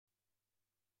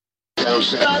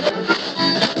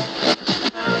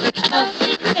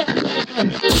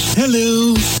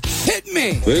Hello. Hit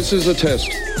me. This is a test.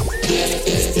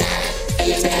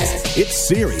 It's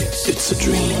serious. It's a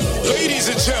dream. Ladies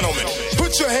and gentlemen,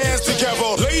 put your hands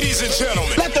together. Ladies and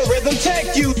gentlemen. Let the rhythm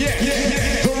take you. Yeah.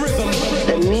 The rhythm.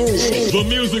 The music. The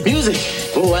music. Music.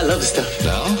 Oh, I love this stuff.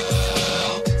 Now,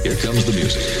 here comes the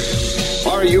music.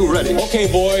 Are you ready? Okay,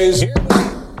 boys.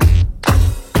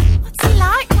 What's he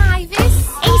like, Mavis?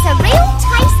 He's a real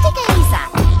tasty geezer.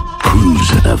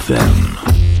 Cruise FM.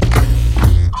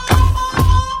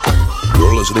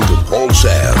 You're listening to Paul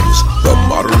Sam's The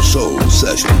Modern Soul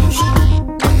Sessions.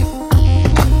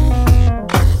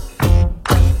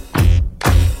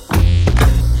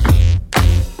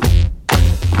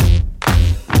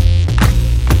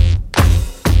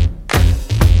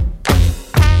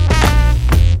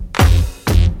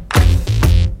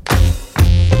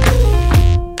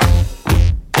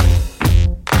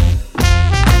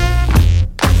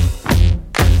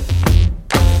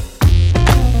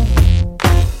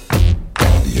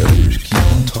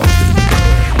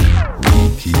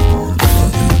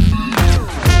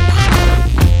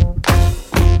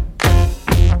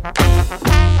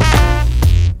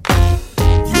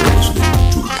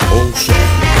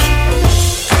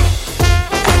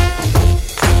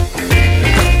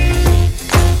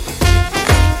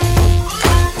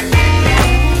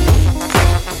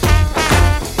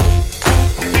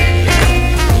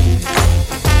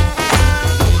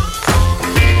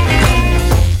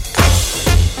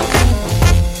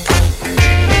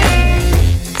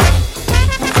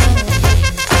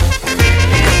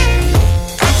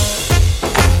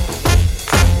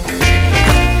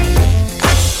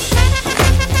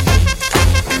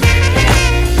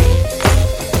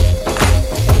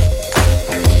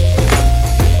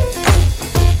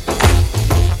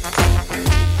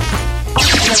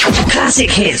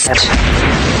 Classic hits.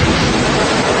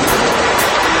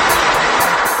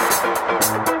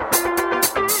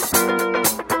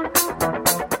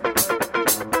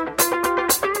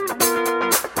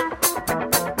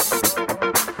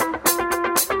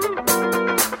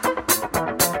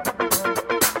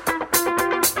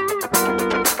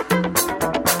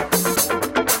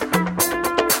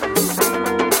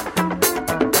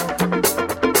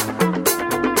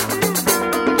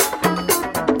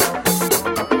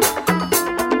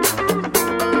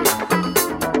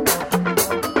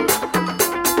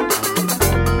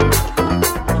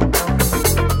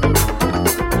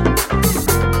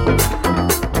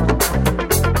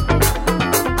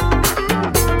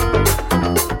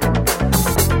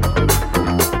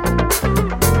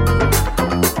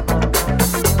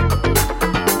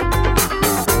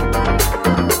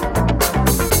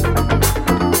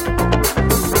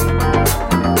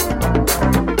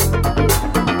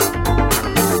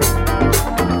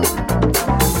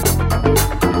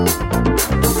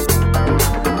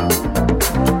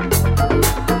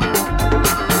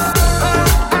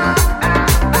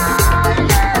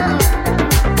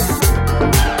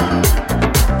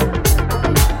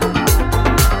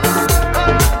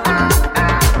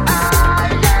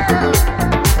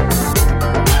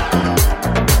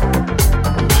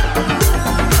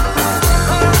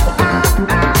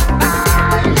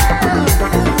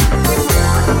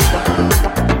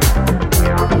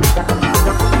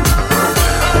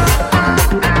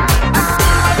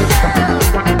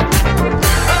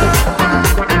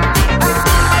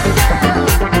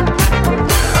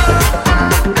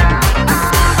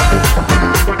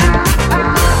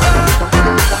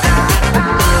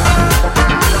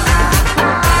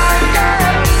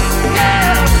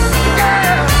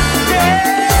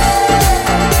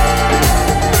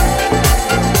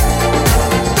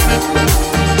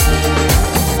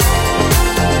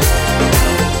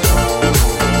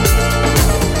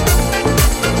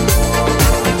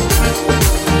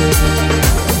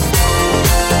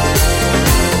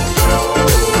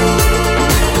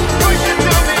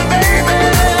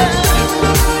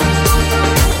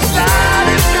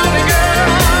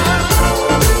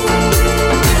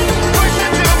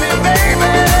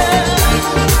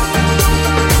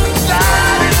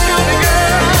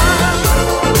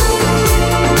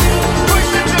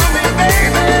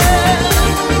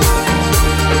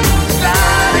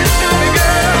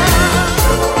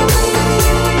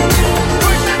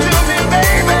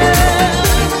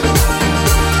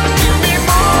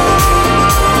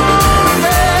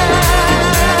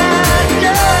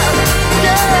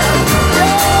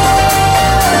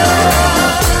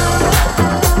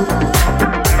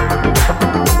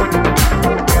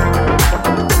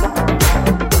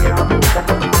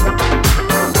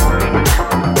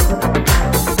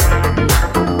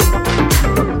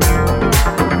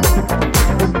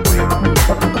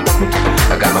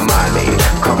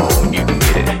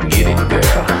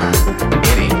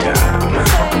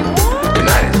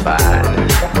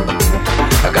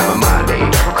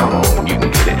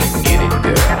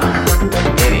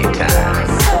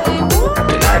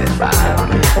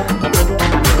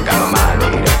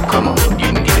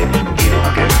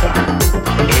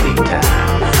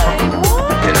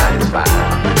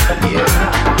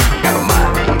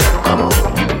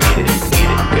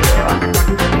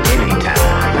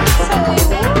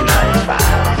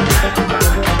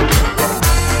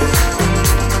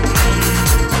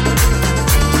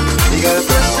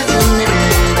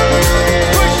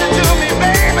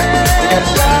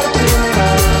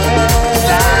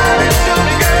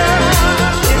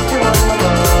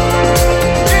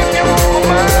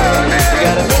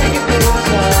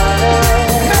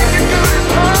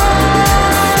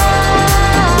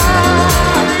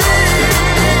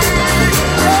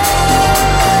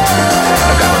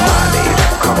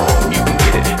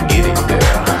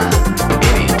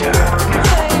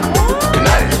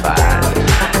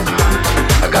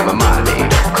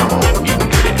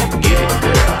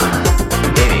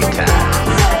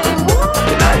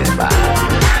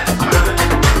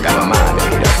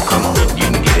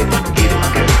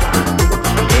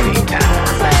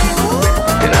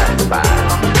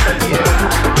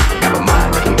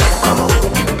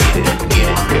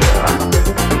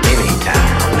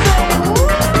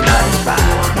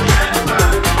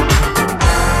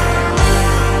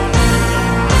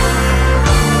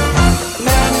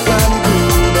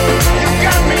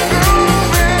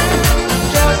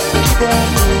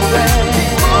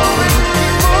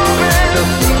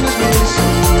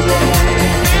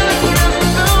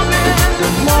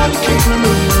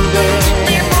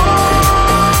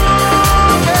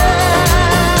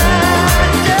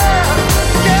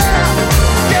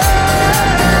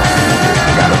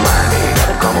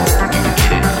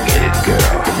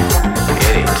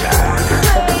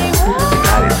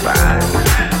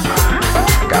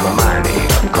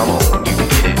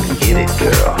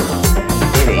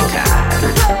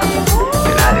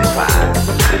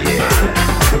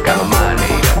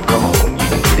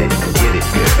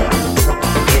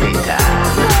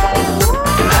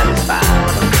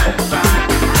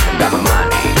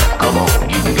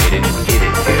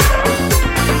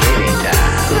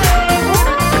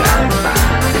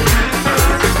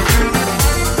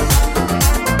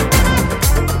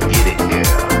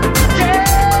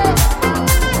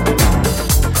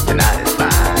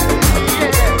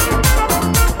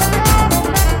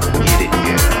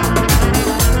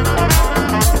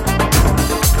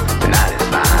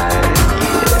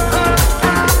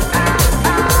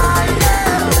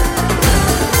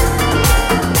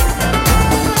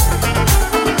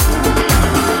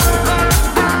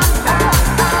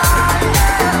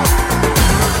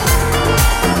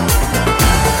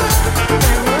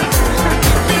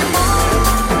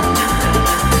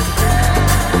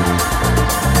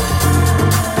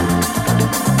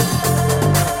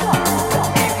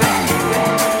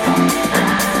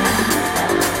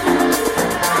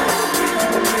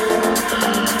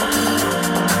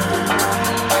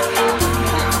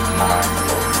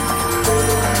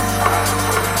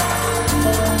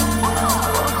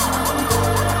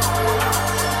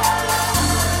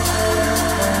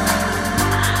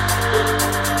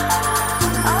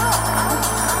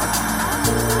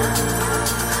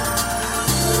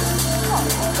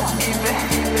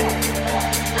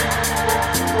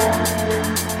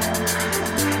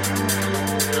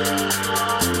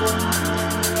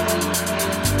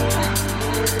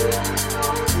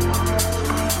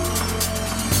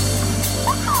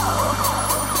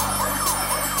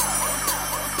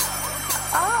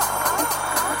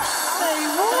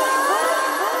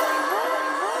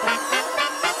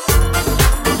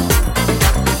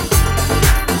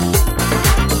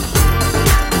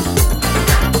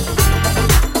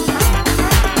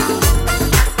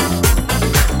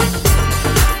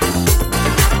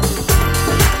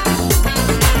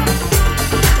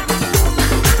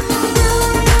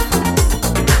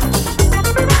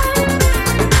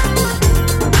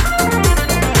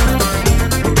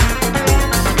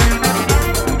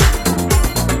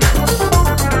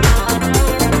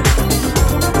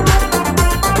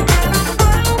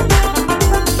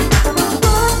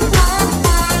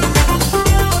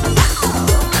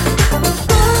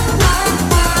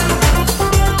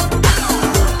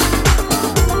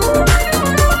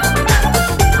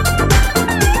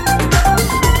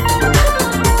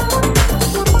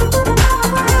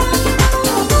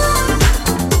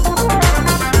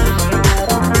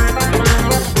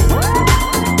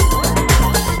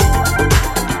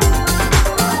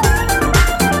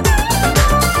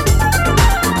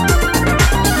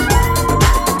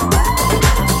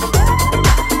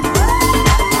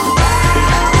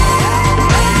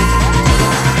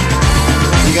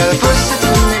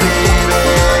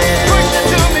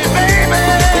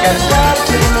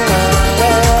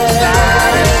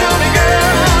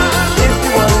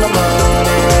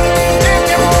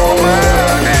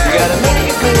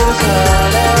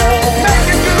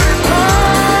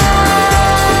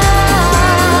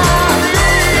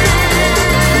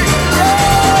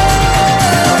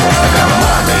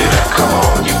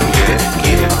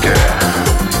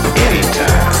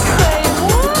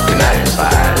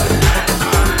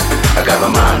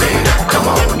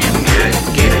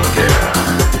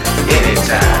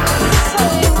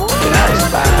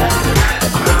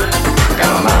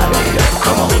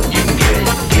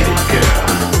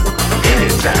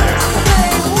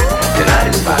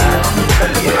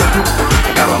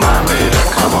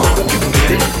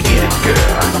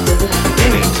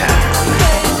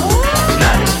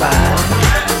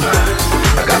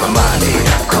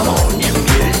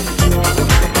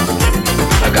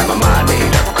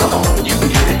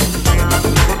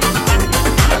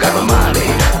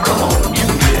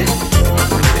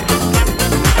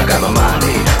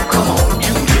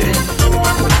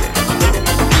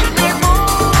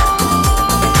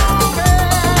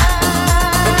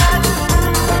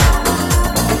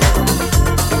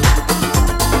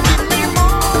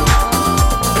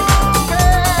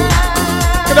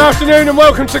 Afternoon and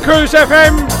welcome to Cruise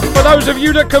FM. For those of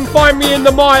you that can find me in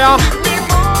the mire,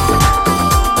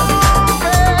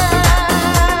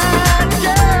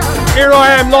 here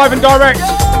I am live and direct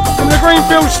from the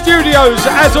Greenfield Studios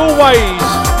as always.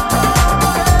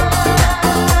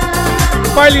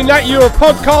 Failing that, you're a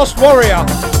podcast warrior.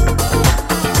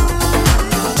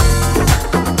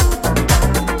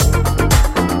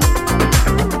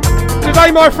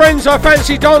 Today my friends, I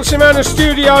fancy dancing around the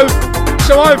studio,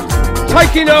 so I've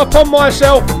taking it upon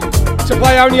myself to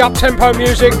play only up-tempo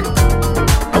music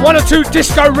and one or two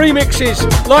disco remixes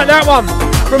like that one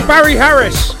from Barry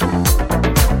Harris.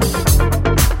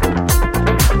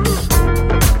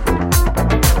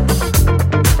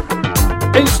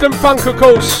 Instant funk, of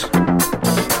course,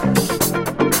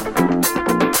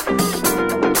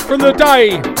 from the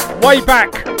day, way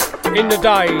back in the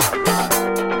day.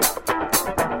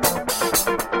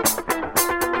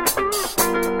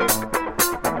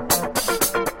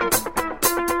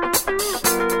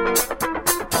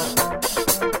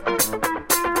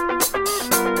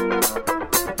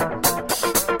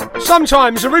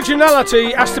 Sometimes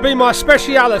originality has to be my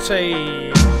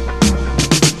speciality.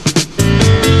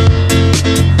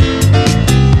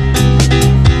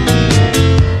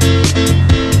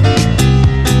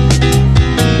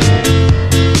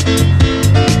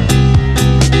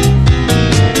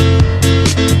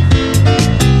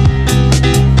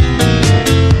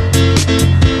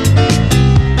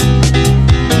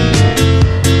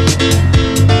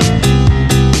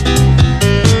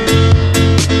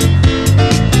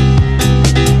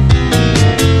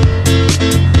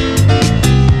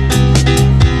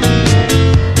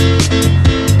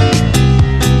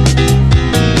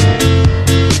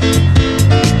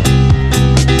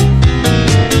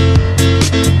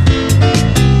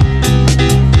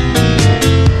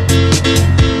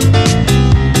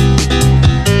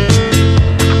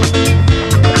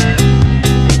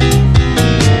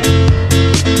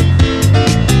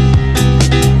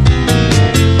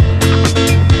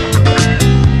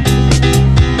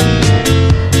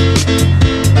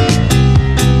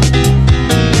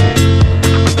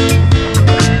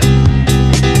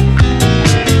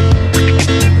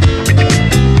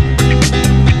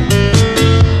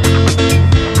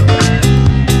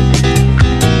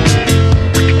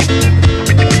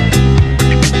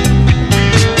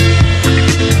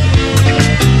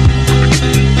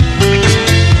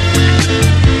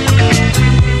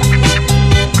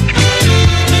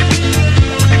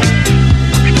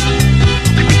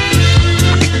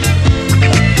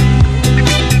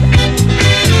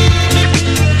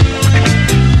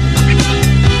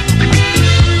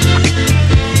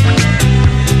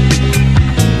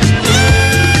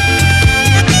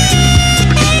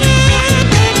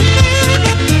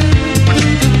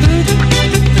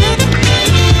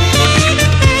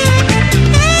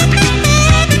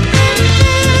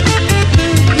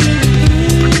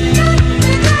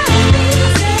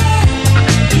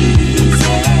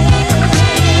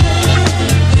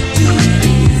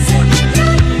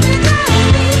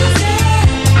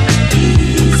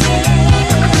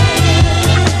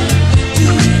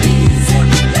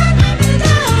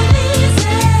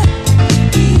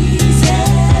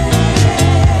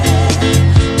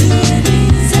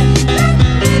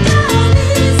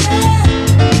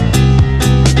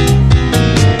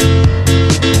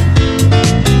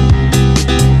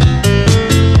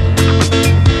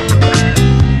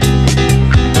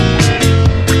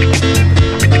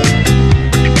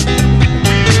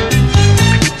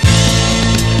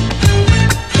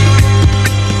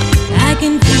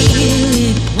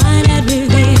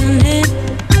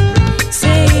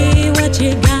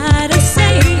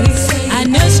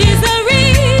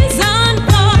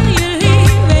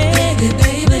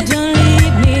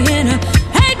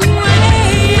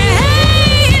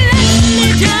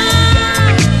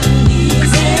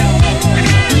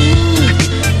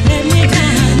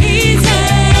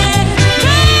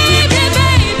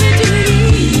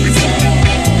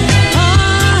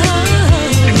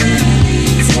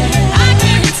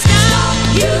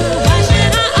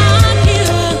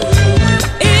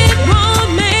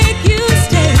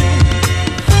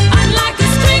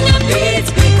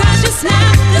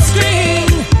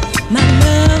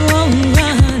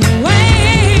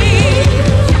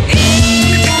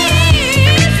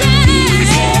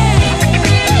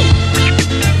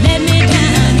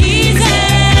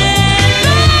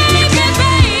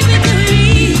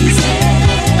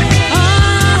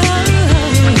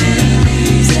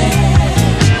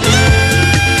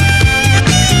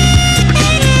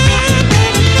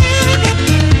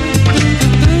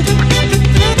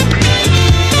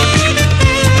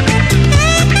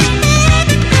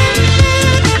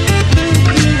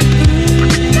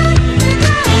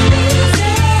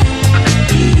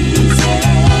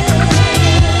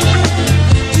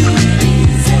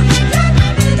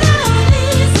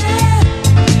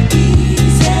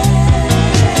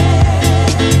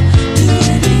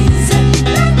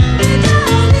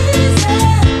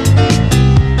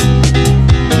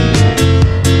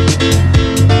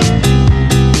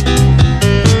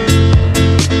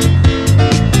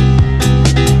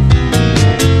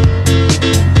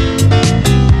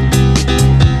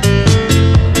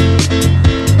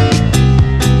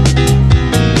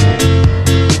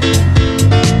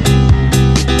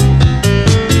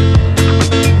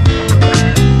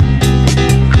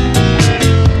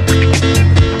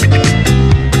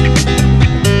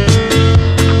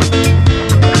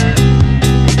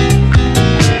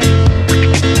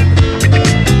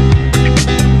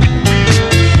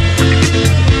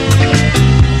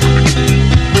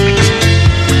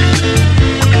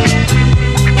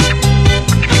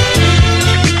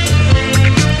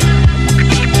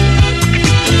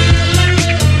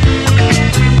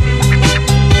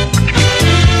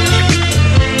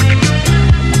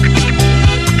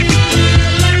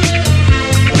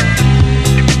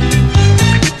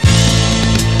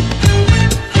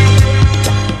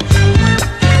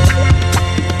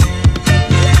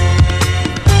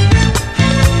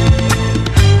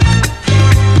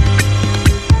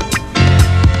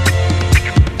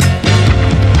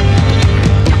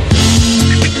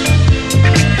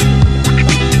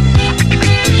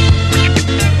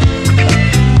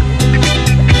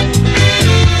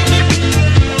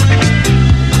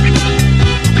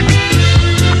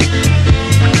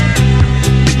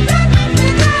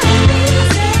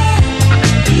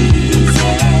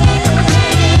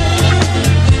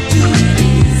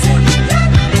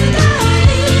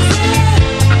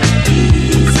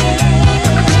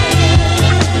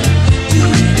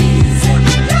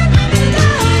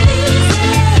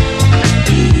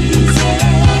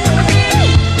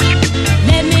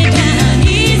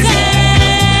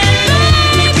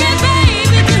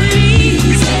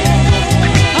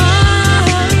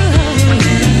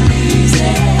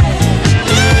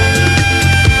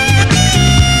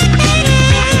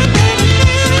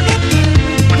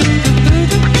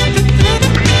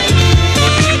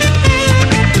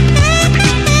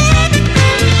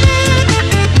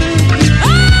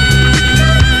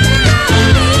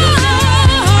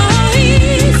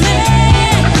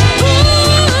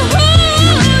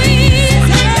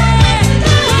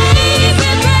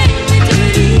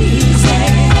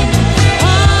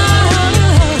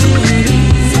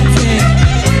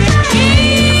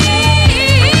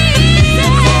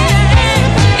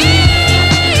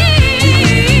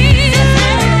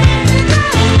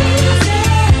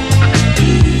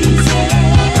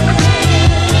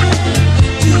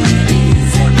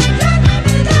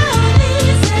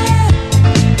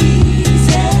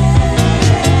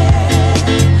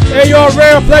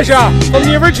 a pleasure. From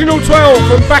the original 12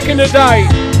 from back in the day.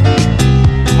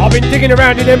 I've been digging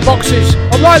around in them boxes.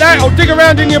 I'm like that, I'll dig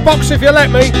around in your box if you let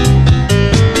me.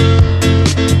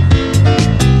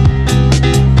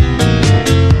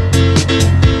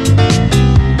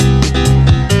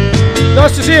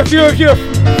 Nice to see a few of you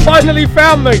have finally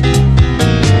found me.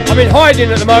 I'm in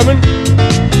hiding at the moment.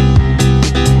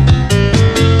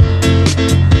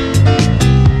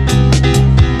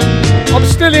 I'm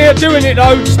still here doing it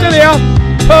though, still here,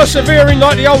 persevering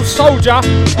like the old soldier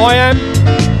I am.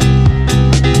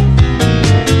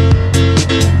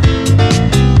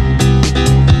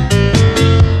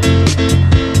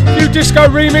 Few disco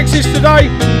remixes today,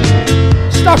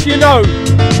 stuff you know.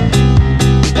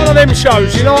 One of them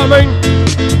shows, you know what I mean?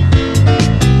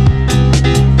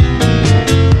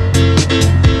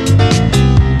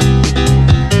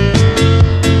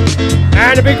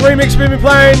 And a big remix we've been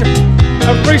playing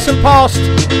of recent past.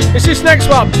 It's this next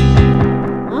one.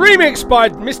 Remixed by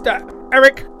Mr.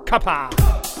 Eric Kappa.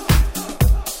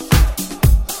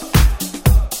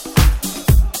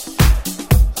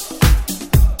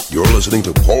 You're listening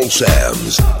to Paul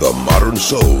Sam's The Modern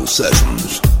Soul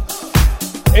Sessions.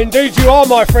 Indeed you are,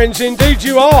 my friends, indeed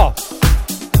you are.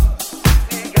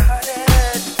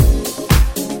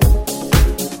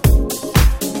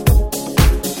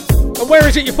 And where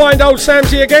is it you find old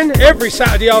Samsy again? Every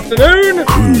Saturday afternoon.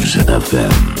 Cruise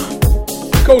FM.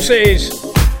 Of course it is.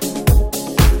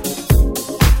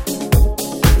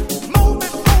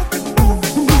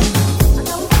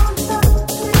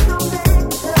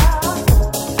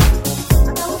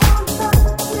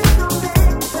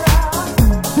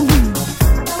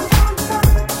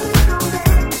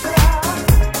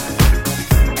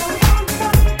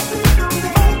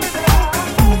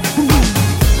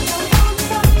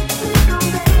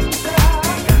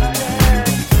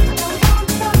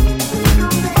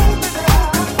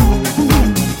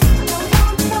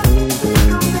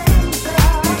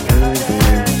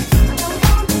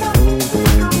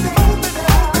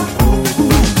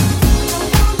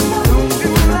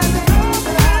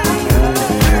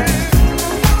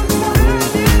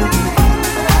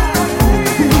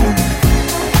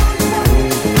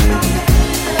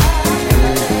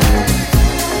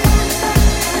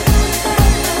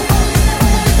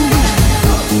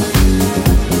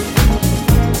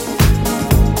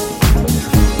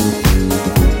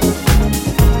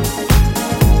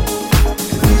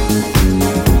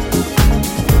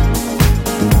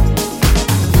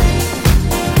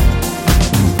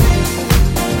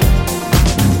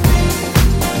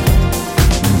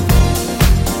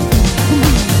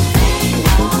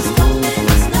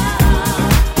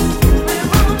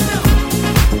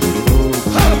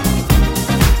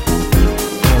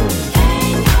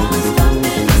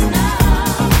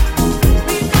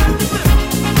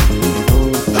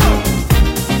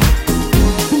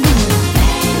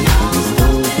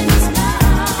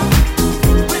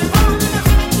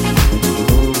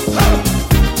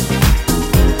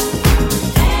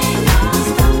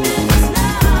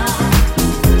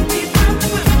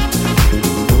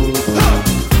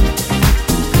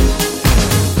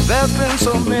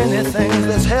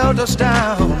 Us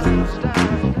down,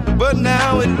 but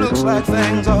now it looks like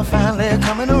things are finally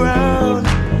coming around.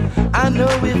 I know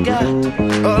we've got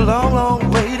a long, long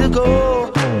way to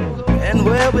go, and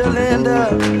where we'll end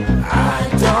up, I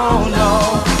don't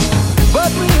know.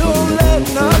 But we won't let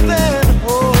nothing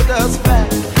hold us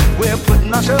back. We're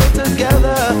putting our show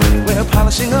together, we're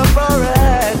polishing up our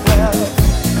act well.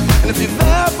 And if you've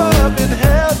ever been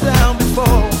held down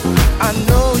before, I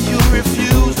know you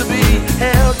refuse to be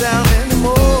held down anymore.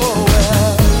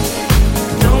 Well,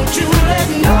 don't you let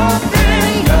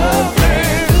nothing,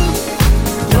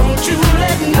 don't you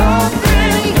let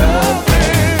nothing,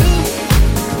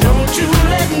 don't you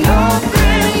let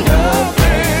nothing,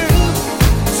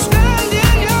 stand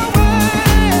in your way.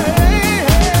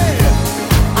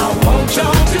 I want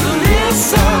y'all to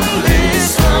listen,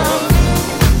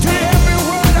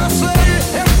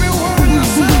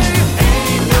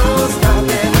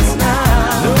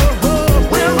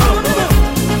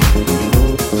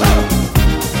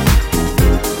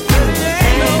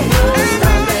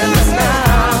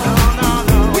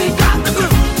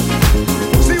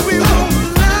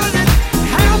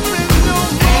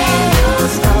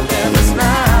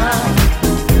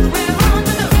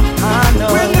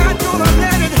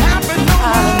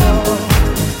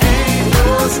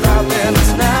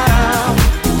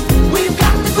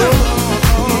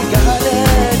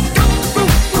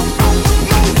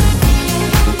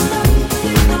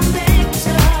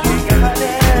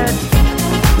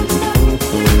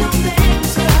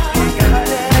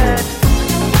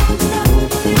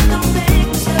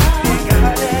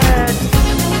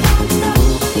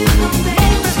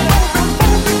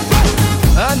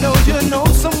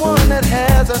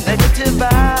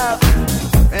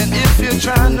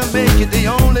 make it, they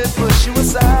only push you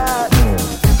aside.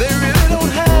 They really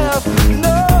don't have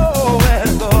nowhere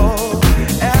to go.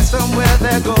 Ask them where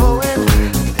they're going,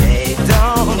 they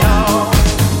don't know.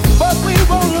 But we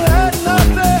won't let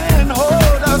nothing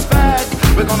hold us back.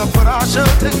 We're gonna put our show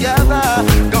together,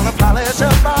 gonna polish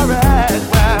up our act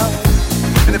well.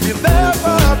 And if you've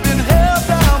ever been held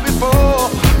down before,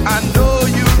 I know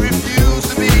you refuse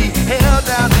to be held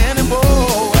down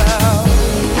anymore. Well,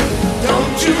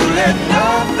 don't you let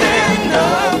nothing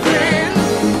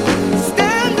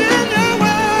stand in your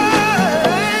way.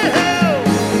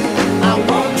 I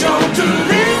want you to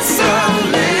listen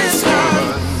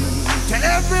to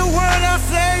every word I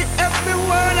say, every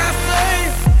word I say,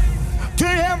 to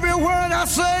every word I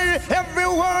say, every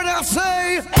word I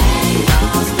say. Ain't no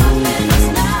stopping us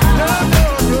now. No, no,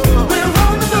 no. We're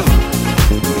on the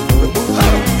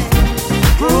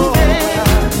move. Ain't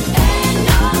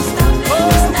no stopping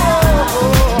us now.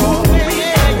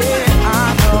 Yeah, yeah, I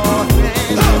know.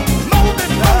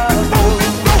 Moving,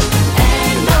 moving.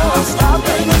 Ain't no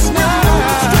stopping us now.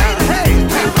 Hey,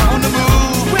 we're on the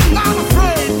move. We're not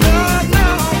afraid. No, no,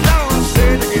 no. Say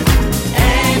it again.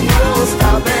 Ain't no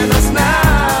stopping us now.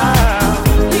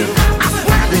 I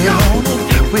swear they own it.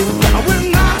 We're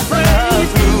not afraid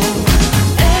to.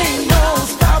 Ain't no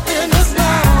stopping us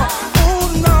now. Oh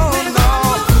no, no.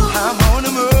 I'm on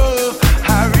the move.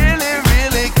 I really,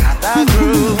 really got that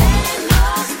groove.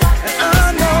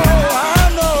 And I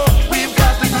know, we've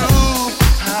got the groove.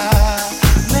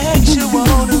 Makes you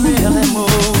wanna really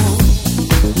move.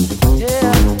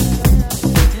 Yeah,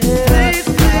 yeah.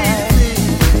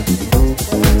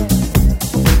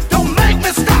 Don't make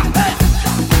me stop it.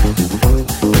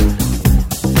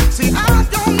 See, I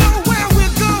don't know where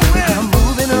we're going. I'm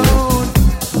moving on,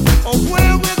 or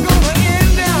where we're gonna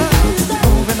end up.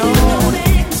 Moving on,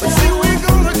 but see, we're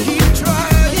gonna keep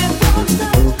trying.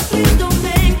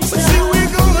 But see,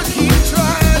 we're gonna keep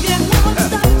trying.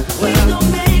 We're gonna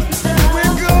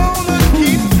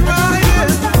keep trying.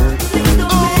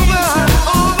 Over,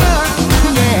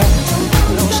 yeah.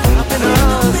 No stopping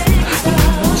us.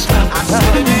 I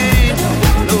said it ain't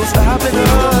no stopping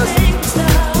us.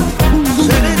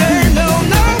 Said it ain't no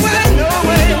way, no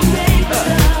way.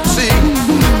 See,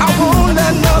 I won't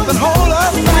let nothing hold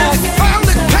us back.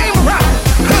 Finally came around.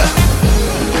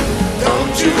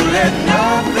 Don't you let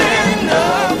nothing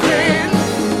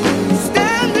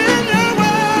stand in your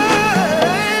way.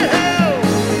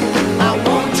 I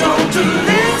want you to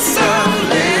listen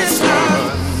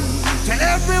to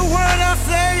every word I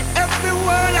say, every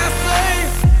word I say,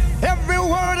 every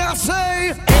word I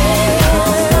say.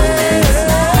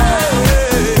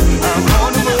 I'm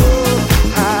on the move.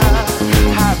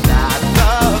 I've got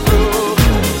the groove.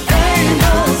 Ain't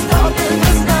no stopping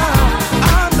us now.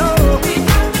 I know we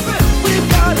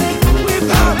got it.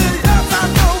 Yes, I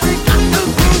know we got the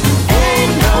groove.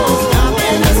 Ain't no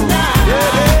stopping us now.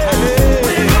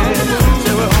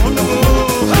 We're on the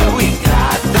move. We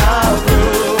got the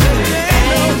groove.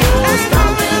 Ain't no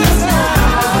stopping us now.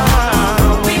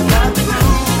 We got the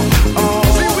groove.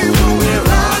 See, we won't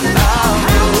run out.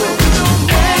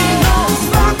 Ain't no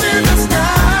stopping us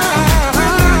now.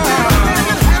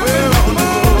 We're on the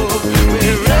move. We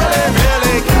really,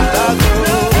 really got the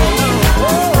groove.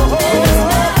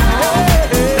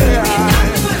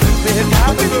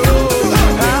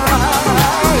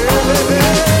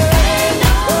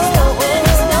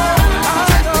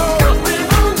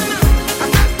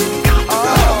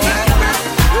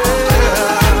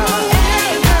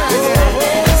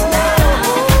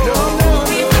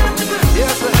 We got the groove.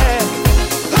 Yes, we have.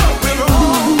 We're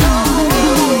on.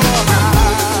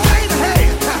 Hey,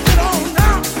 get on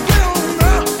now. Get on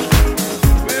now.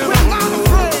 We're not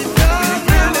afraid.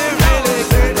 Really, really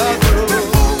got the groove.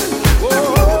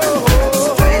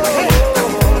 Straight ahead.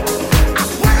 I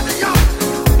swear to y'all,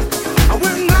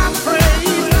 we're not afraid.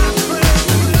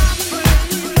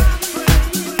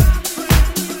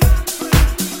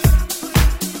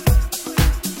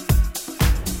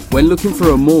 When looking for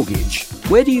a mortgage,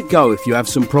 where do you go if you have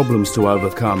some problems to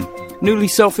overcome? Newly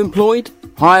self-employed?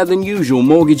 Higher than usual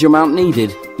mortgage amount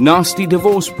needed? Nasty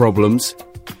divorce problems?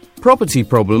 Property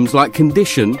problems like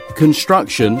condition,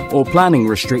 construction or planning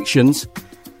restrictions?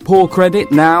 Poor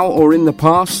credit now or in the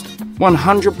past?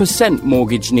 100%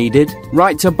 mortgage needed?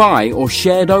 Right to buy or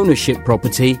shared ownership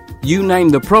property? You name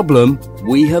the problem,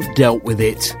 we have dealt with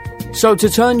it. So to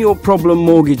turn your problem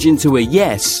mortgage into a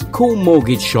yes, call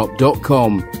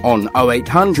mortgageshop.com on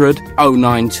 0800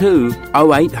 092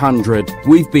 0800.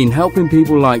 We've been helping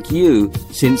people like you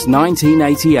since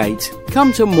 1988.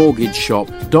 Come to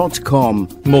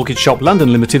mortgageshop.com. Mortgage Shop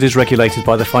London Limited is regulated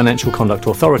by the Financial Conduct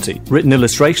Authority. Written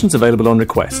illustrations available on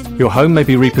request. Your home may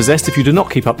be repossessed if you do not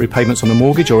keep up repayments on the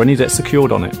mortgage or any debt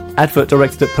secured on it. Advert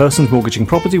directed at persons mortgaging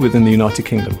property within the United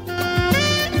Kingdom.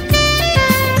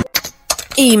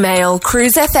 Email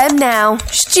Cruise FM now,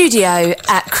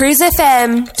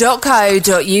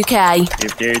 studio@cruisefm.co.uk.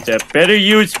 If there's a better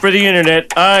use for the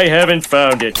internet, I haven't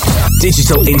found it.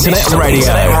 Digital Internet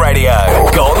Radio.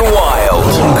 Gone wild.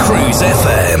 On Cruise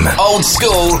FM. Old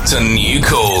school to new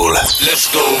cool. Let's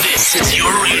go. This is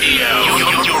your radio.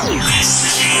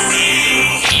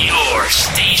 Your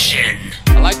station.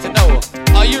 I'd like to know,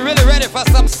 are you really ready for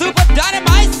some super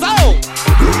dynamite soul?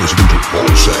 You're listening to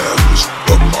Paul Sam's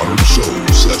The Modern Soul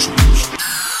Sessions.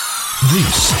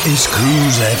 This is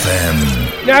Cruise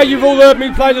FM. Now you've all heard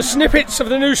me play the snippets of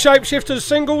the new Shapeshifters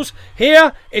singles.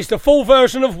 Here is the full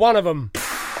version of one of them.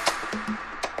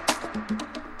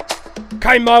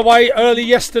 Came my way early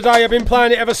yesterday, I've been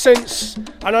playing it ever since,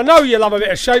 and I know you love a bit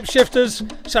of Shapeshifters,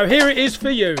 so here it is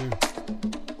for you.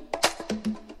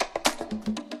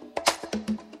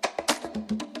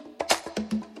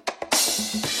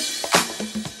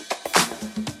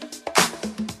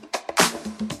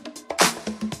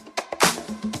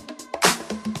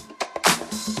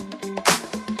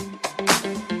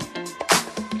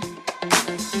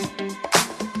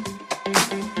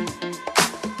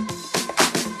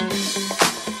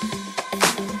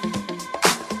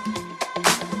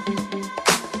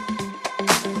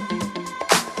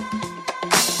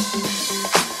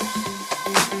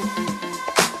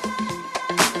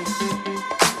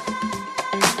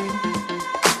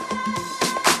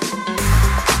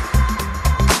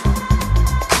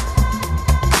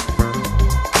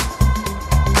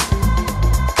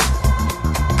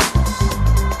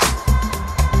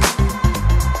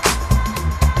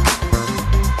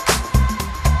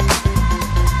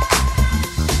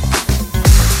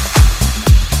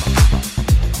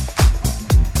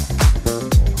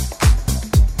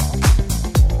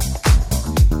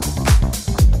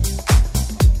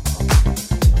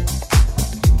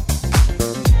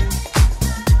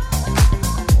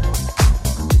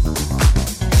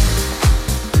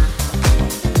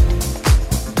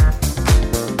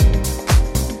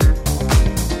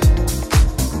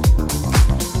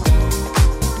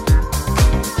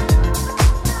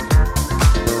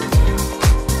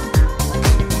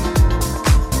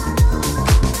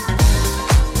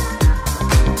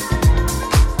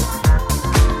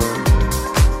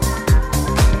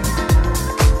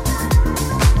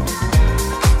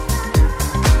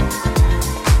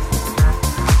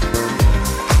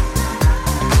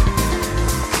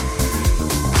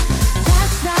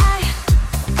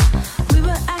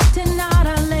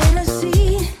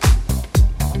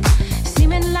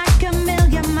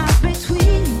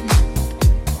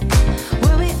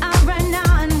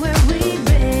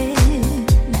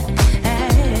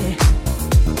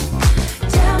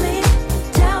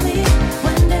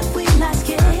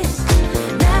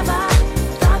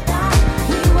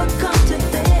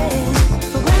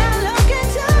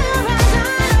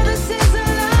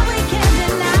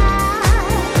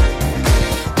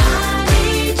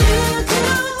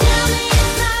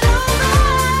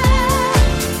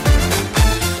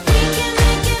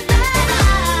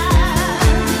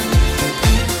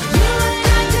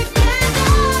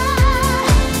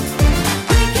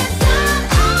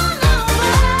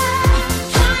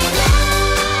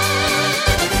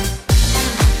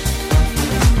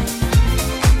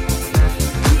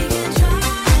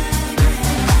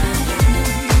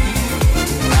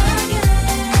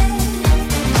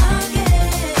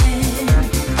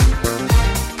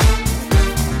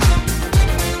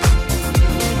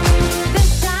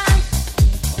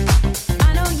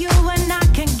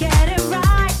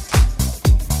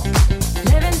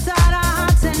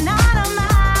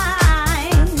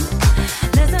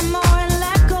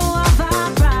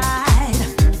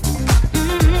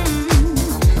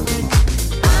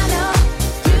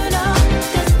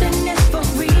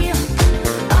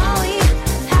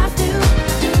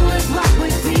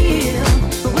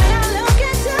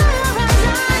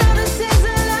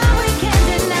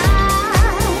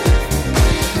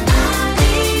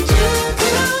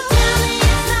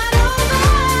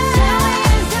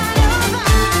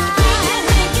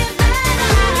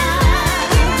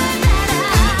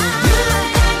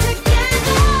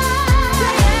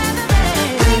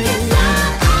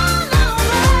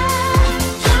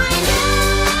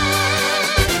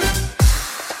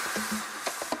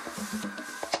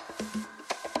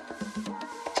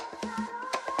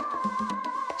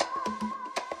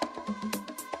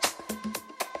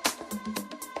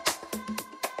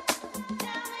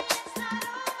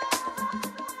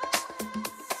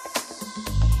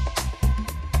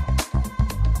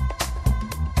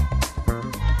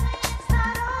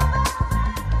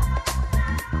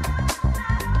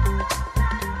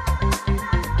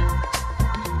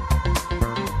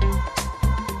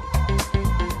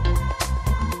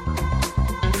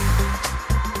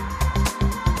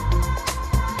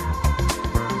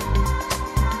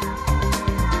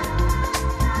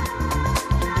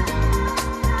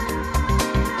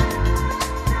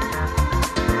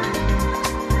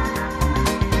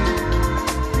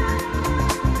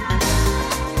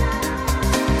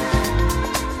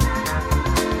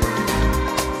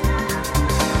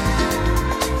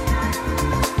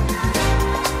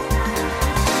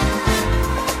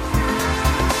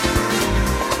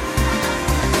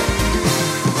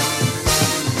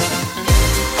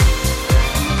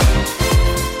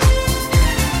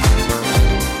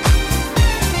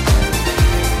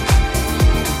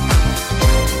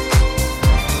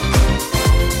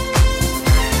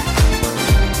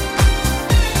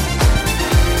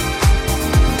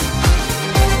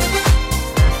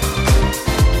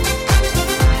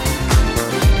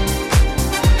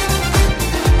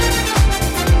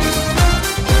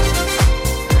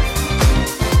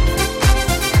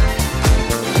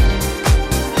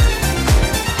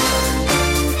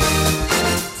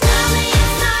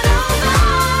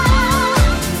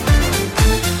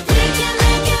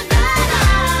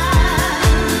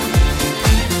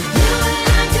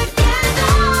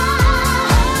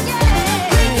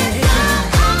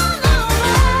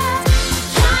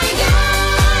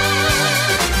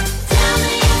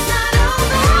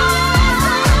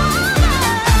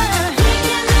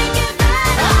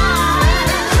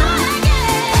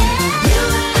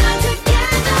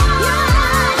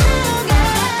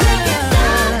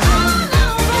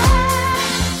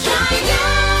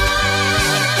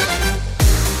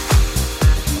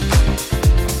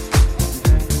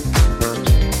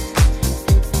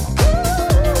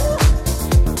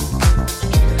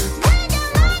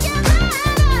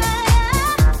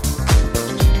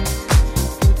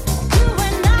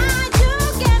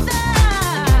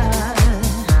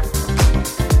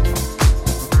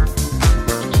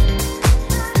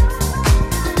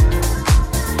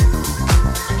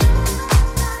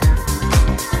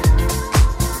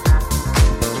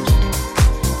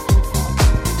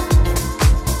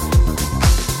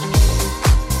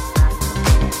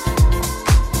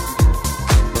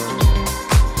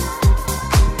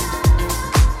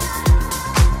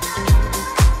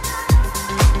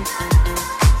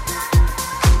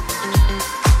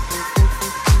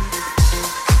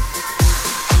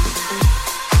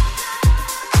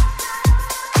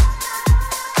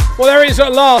 Well, there it is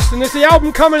at last, and there's the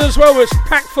album coming as well. It's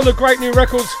packed full of great new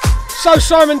records. So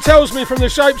Simon tells me from the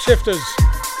Shapeshifters.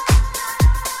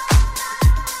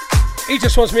 He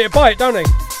just wants me to buy it, don't he?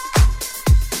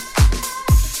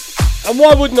 And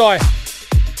why wouldn't I?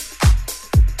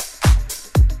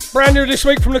 Brand new this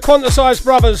week from the Quantasized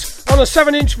Brothers on a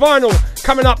 7-inch vinyl,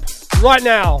 coming up right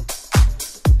now.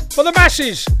 For the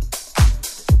masses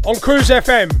on Cruise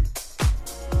FM.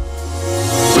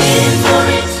 Waiting for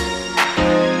it.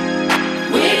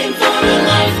 Waiting for a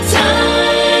lifetime.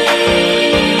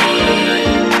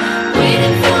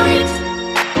 Waiting for it.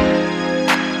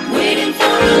 Waiting for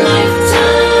a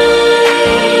lifetime.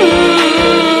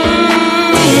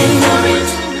 Waiting for it.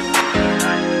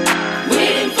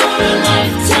 Waiting for a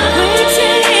lifetime.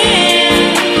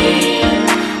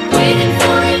 Waiting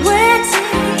for it.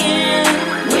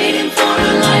 Waiting for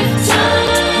a lifetime.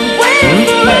 Waiting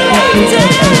for a lifetime.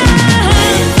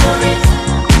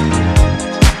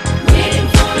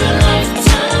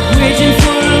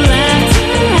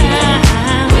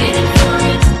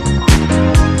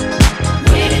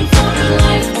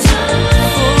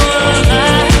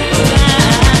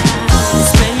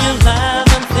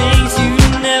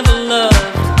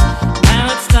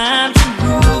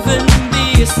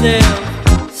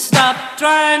 Stop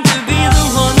trying to be the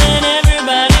one that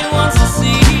everybody wants to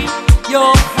see.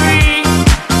 You're free.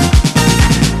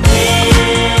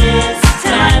 It's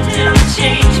time to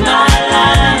change my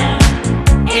life.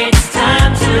 It's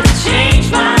time to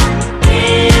change my.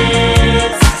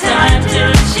 It's time to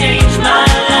change my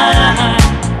life.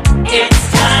 It's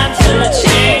time to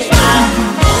change my.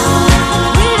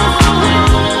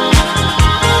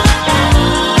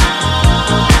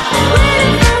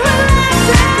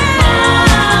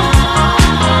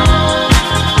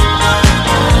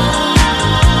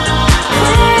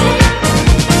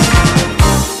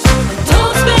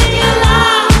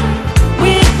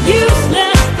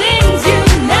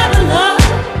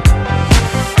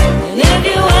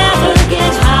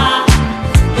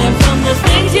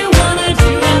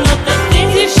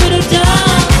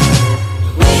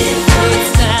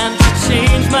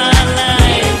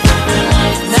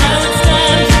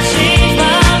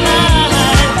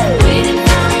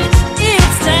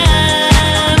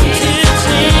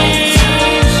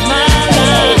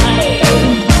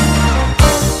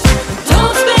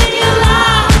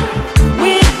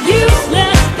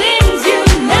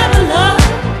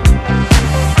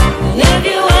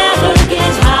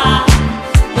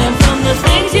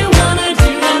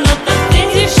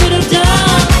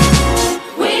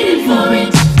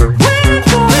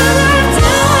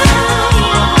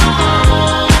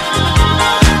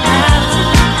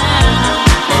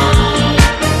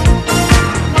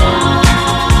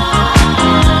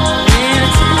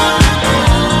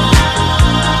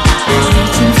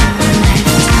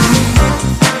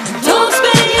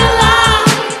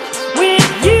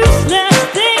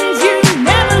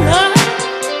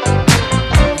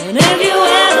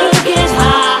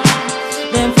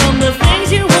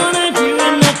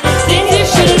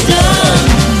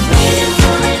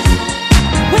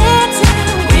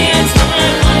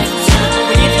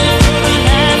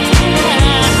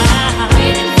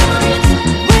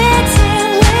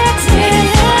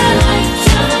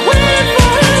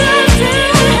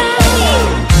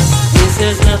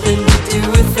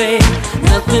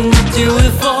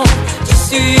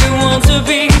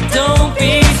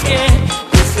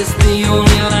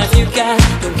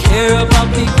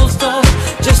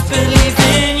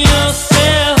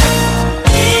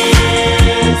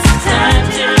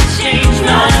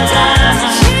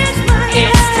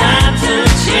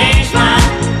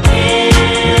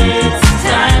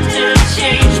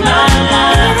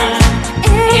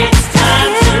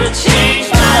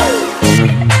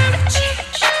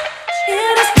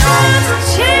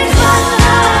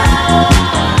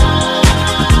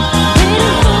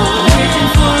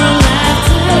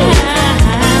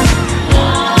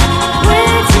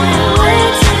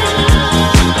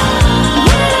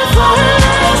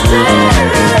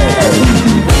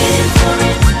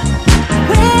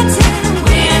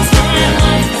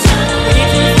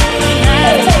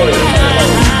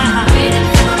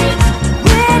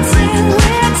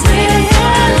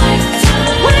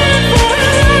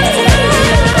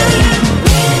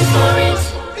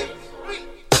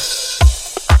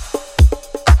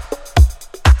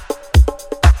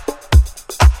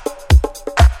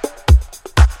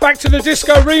 Back to the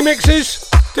disco remixes.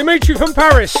 Dimitri from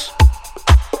Paris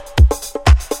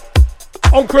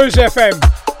on Cruise FM.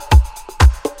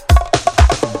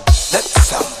 Let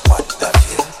someone love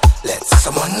you. Let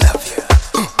someone love you.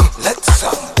 Let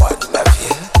someone love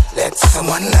you. Let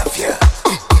someone love you.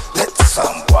 Let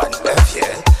someone love you.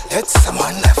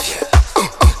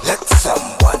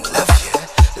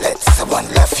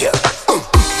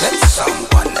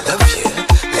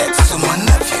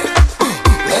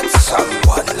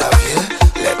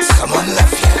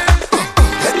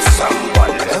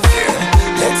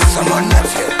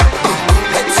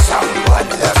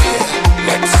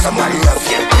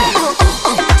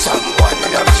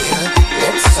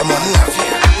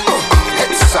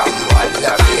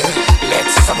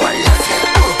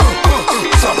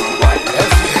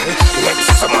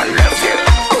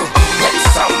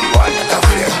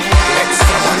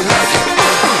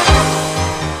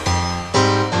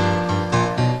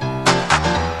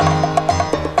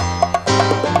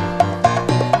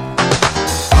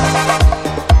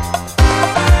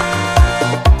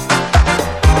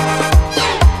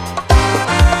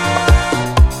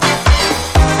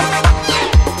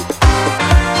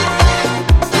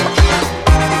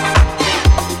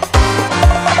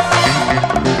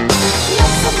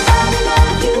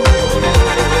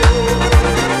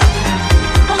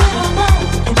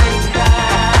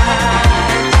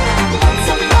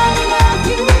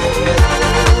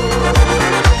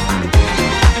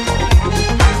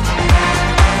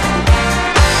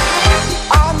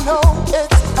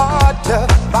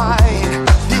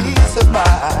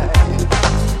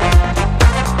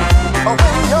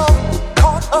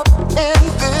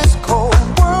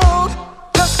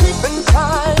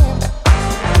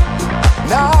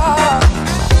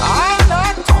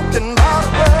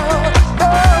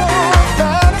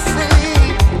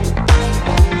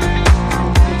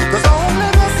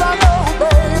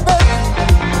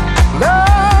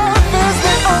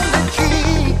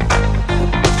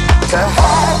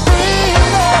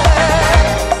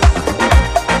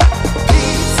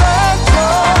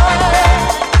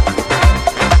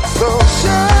 Let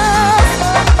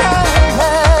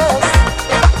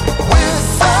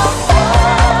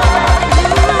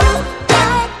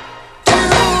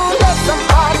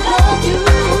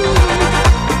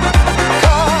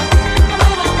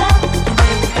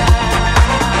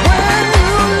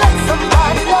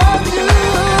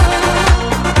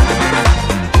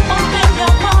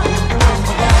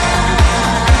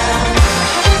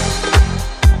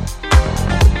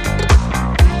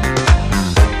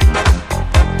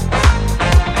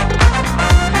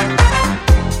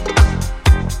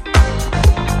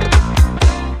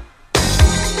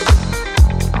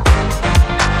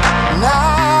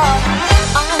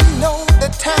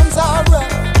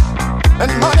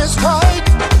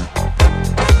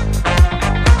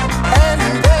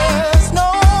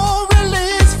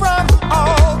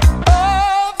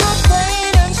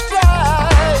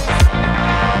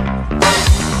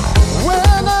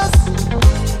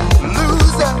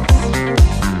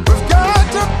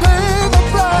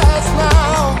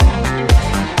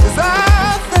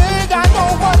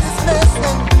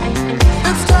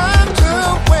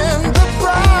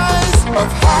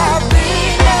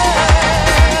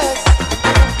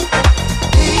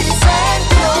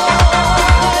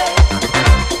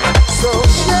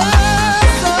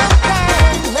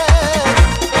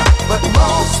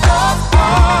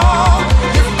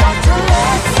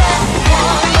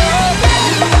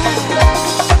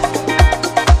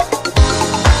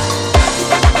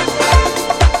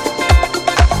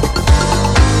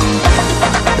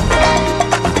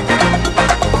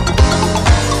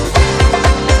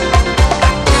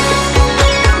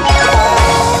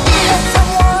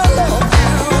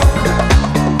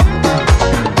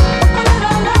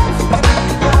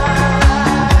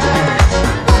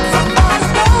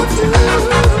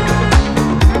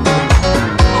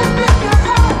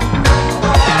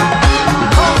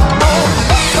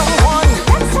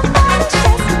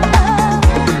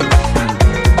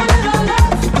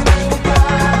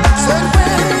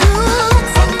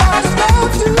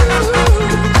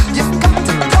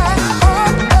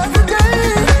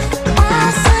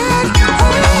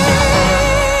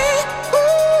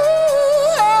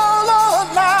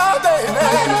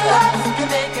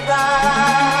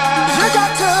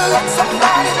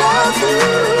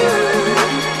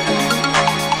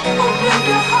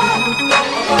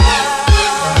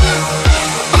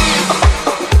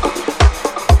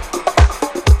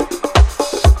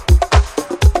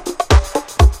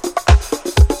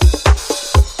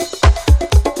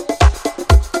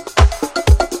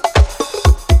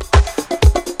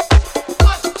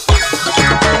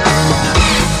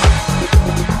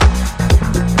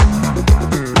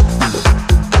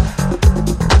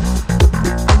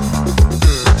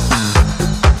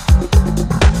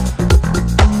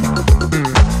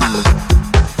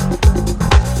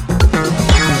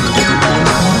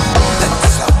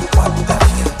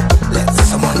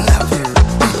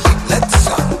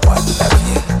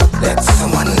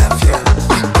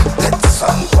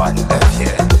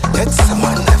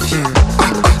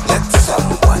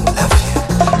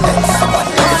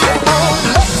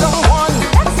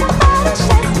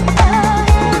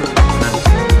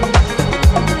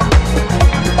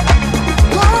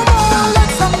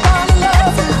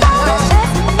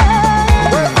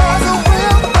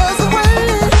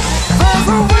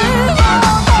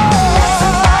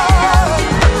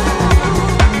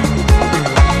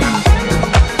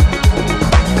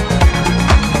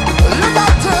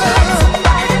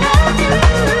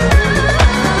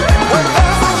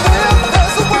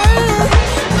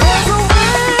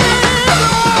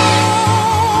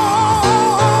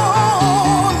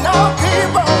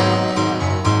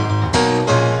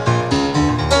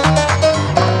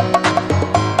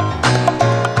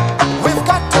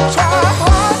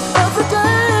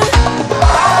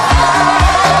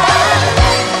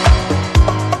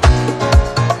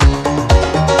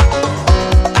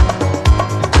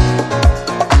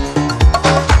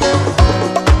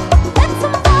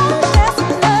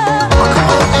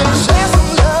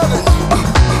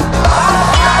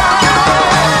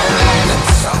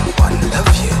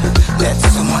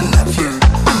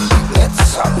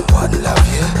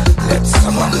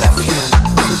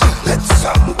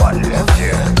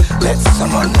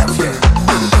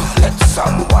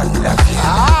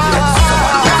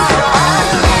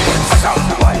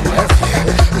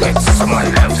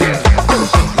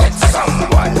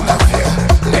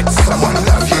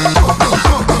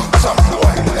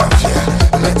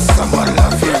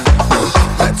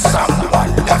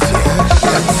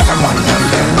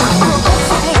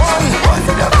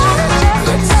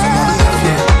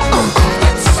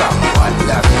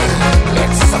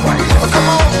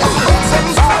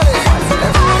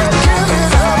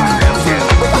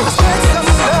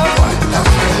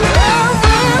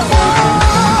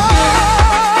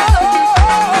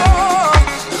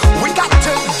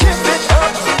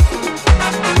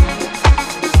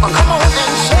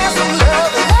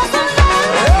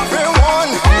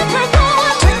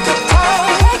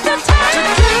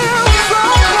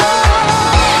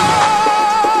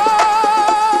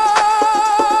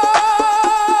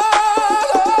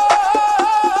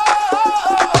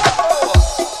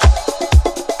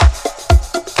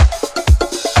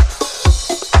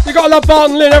love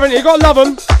Barton Lynn, haven't you? You gotta love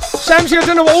them. Samsy, I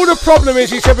don't know what all the problem is,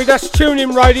 he said, but that's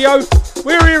TuneIn Radio.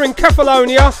 We're here in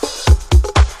Kefalonia,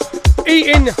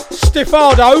 eating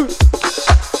Stifado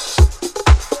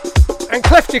and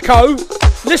Cleftico,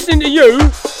 listening to you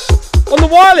on the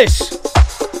wireless.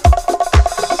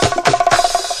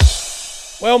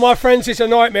 Well, my friends, it's a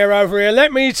nightmare over here,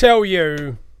 let me tell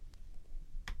you.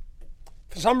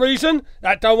 For some reason,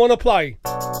 that don't want to play.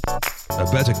 A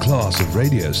better class of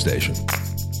radio station.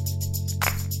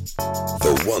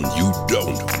 The one you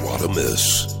don't want to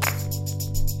miss.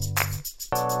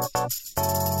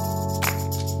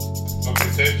 Okay,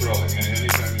 tape's rolling.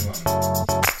 Anytime you want.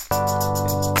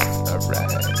 All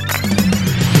right.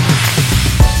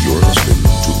 You're listening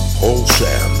to Paul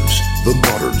Sam's The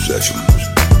Modern Sessions.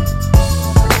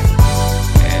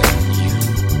 And you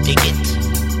dig it.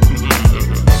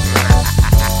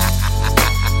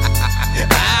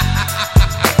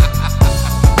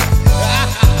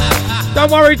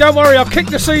 Don't worry, I've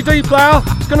kicked the CD player.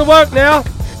 It's going to work now.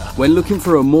 When looking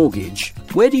for a mortgage,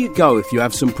 where do you go if you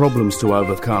have some problems to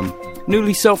overcome?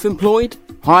 Newly self-employed?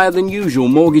 Higher than usual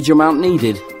mortgage amount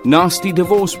needed? Nasty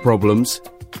divorce problems?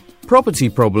 Property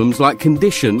problems like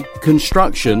condition,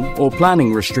 construction or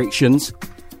planning restrictions?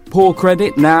 Poor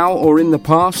credit now or in the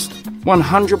past?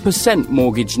 100%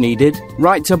 mortgage needed?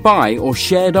 Right to buy or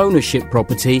shared ownership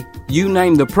property? You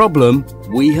name the problem,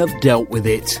 we have dealt with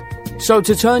it. So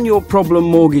to turn your problem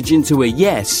mortgage into a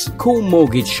yes, call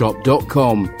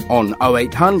mortgageshop.com on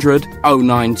 0800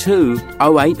 092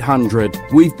 0800.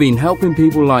 We've been helping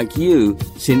people like you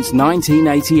since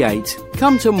 1988.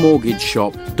 Come to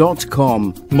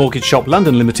mortgageshop.com. Mortgage Shop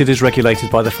London Limited is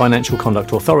regulated by the Financial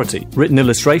Conduct Authority. Written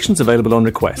illustrations available on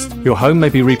request. Your home may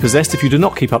be repossessed if you do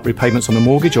not keep up repayments on a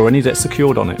mortgage or any debt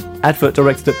secured on it. Advert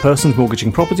directed at persons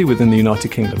mortgaging property within the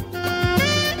United Kingdom.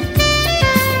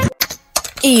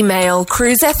 Email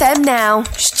Cruise FM now,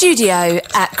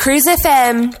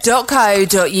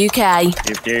 studio@cruisefm.co.uk.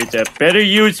 If there's a better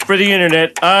use for the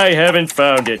internet, I haven't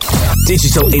found it.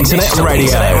 Digital Internet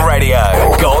Radio.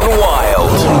 Gone wild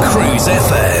on Cruise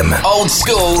FM. Old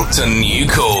school to new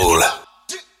cool.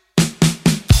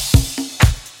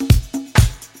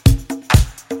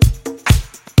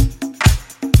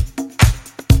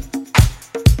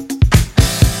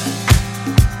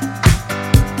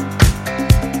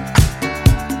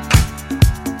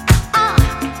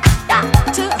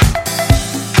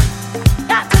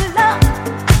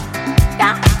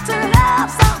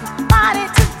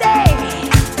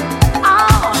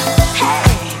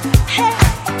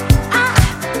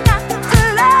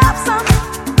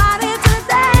 Somebody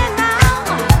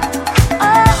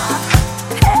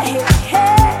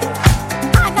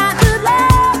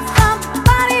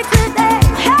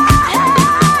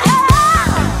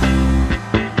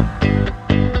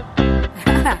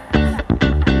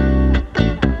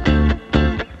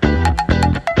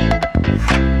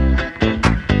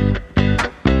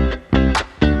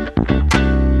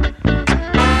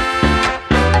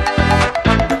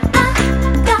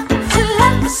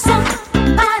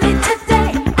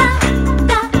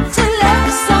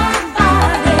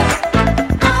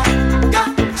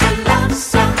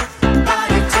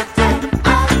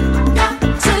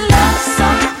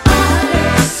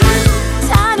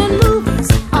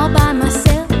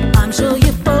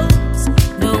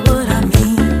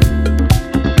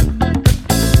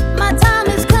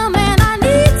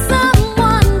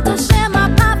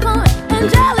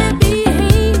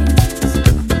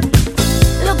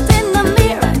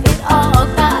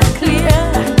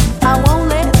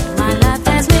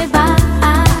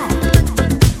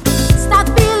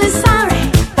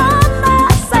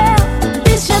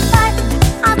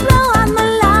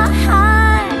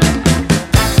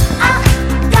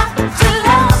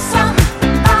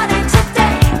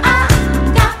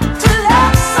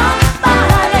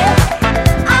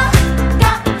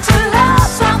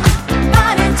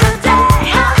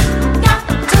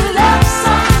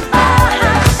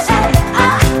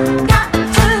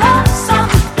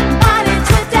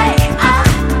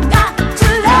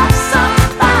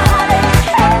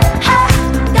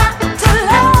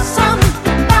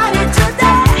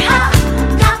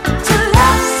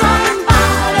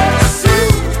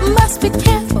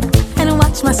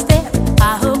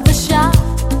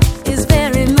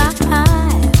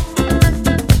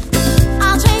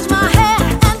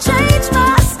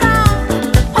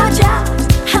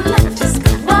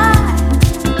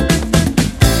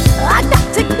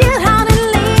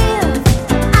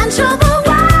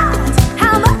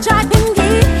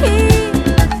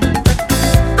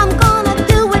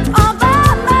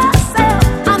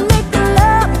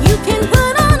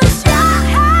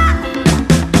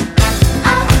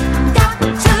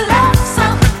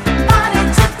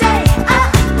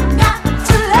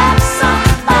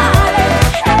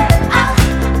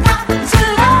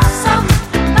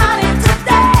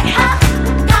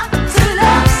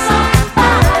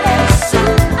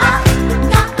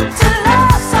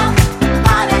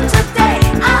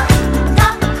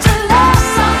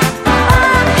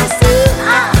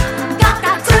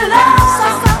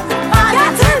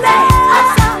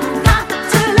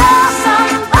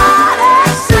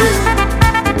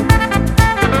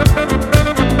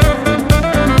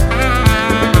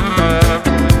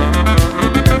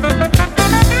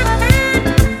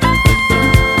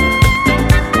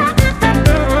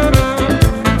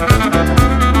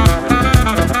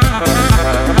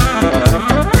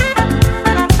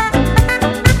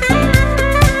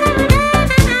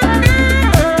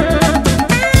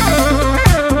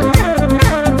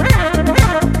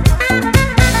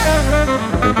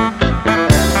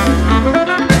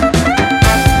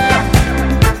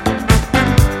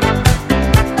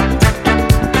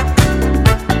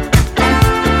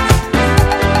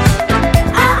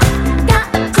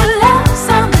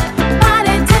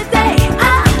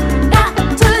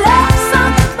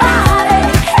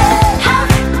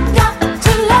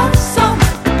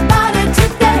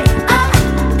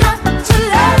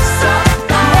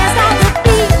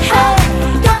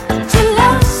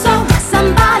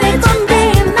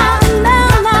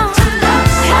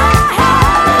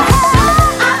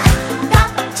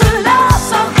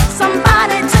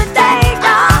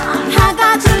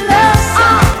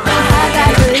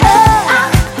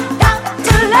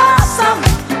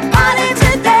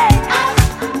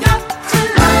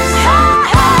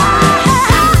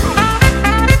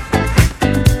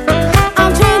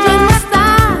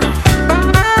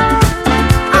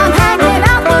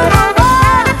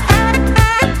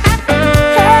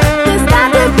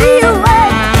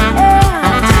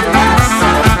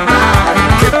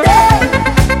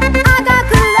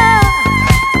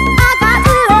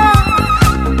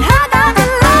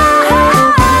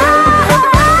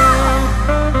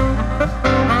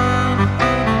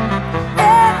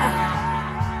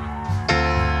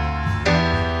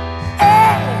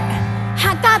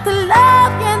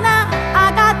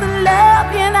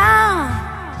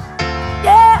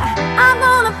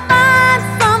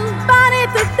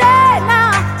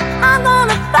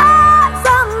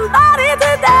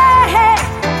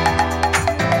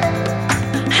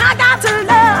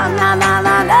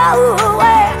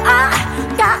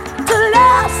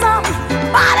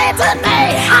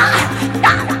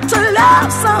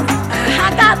some. I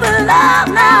got the love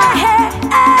now. Hey,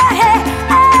 hey, hey,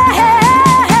 hey, hey,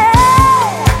 hey.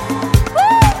 Woo.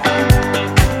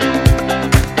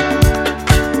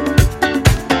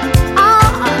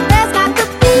 Oh, there's got to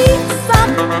be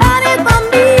somebody for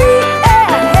me. Hey,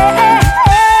 hey, hey,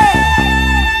 hey.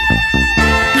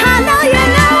 I know you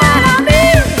know what I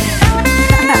mean.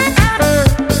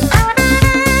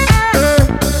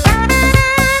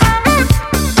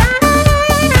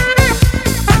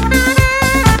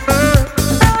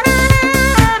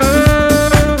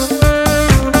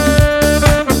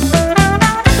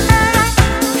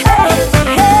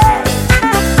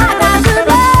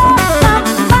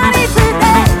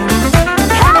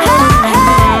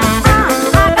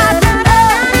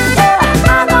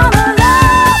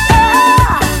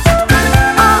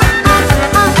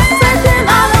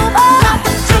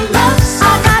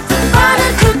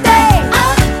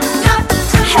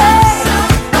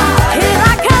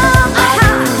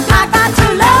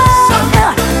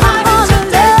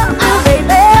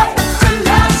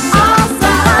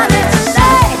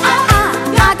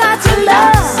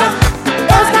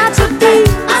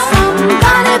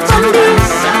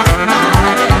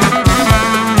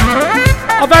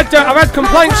 I've had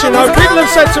complaints, you know. People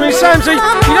have said to me, Samsy,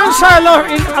 you don't say hello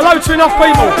to enough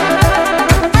people.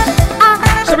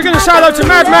 So we're going to say hello to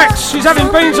Mad Max. She's having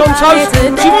beans on toast.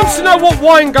 She wants to know what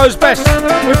wine goes best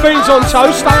with beans on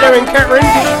toast up there in Kettering.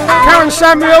 Karen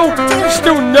Samuel is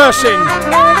still nursing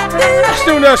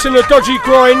a dodgy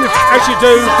groin, as you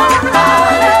do.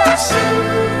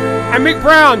 And Mick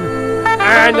Brown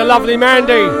and the lovely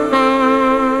Mandy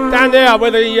down there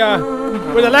where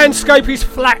the landscape is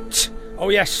flat. Oh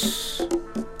yes.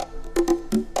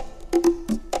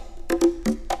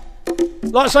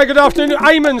 Like to say good afternoon to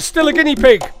Eamon, still a guinea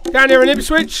pig, down here in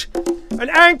Ipswich.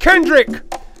 And Anne Kendrick.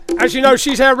 As you know,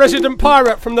 she's our resident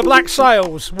pirate from the Black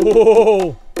Sails.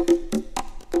 Whoa.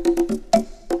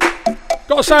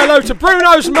 Got to say hello to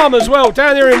Bruno's mum as well,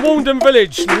 down here in Walden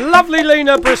Village. Lovely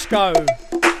Lena Briscoe.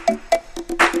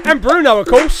 And Bruno, of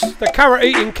course, the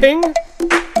carrot-eating king.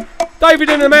 David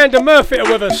and Amanda Murphy are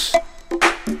with us.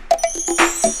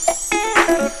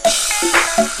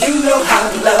 You know how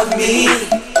to love me.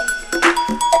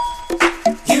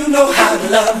 You know how to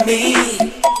love me.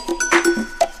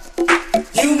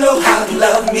 You know how to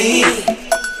love me.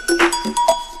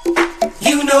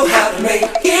 You know how to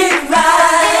make it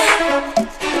right.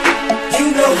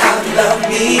 You know how to love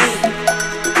me.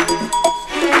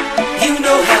 You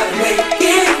know how to make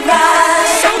it right.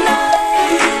 So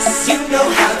nice. You know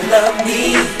how to love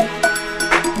me.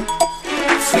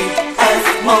 Sweet as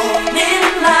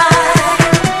morning light.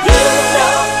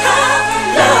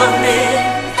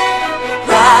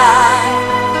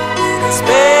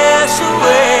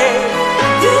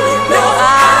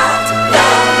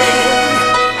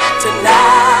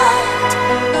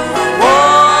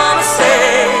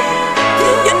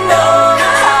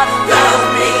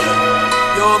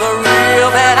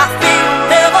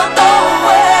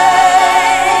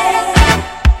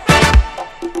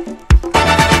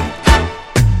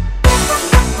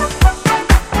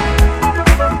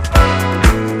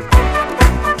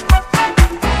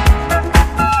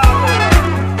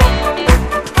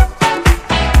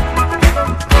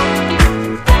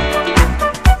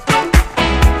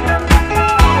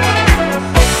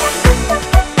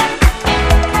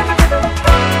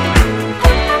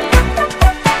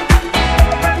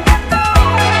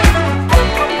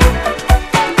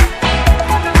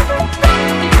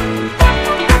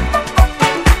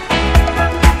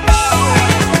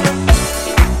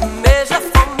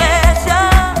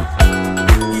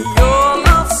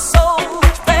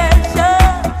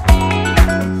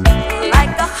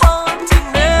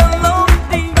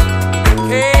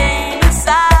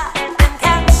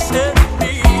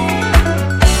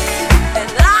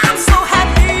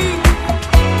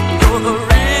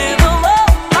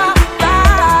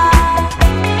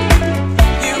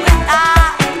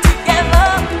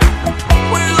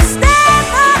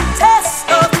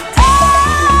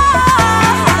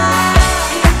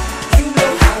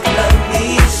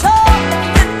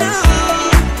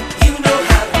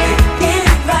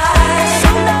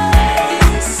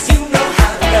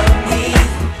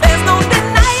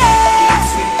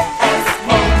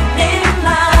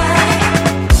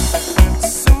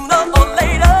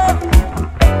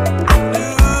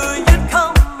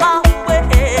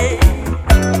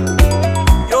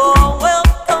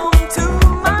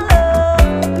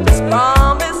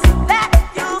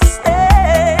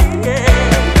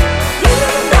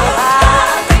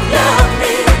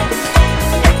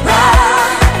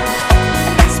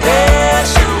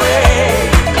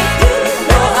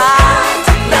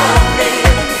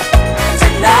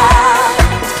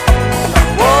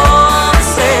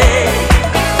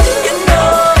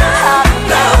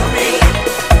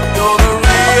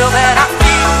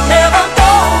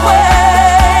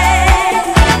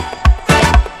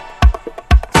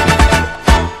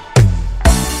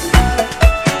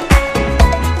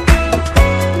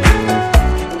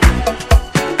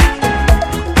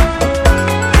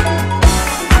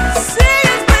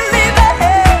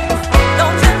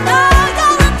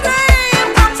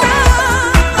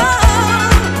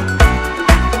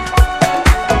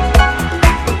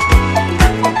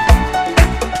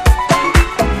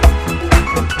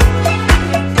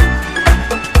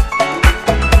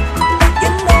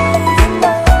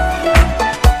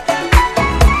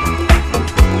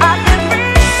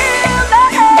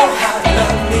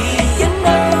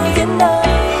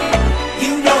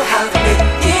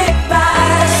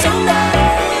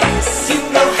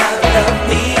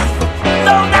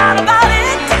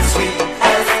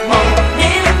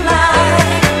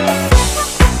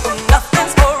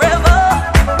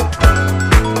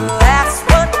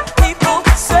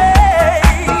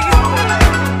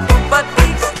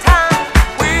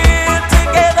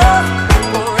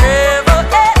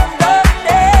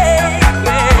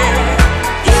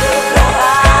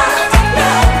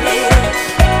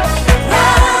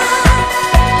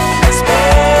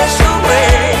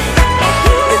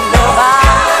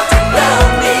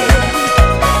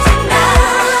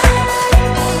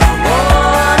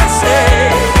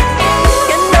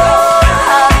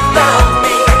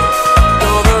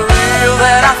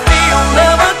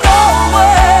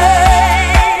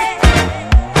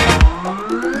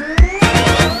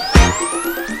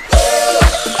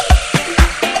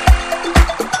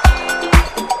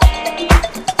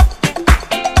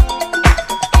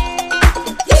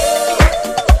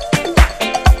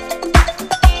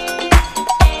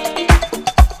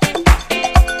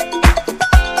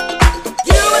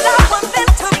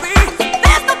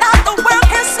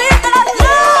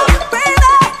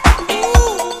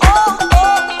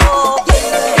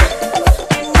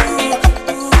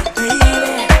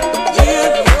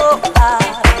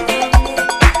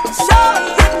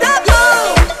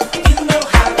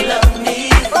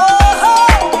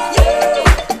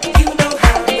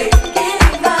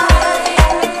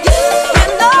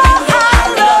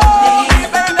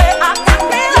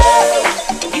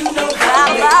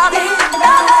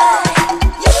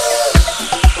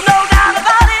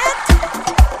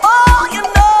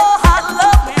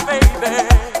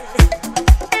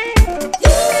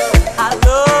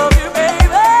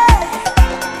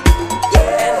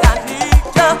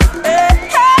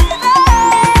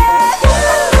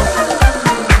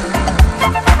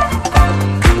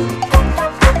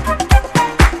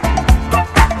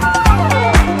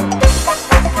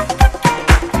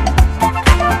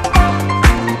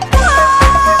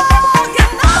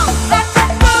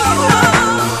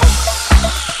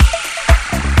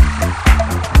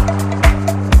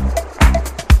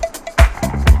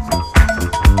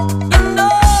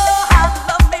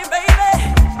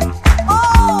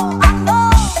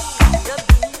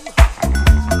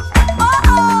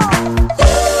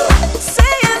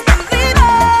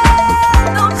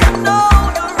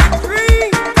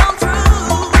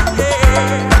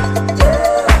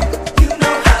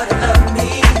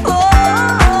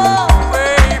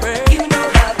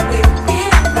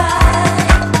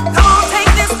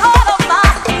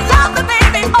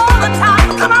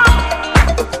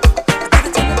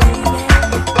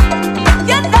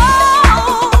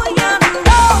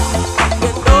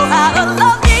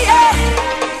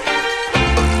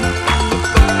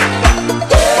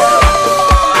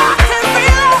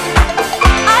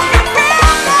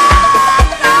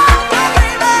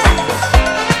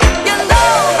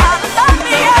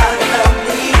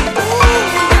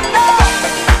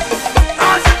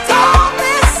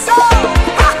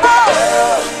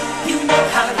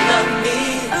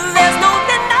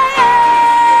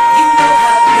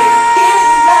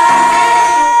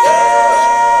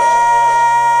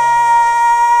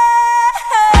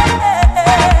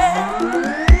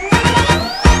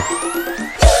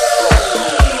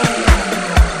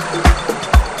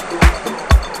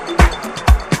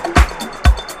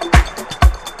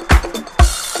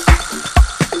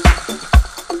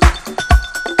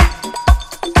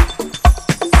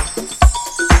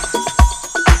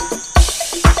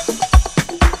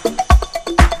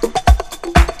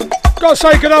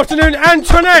 Gotta say good afternoon,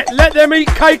 Antoinette. Let them eat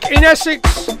cake in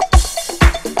Essex.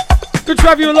 Good to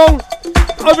have you along.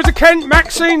 Over to Kent,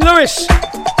 Maxine, Lewis.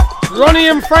 Ronnie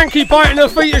and Frankie biting her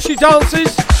feet as she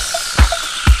dances.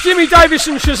 Jimmy Davis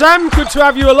and Shazam, good to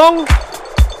have you along.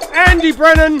 Andy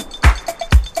Brennan.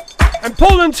 And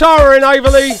Paul and Tara in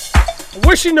Averley.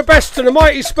 Wishing the best to the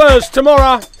mighty Spurs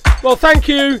tomorrow. Well, thank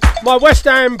you, my West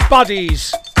Ham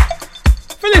buddies.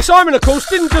 Phyllis Simon, of course,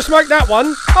 didn't just make that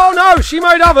one. Oh no, she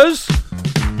made others.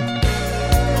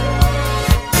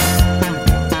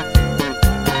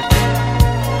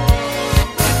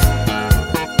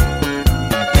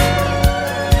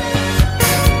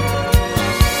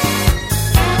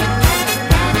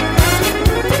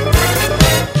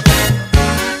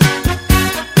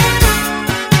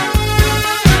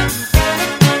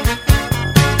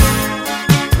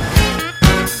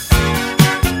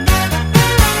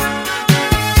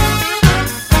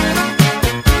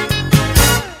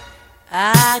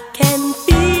 I can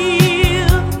feel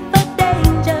the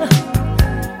danger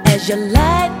as you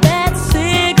light that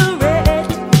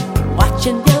cigarette,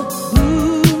 watching you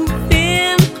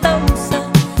moving closer.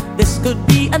 This could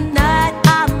be a night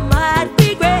I might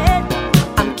regret.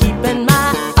 I'm keeping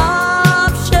my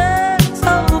options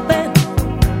open,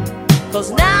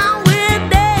 'cause now we're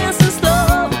dancing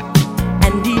slow,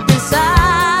 and deep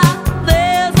inside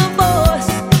there's a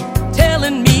voice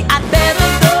telling me I'd better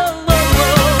go.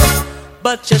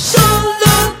 But you sure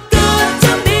look good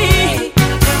to me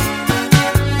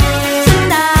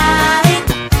tonight.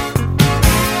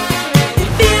 It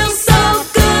feels so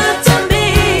good to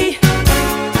me,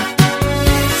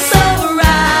 so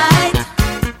right.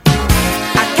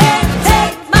 I can't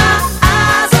take my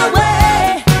eyes away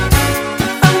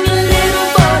from your little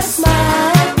boy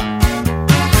smile.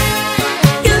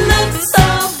 You look so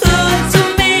good to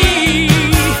me.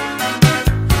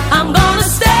 I'm gonna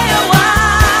stay a while.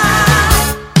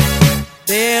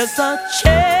 There's a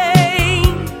chain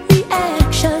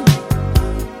reaction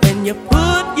when you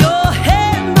put your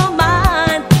hand on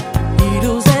mine.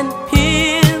 Needles and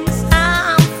pins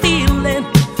I'm feeling.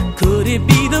 Could it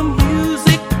be the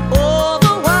music or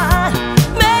the wine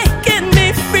making me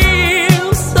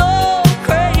feel so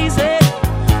crazy?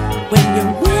 When you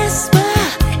whisper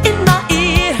in my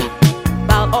ear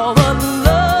about all the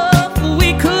love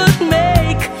we could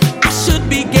make, I should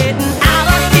be getting out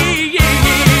of here.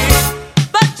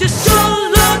 But you sure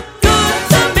look good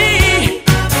to me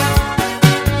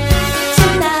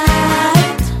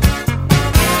tonight.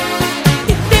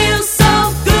 It feels so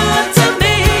good to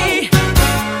me,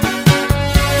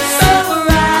 so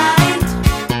right.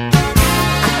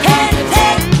 I can't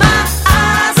take my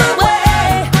eyes away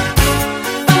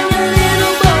from your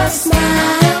little boy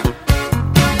smile.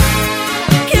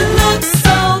 You look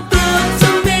so good to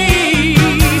me.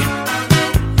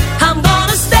 I'm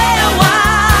gonna stay a while.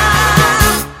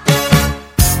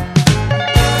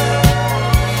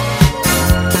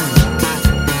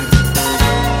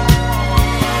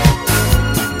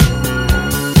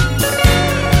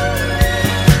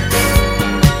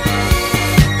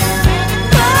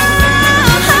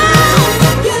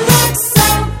 You look so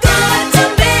good to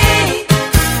me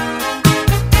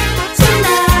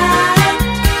tonight.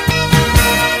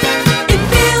 It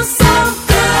feels so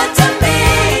good to me,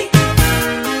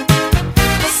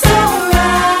 so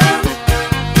right.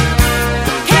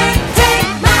 Can't take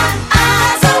my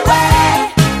eyes away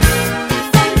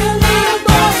from your little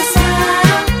boy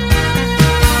smile.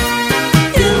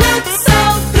 You look so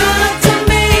good to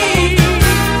me.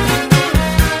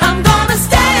 I'm gonna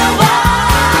stay a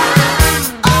while.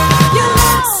 You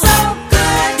look so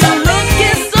good to me. You're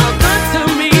looking so good to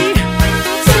me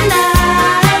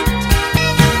tonight.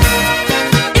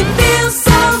 It feels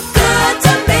so good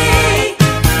to me,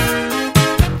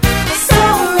 so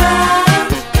right.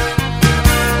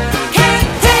 Can't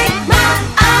take my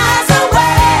eyes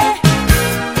away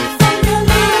from your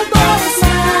little boy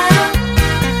smile.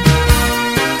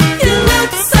 You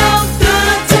look so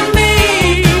good to me.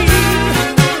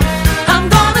 I'm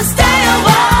gonna stay a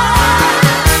while.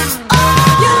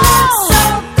 You look so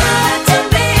good to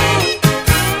me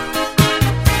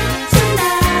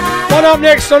tonight. One up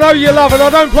next, I know you love, and I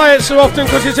don't play it so often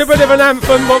because it's a bit of an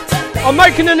anthem, but I'm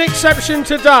making an exception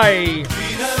today.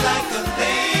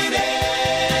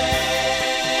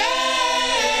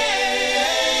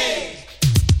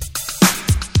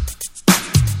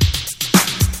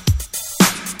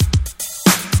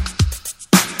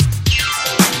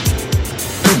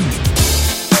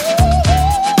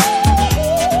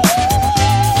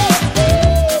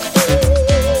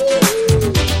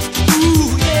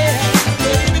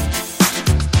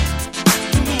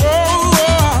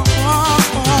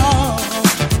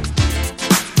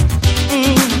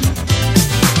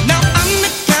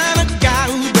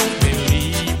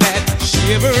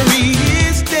 Chivalry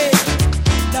is dead,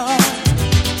 Lord.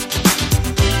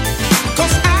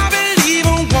 'Cause I believe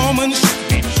a woman should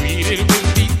be treated with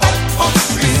the utmost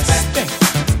respect.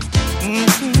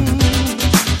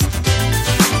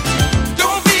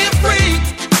 Don't be afraid,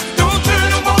 don't turn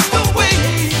and walk away.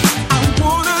 I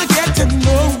wanna get to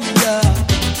know ya.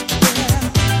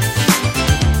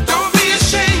 Don't be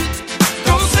ashamed,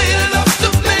 don't say love's to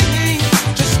blame.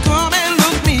 Just come and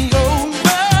look me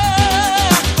over.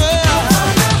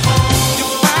 You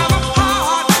have a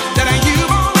heart that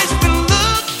you've always been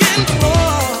looking for.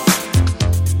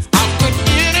 How could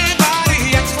anybody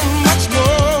ask for much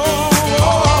more?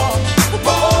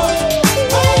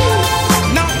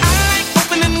 Now I like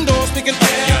opening doors, picking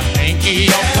up your hanky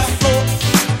off the floor.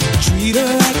 Treat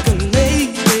her like a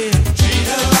lady. Treat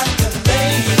her like a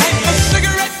lady. Like a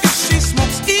cigarette if she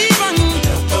smokes, even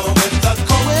help her with the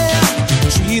cold. Well,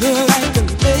 treat her like a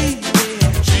lady.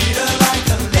 Treat her like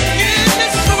a lady. In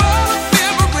this world of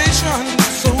liberation,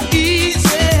 so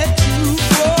easy to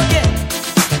forget.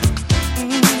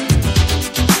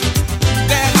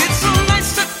 That it's so nice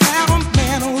to have a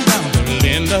man around to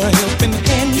lend a helping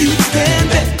hand. You can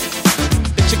bet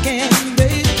that you can,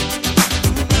 baby.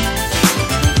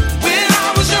 When I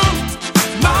was young,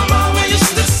 my mama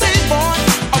used to say, boy,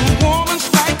 a woman's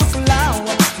like a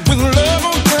flower. With love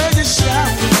on her you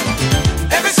shower.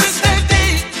 Ever since that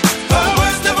day, her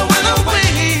words never went away.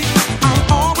 I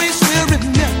always will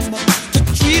remember to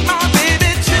treat my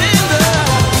baby tender.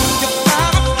 You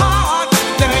have a heart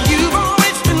that you've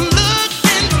always been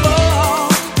looking for.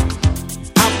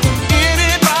 How could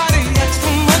anybody ask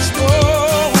for much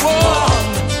more?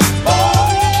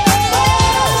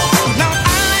 Now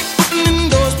I like opening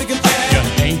doors, picking up your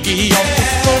hanky off the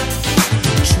floor.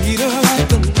 Treat her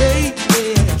like a lady.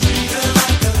 Treat her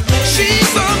like a lady.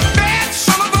 She's a bad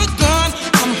son of a gun.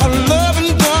 I'm her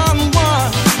loving gun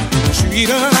one. Treat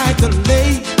her like a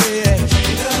lady.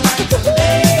 Treat her like a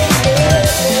lady.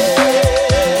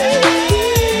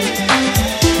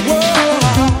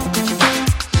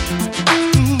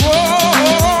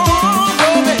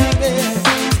 Whoa, baby.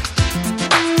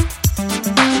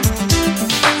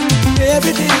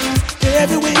 Every day,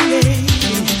 every way.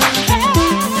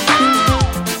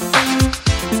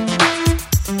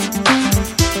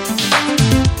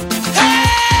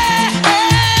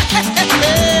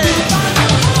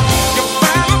 You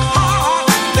have a heart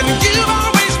that you've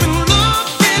always been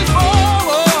looking for.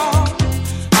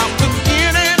 How could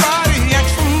anybody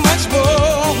ask for much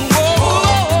more?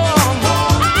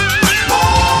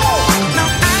 Now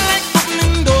I like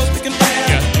opening doors, picking up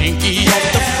your hanky off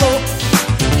the floor.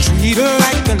 Treat her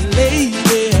like a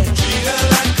lady. Treat her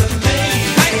like a lady.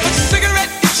 Like a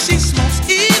cigarette if she smokes,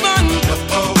 even help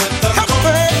her out.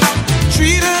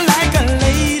 Treat her like a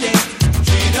lady.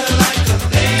 Treat her like a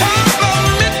lady.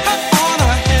 Compliment her on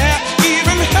her hair,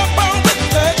 even help her with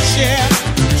her chair.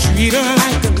 Treat her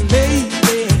like a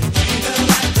lady. Treat her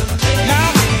like a lady. Now,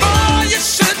 boy, you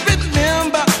should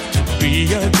remember to be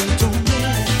a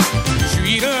gentleman.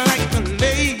 Treat her like a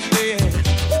lady.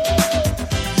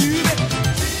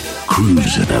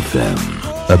 Cruising FM.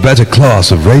 A better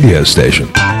class of radio station.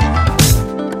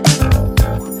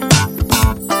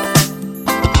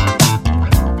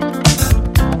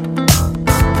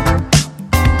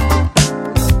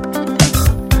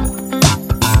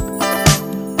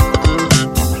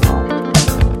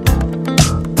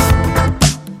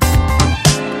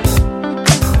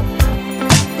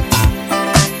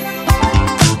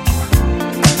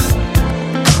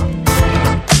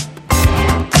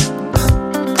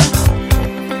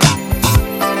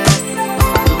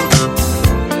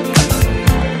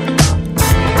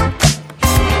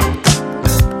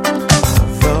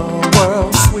 The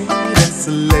world's sweetest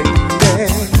lady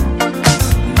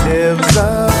lives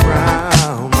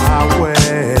around my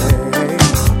way,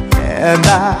 and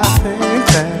I think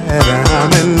that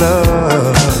I'm in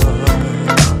love.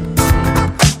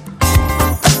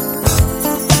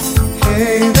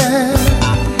 Hey there,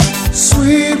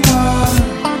 sweet one,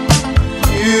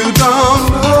 you don't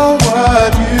know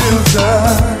what you've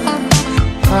done.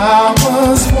 I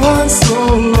was once so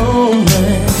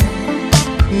lonely.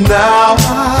 Now I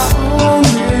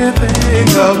only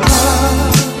think of love,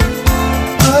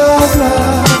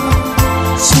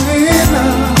 sweet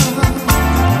love,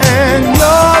 and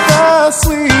you're the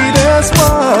sweetest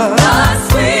one. The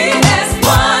sweetest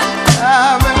one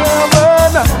I've ever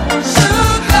known.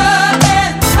 Sugar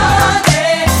and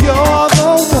honey. You're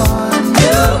the one.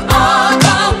 You are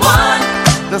the one.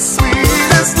 The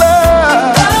sweetest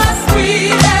love. The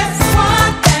sweetest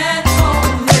one and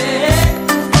only.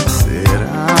 Said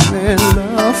I'm in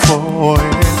love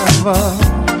forever.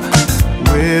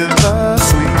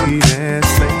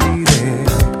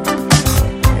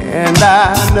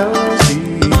 I know she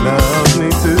loves me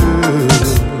too.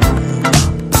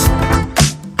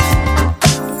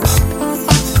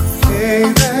 Hey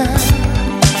there,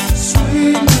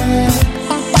 sweetness,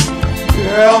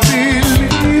 girl,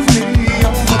 believe me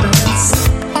on this.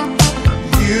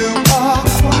 You are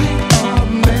quite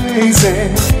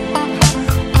amazing.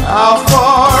 I'll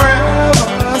forever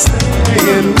stay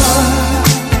in love,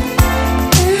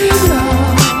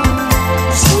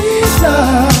 sweet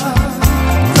love,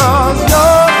 'cause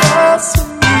you're the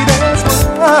sweetest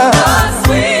one. The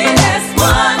sweetest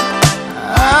one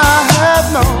I have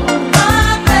known.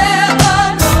 I've ever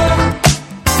known.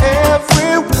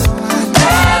 Everyone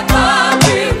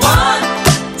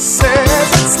says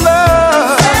it's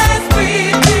love. Says we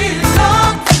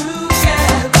belong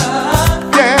together.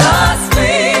 Yeah. The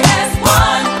sweetest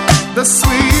one. The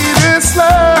sweetest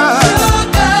love.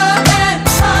 Sugar and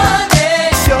honey.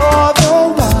 You're the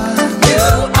one. You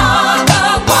are the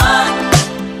one.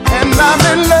 And I'm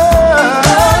in love.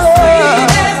 The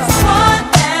sweetest one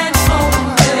and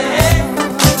only.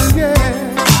 Yeah.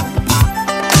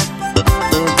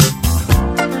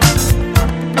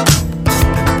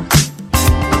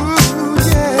 Ooh,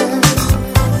 yeah.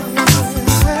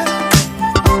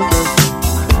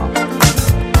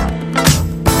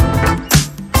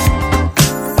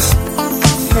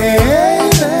 Hey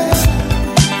there,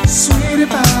 sweetie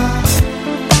pie.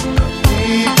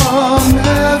 People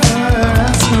never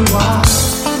ask me why,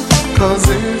 'cause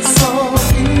it's so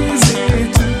easy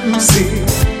to see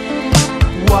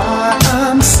why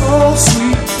I'm so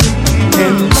sweetly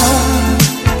in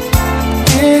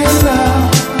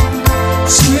love,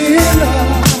 sweet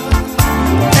love.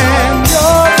 And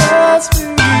you're the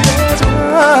sweetest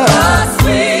one. The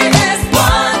sweetest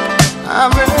one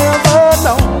I've ever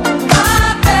known.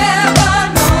 I've ever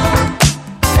known.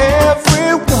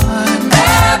 Everyone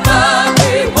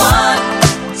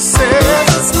says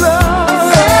it's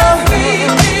love. Says we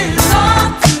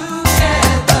belong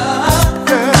together.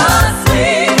 Yeah. The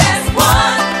sweetest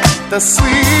one. The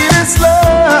sweetest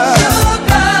love.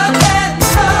 Sugar and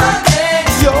honey.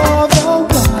 You're the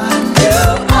one. You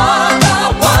are the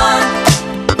one.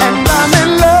 And I'm in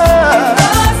love.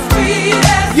 The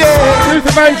sweetest. Yeah.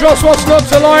 Luther Vandross, what's not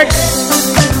to like?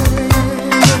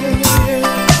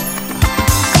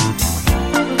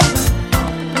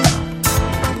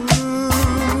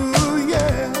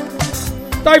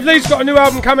 Dave Lee's got a new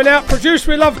album coming out, Produced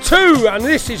with Love 2, and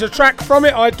this is a track from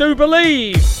it, I do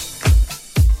believe.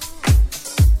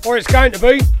 Or it's going to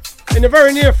be, in the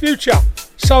very near future,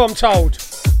 so I'm told.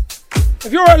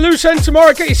 If you're at Loose End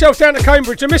tomorrow, get yourself down to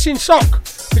Cambridge. A missing sock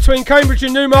between Cambridge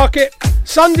and Newmarket.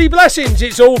 Sunday Blessings,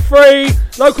 it's all free.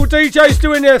 Local DJs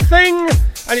doing their thing,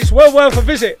 and it's well worth a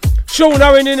visit. Sean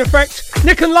Owen in effect.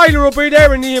 Nick and Layla will be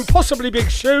there in the impossibly big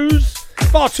shoes.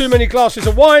 Far too many glasses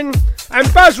of wine.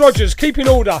 And Baz Rogers keeping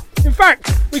order. In fact,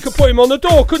 we could put him on the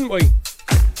door, couldn't we?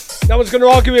 No one's going to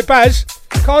argue with Baz.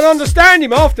 Can't understand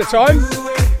him half the time.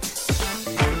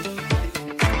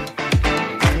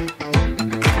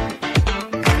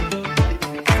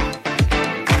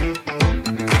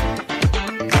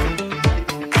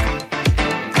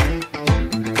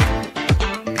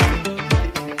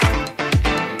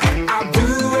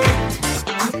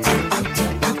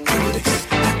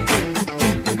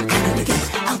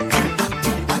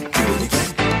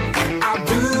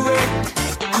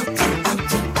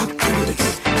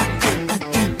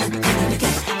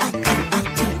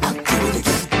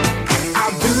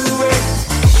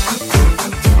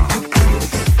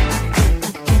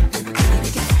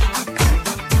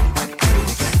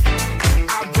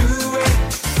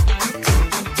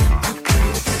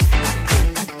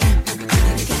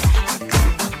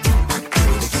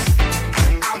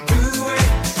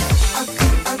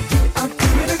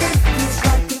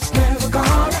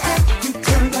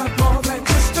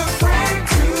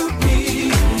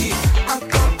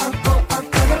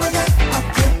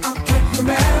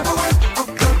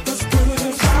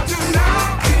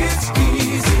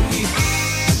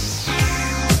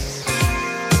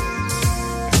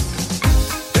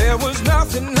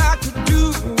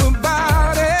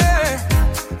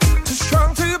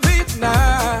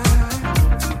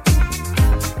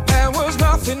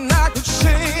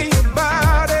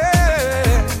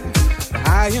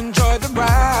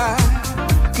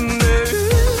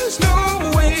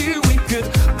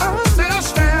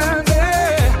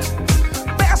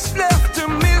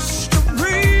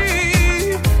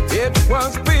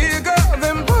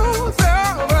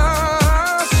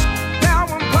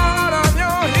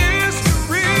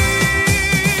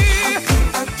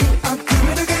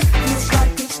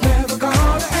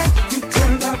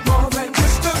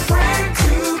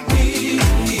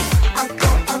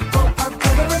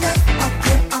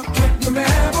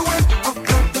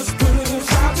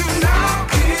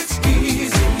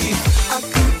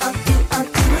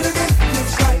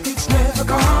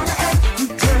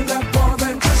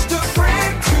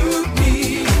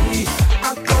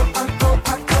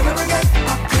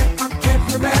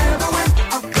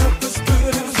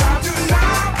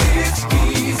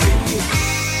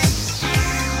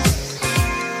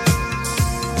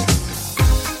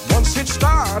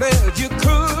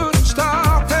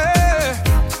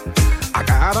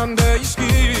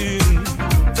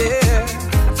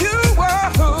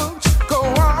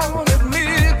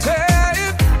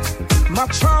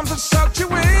 sucked you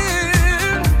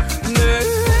in.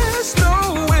 There's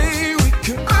no way we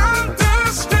can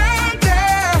understand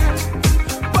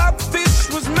that, but this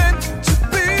was meant to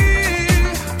be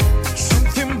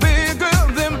something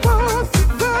bigger than both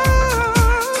of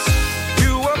us.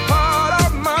 You were part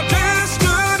of my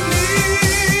destiny.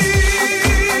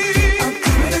 I'll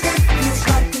do it again. Feels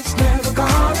like it's never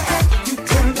gonna end. You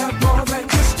turned out more than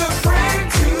just a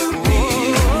friend to me.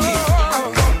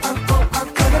 I'll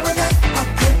go there again. I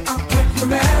can't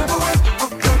remember when I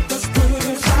felt as good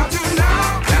as I do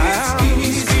now. It's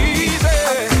easy.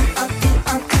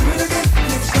 I'll do it again.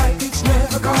 Feels like it's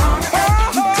never gonna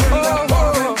end. You turned out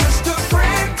more than just a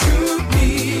friend to me.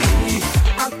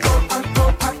 I'll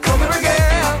go there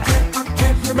again. I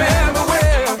can't remember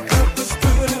when I felt as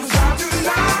good as I do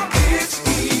now. It's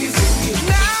easy.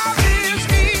 Now it's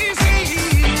easy.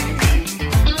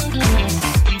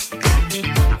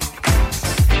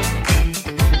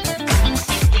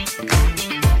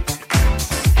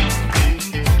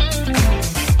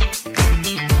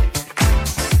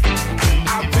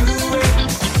 I'll do it.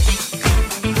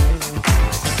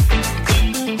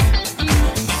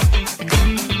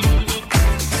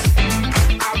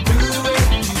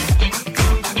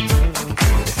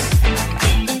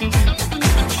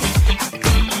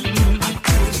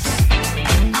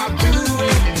 I'll do it. I'll do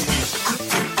it.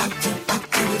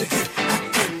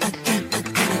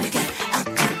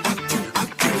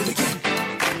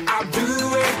 I'll do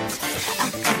it.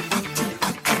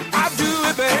 I'll do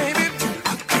it, baby.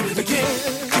 Again,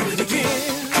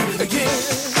 again.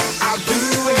 I'll do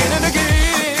it and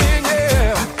again,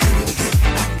 yeah.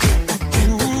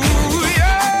 Ooh,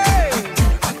 yeah.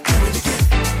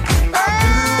 Oh,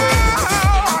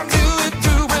 I'll do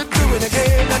it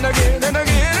again and again and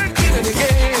again and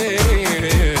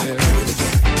again.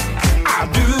 I'll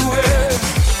do it,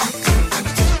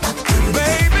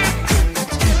 baby.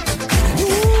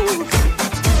 Ooh,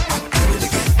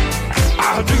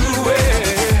 I'll do it.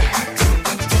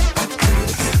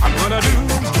 I'm gonna do.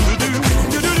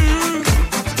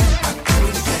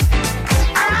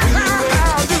 I'll do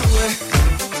it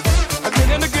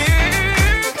again and again.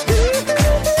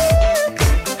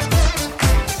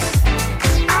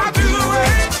 I'll do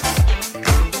it.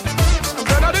 I'm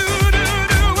gonna do.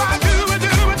 I'll do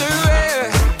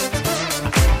it.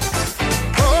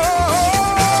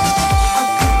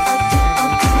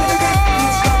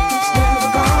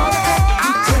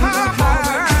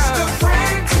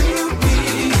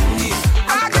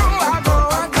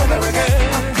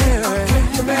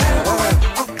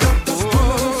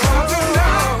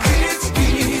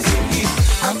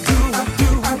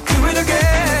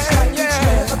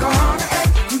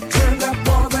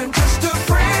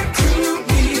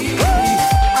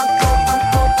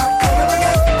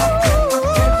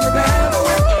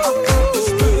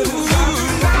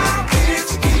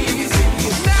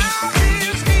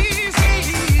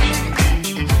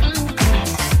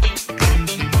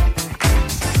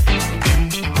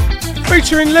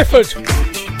 Featuring Lifford.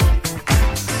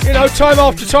 You know, time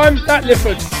after time, that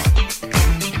Lifford.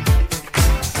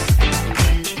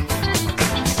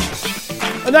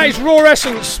 And that is Raw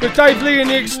Essence with Dave Lee in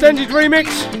the extended remix.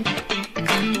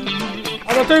 And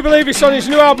I do believe it's on his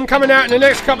new album coming out in the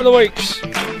next couple of weeks.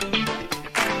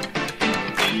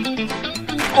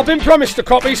 I've been promised a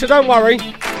copy, so don't worry.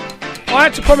 I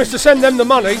had to promise to send them the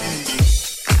money,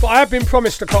 but I have been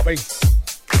promised a copy.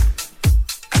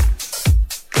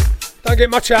 Don't get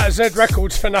much out of Z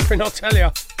Records for nothing, I'll tell you.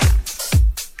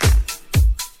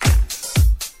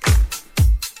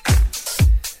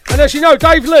 And as you know,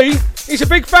 Dave Lee, he's a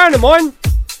big fan of mine.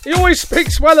 He always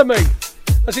speaks well of me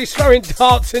as he's throwing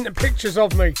darts into pictures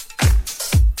of me.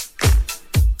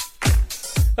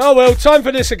 Oh well, time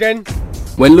for this again.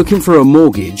 When looking for a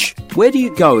mortgage, where do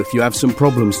you go if you have some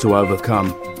problems to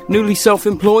overcome? Newly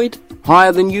self-employed?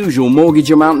 Higher than usual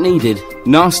mortgage amount needed?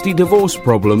 Nasty divorce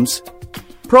problems?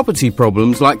 Property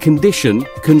problems like condition,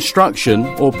 construction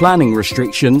or planning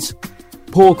restrictions?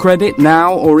 Poor credit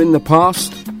now or in the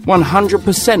past?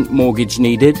 100% mortgage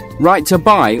needed? Right to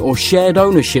buy or shared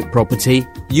ownership property?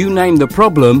 You name the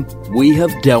problem, we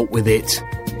have dealt with it.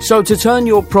 So to turn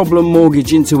your problem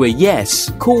mortgage into a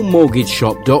yes, call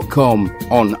mortgageshop.com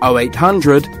on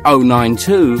 0800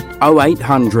 092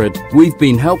 0800. We've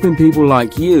been helping people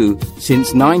like you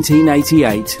since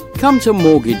 1988. Come to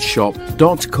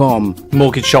mortgageshop.com.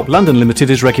 Mortgage Shop London Limited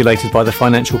is regulated by the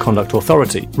Financial Conduct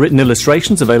Authority. Written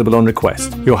illustrations available on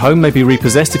request. Your home may be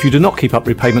repossessed if you do not keep up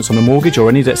repayments on a mortgage or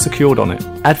any debt secured on it.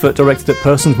 Advert directed at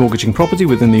persons mortgaging property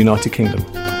within the United Kingdom.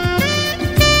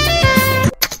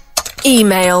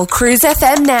 Email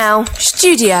cruisefm now,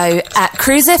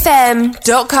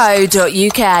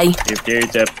 studio@cruisefm.co.uk. If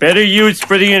there's a better use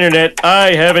for the internet,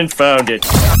 I haven't found it.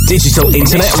 Digital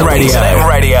Internet Radio.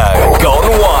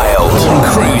 Gone wild on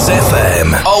Cruise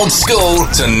FM. Old school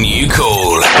to new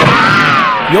cool.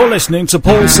 You're listening to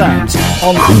Paul Sams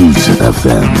on Cruise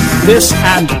FM. This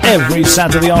and every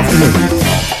Saturday afternoon.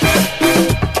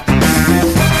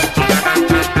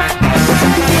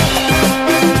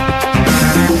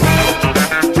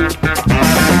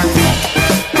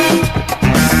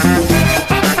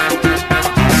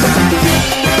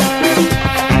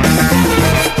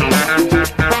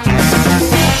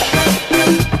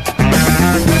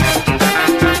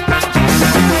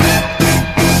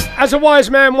 As a wise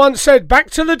man once said,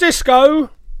 back to the disco.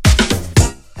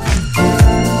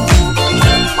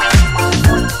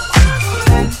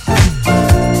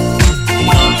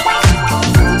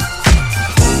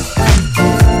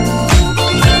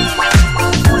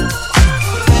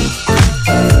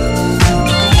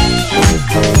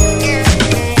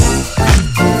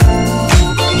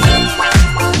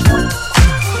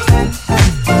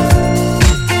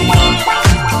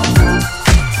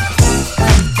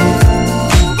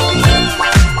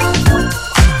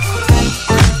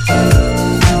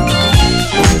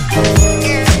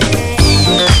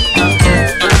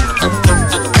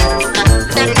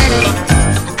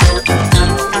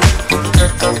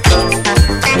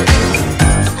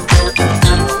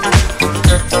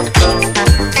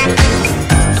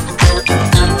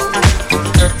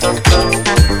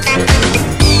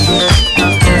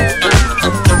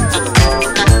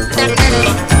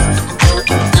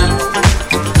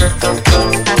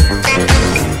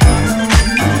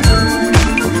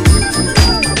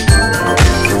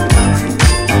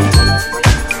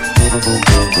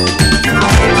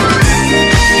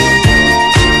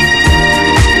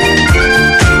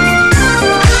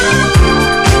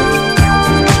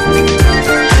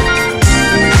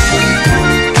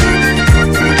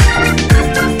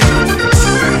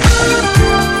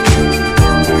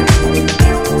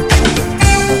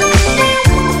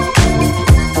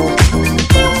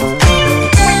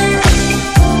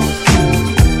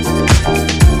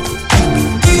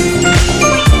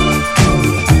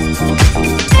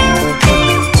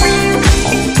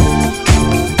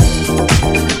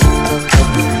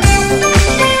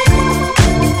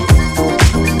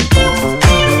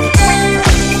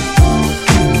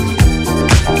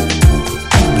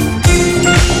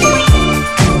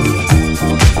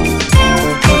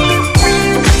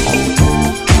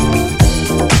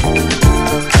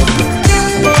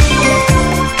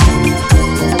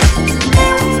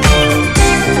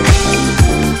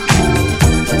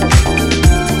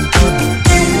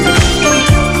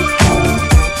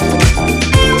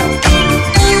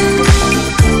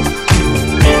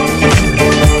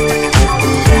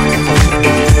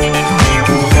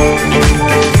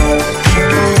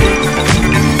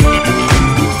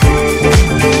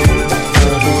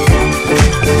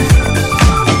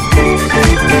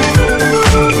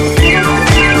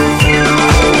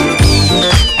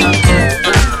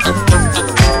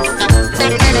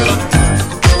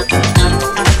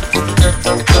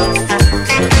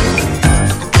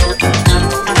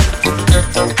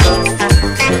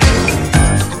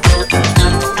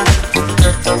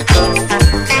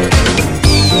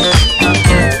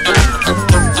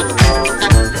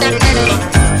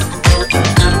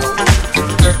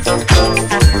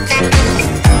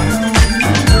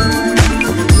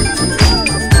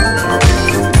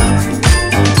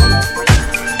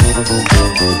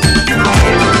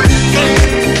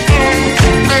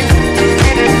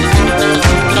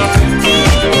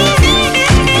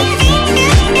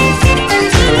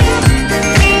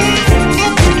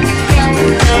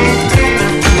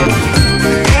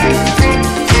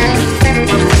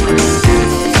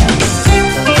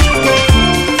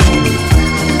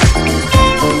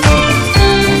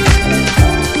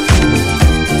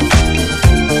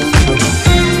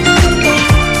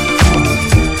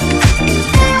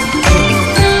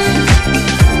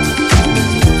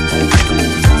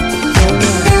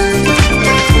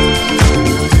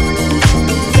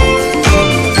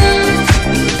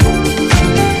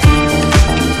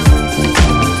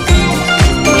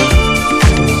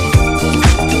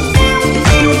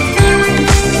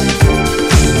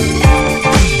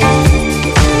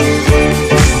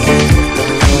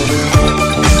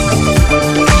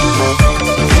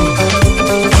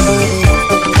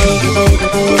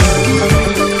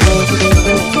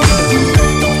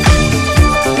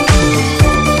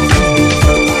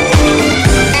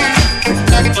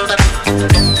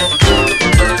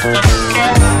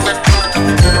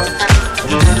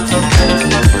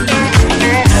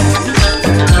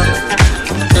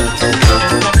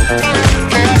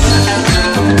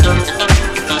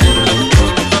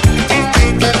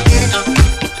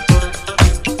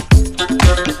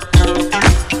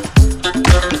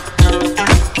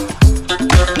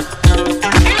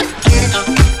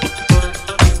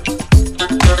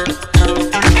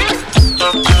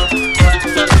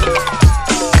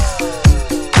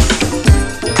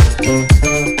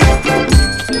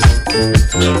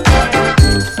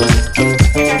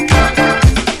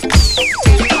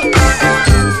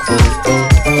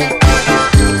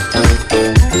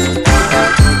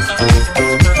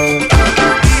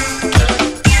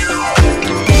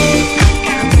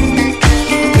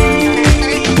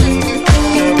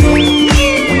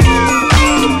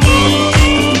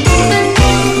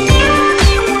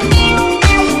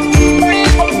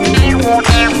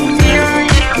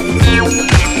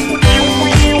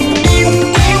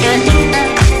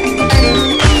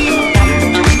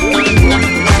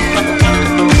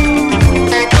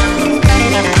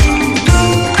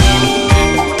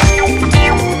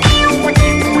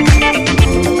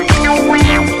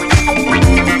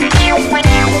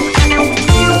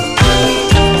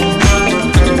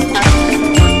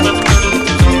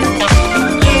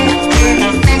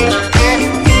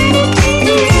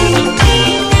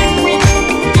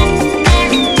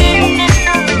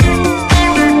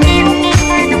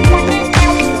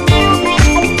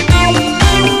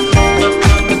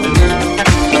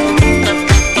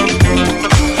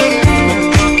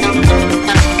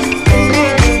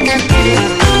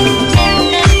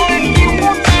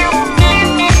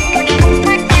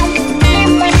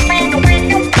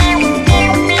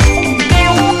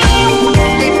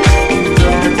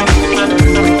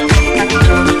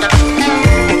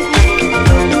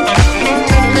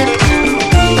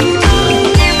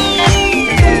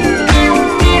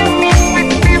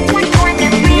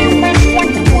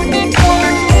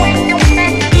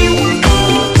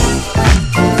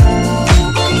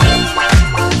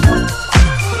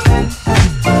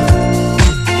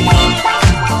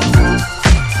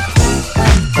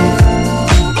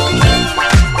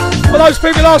 those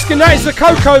people asking, that is the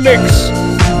Coco mix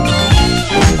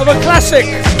of a classic,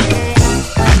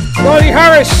 Riley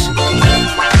Harris.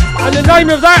 And the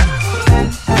name of that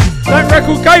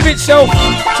record gave itself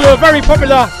to a very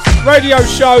popular radio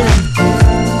show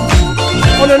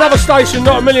on another station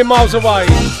not a million miles away.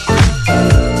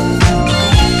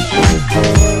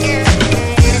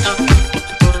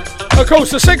 Of course,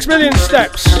 the 6 Million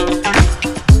Steps.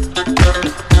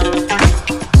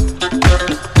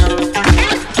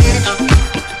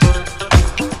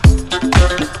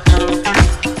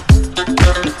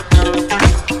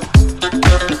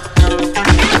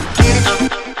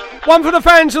 One for the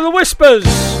fans of the Whispers.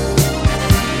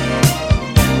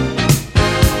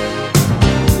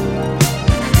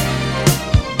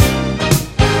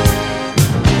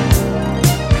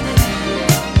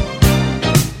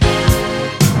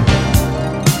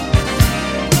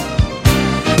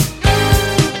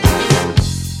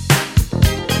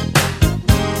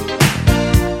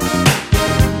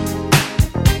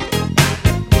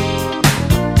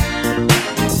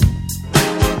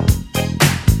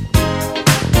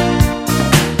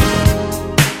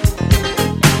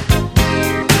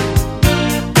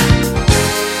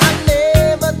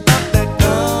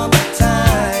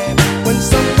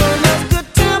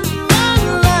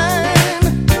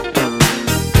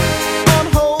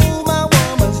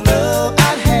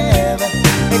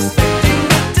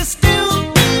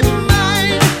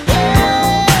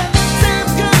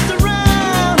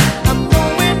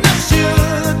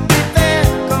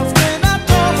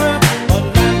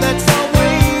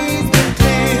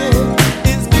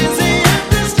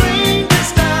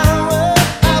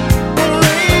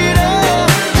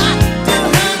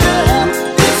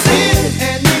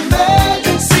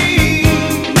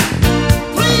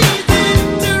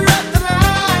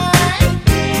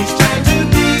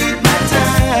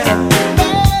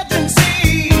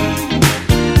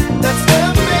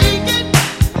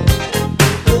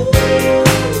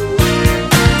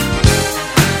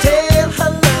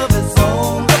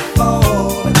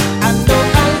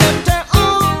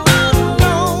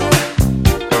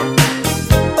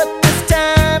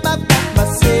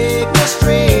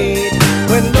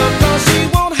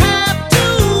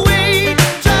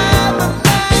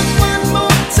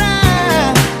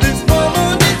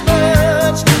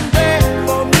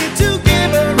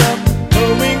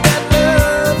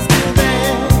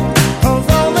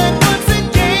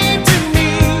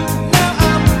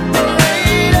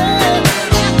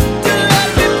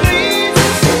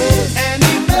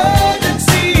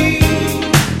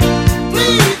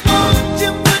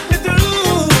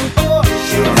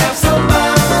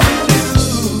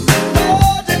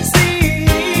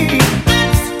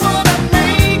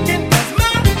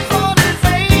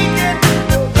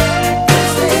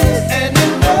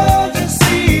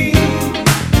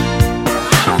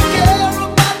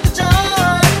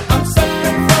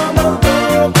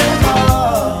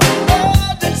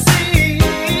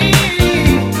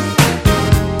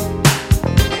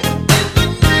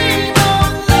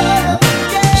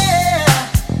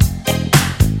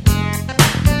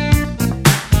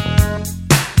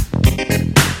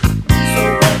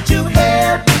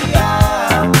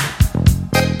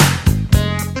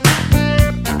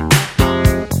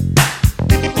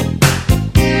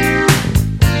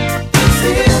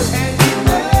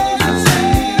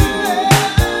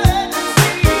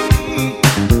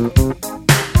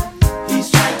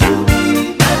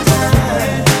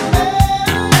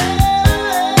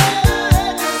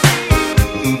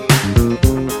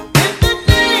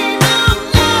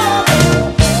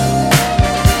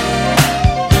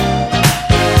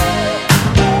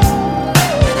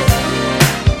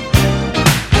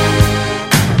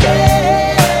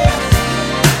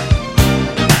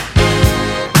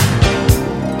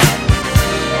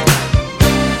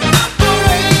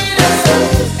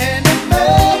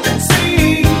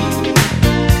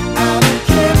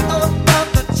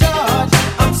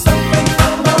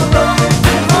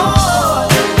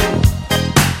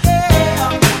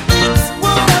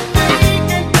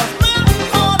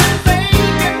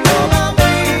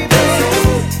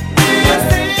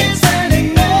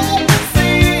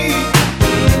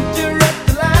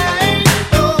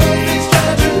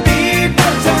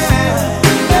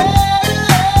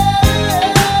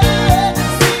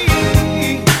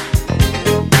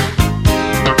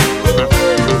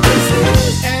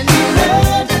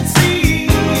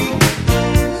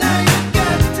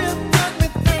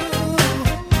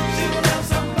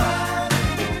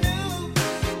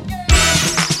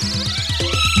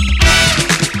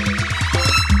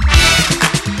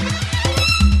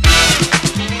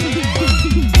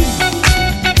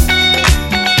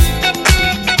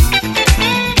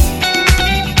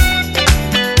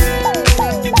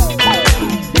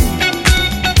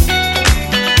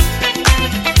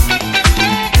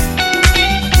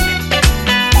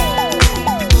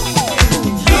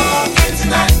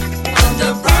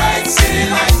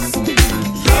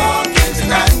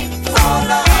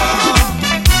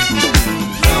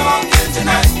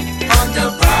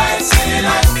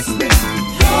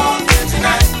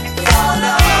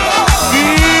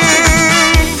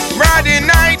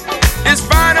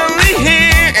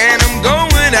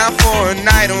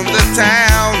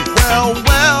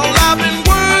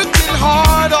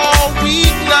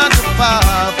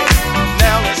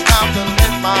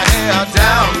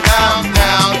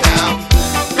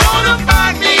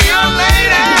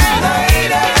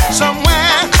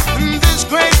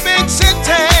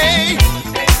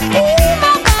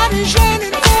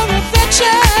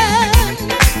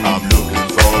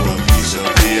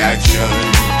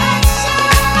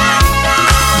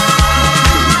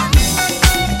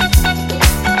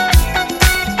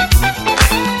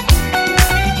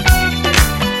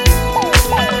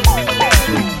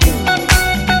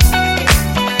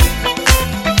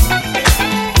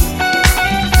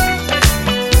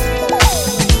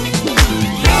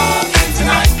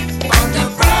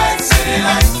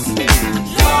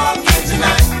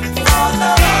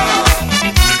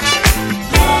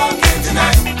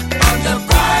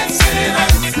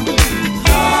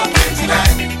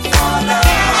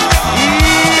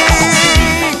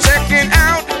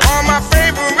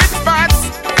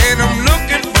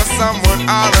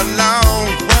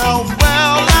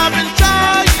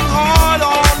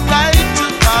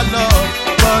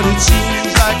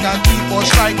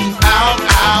 gonna strike out,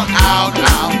 out, out,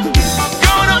 out.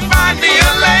 Gonna find me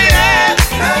a lady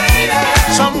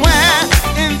somewhere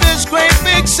in this great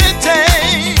big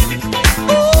city.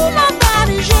 Ooh, my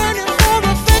body's yearning for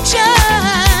affection.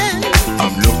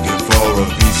 I'm looking for a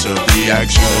piece of the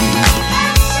action.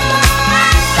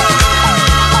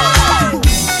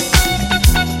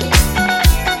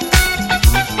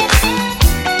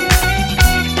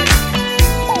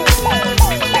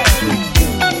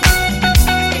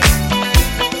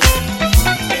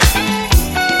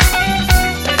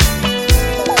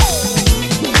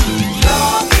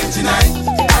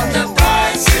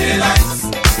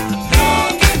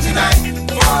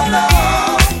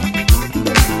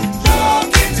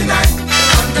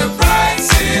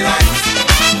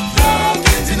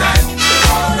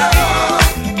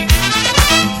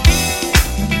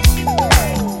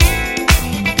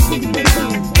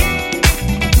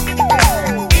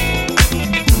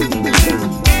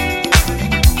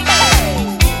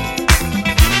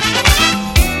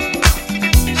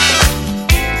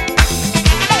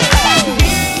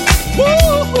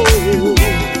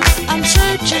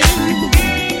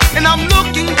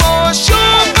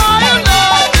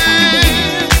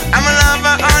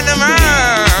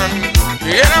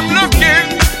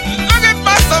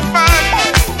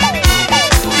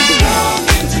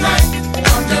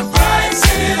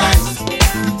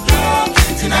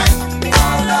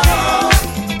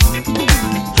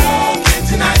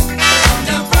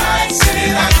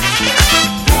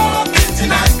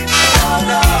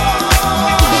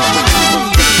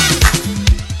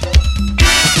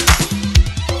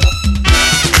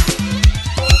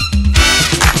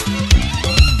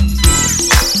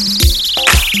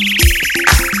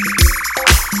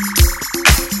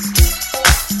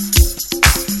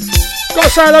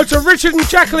 Say hello to Richard and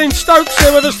Jacqueline Stokes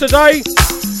here with us today.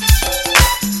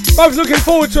 Both looking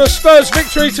forward to a Spurs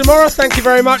victory tomorrow. Thank you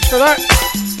very much for that.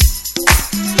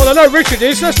 Well, I know Richard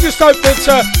is. Let's just hope that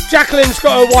Jacqueline's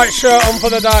got her white shirt on for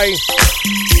the day.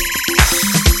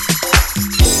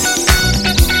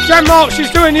 Jan Mark,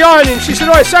 she's doing the ironing. She said,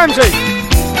 "Right, Samsy,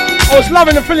 I was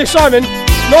loving the Phyllis Simon.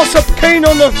 Not so keen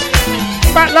on the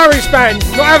Fat Larry's band.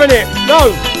 Not having it.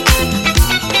 No.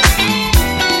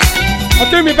 I'll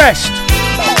do my best."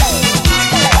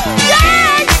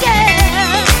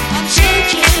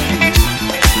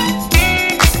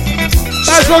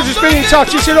 As Roger's been in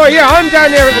touch, he said, "Oh yeah, I'm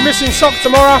down there at the Missing Sock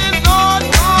tomorrow.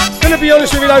 Gonna be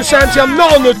honest with you though, Samsy, I'm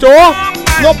not on the door.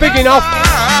 Not big enough.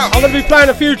 I'm gonna be playing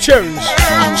a few tunes.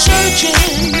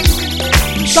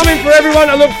 Something for everyone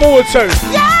to look forward to."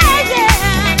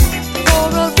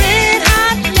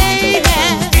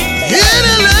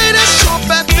 Any lady short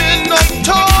back in up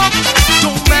top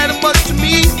don't matter much to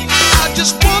me. I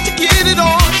just want to get it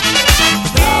on.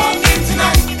 Looking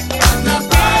tonight under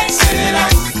bright city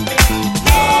lights.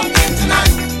 Looking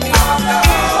tonight for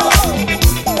love.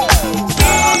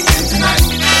 Looking tonight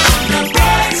under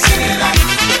bright city lights.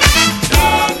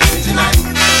 Looking tonight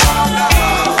for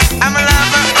love. I'm a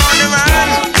lover on the run.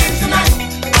 Looking tonight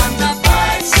under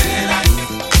bright city lights.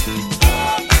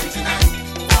 Looking tonight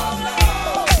for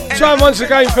love. Time once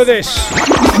again for this.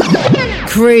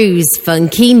 Cruise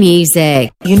Funky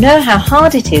Music. You know how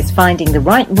hard it is finding the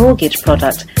right mortgage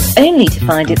product only to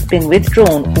find it's been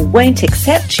withdrawn or won't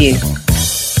accept you?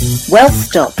 Well,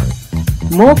 stop.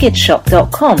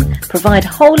 MortgageShop.com provide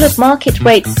whole of market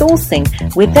rate sourcing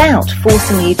without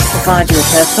forcing you to provide your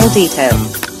personal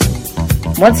details.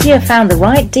 Once you have found the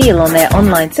right deal on their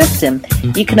online system,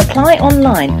 you can apply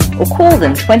online or call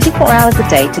them 24 hours a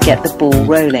day to get the ball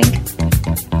rolling.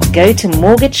 Go to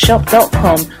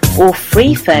MortgageShop.com or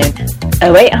free phone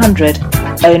 0800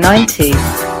 092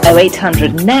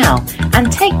 0800 now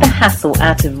and take the hassle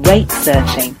out of rate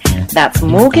searching. That's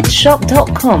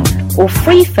MortgageShop.com or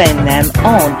free phone them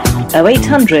on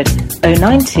 0800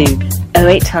 092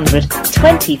 0800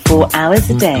 24 hours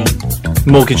a day.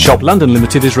 Mortgage Shop London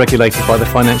Limited is regulated by the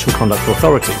Financial Conduct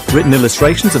Authority. Written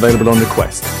illustrations available on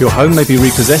request. Your home may be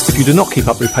repossessed if you do not keep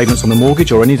up repayments on the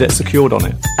mortgage or any debt secured on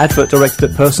it. Advert directed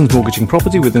at persons mortgaging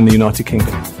property within the United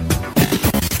Kingdom.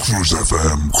 Cruise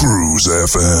FM, Cruise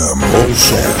FM, all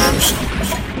songs.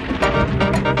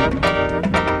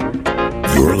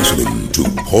 You're listening to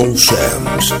Paul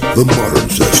Sam's The Modern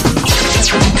Sessions.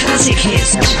 Classic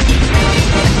hits.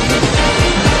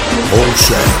 Paul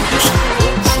Sam's.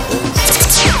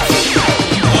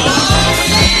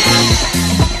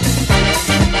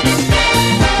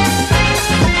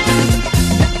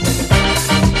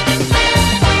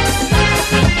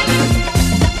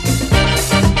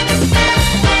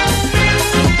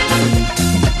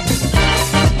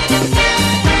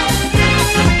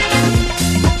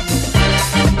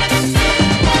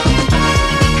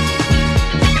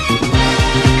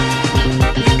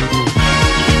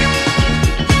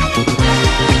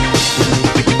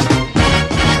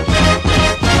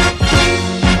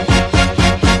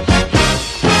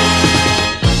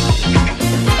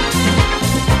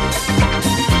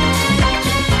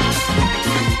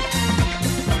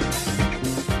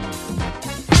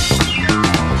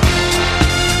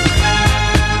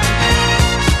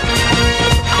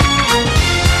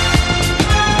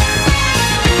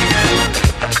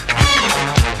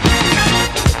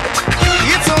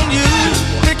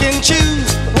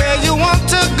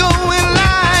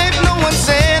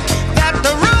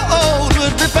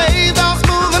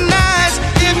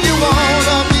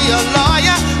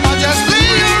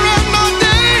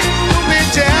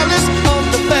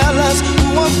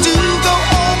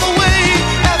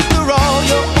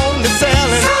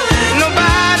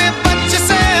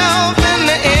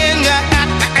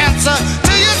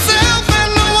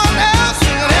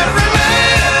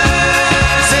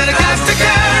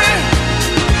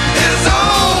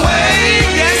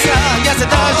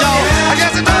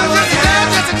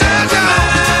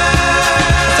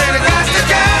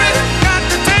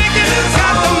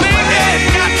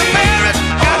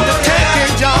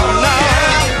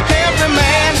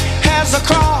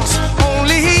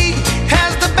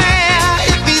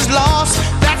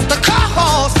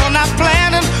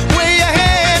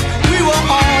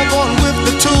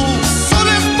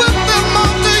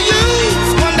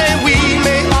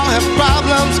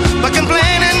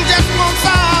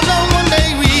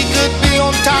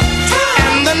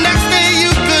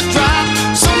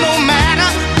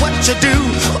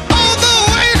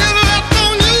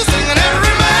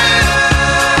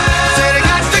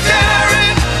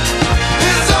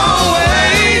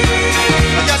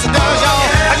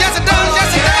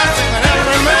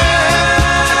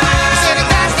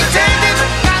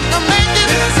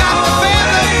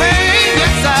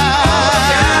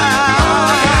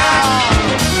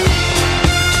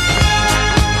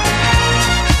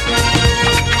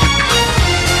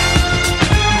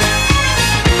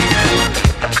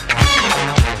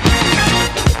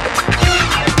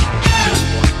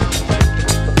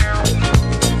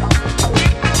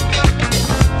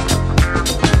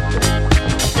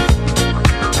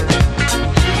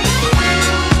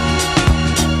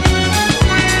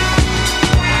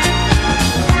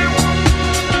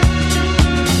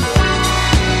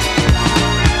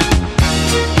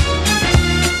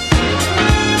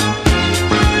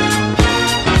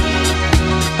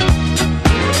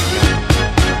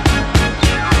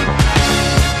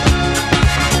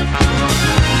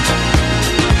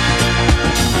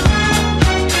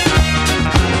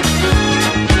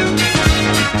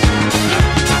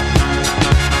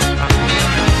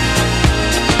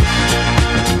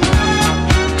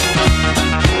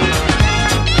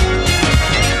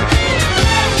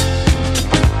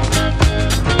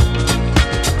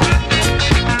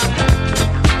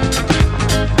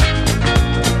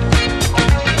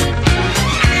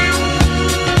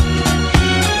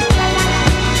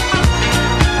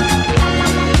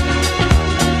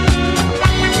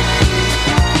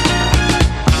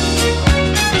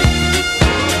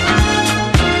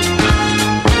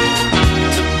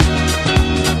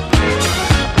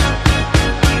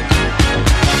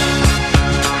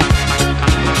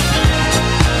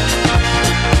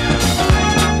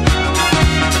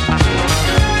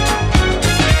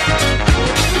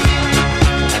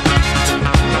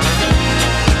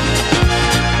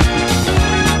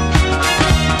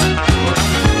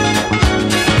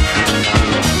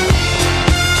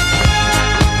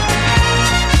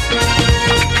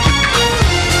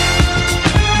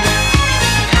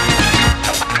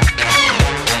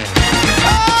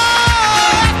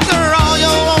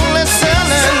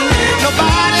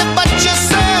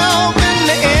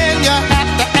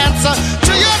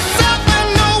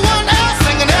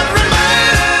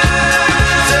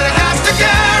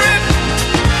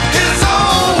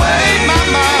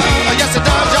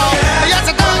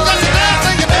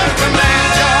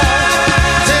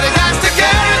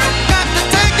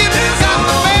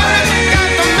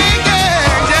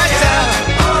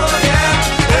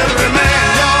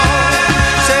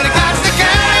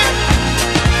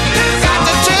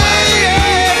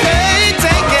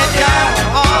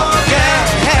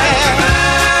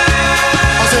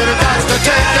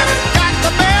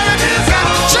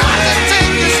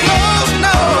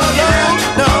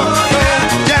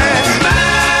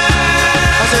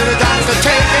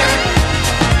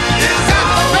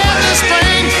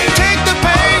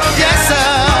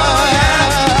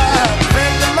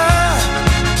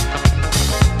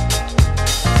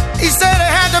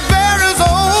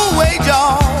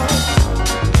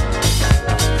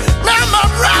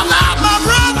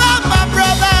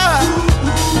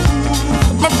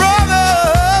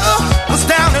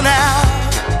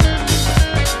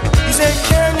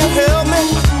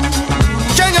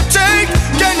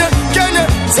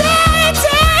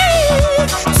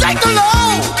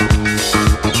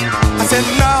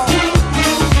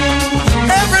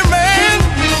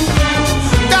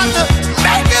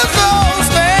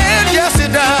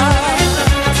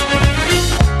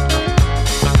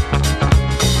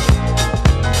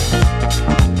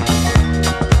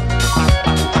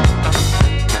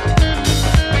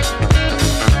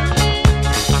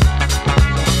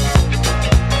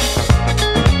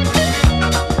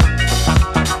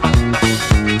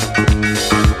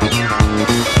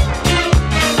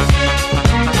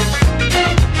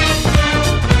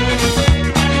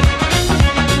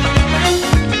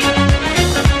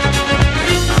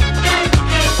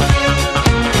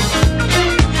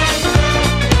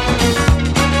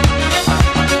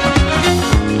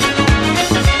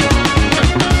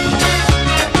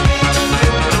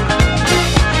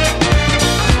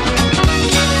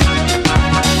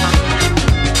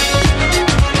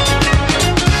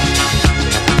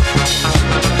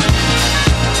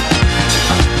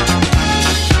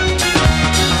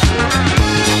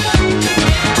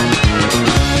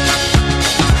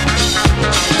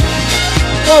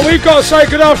 Well, we've got to say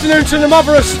good afternoon to the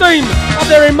Mother of Steam up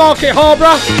there in Market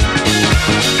Harborough.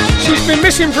 She's been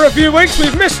missing for a few weeks,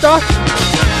 we've missed her,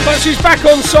 but she's back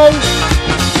on song.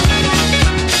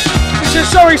 She says,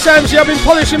 sorry Samsy, I've been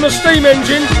polishing my steam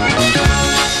engine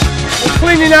and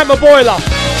cleaning out my boiler.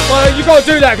 Well, you've got to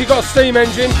do that if you've got a steam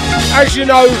engine. As you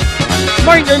know,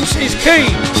 maintenance is key.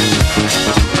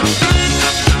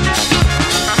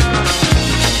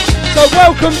 So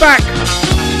welcome back,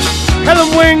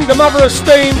 Helen Wing, the Mother of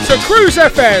Steam, to Cruise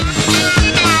FM.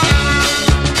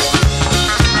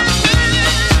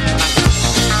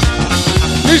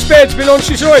 Lizbeard's been on,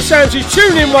 she said, always Samsy,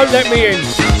 TuneIn won't let me in.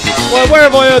 Well, where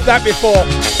have I heard that before?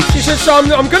 She said, so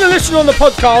I'm going to listen on the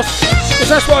podcast, because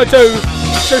that's what I do,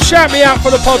 so shout me out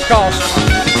for the podcast.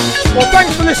 Well,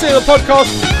 thanks for listening to the podcast,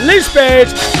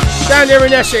 Lizbeard, down here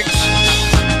in Essex.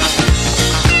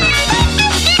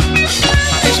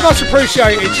 It's much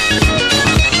appreciated.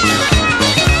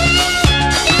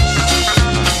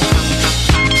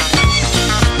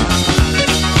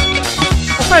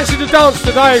 I fancy the dance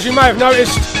today, as you may have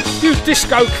noticed, a few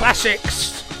disco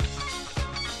classics.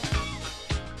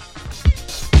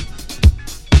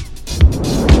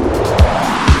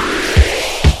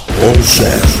 Paul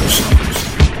Sams.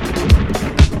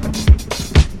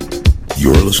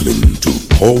 You're listening to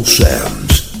Paul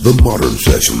Sams, The Modern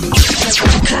Sessions.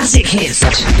 Classic hits.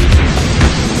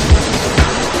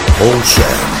 Paul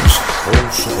Sams.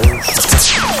 Paul Sams.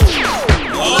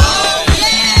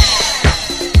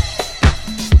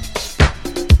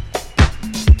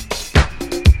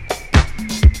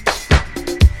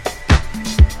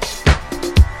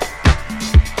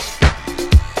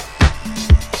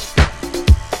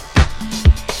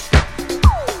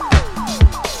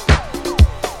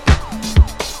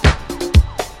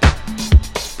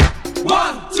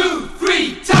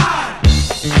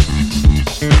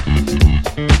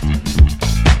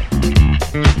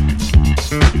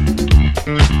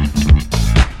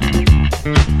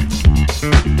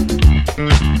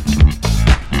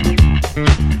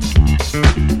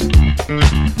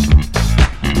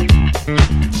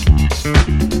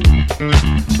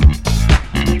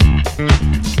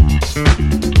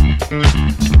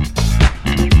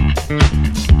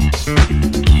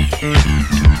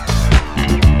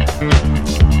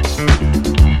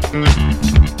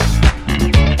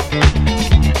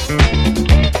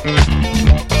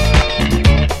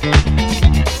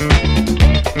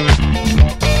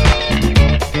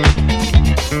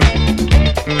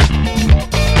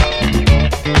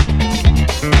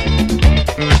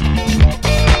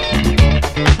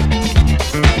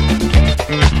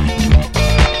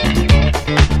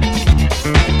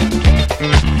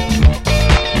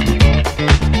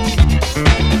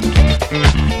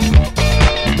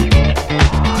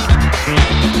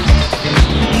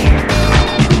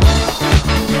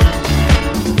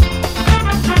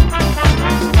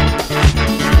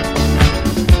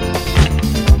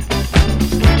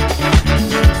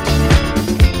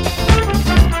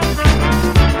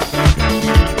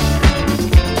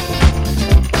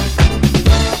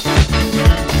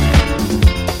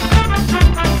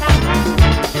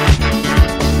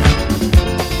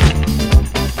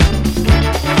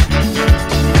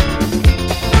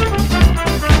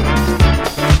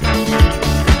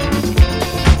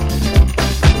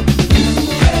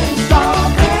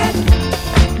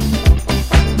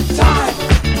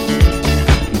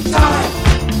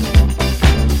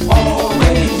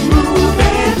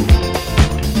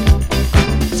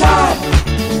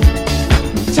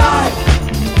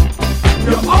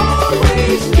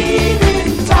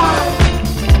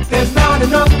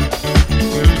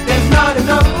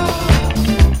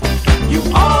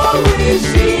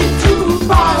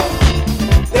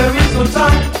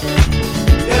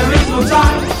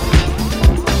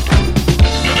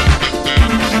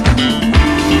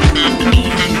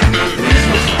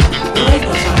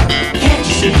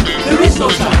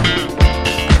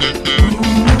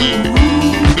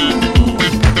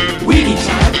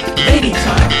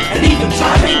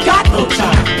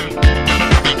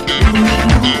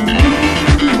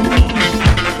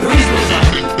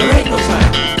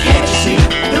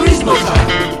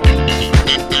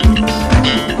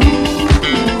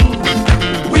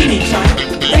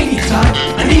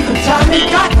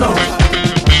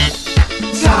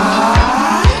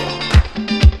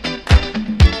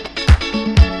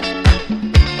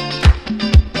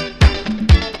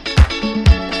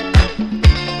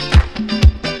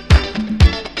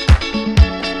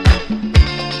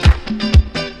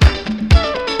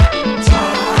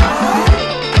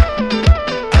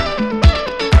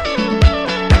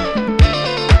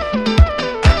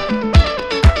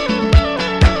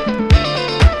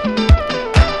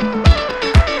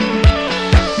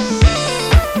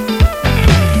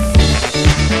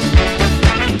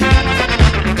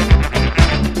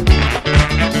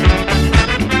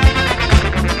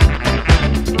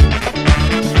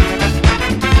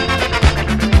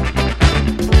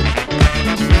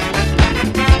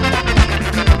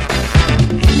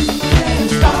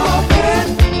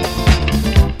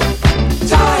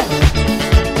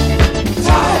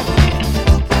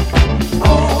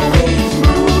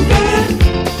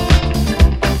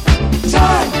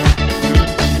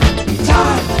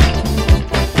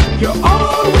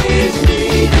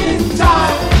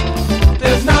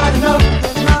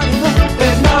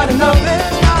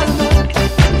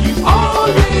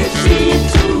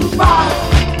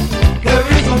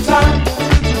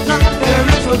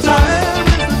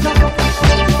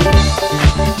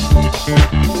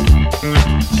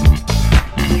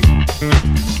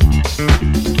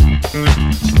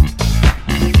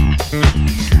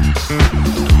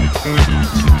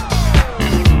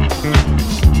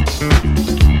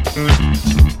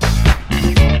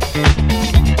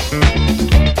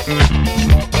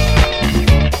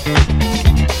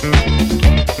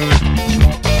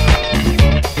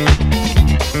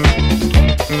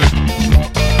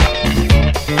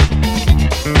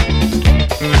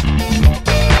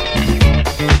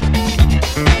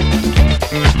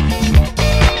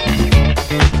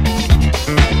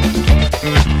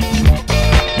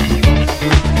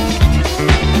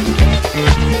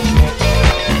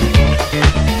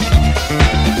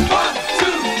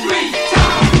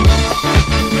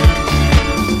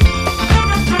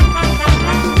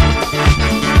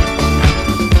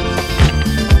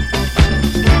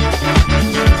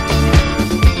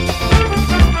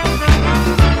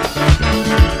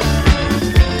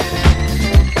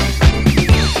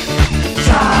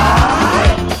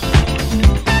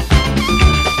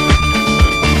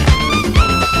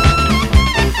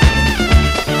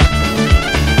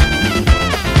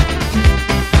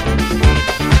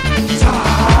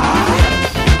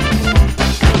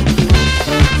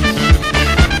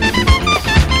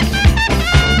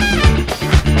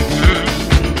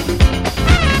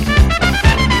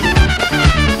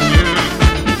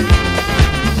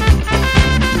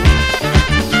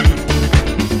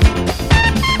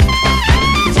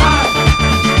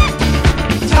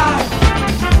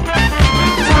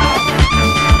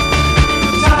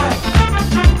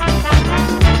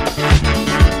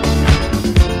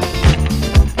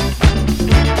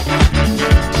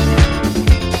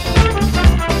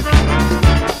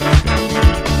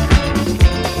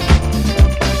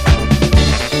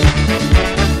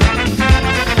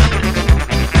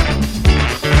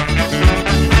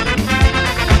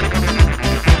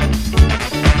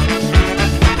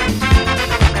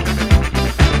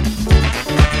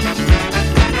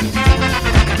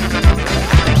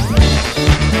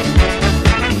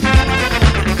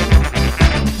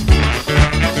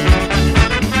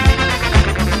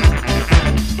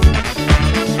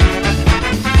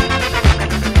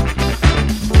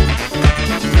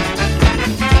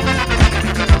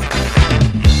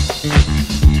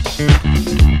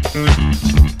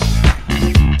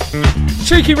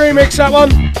 Cheeky remix, that one.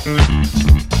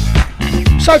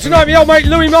 So tonight my old mate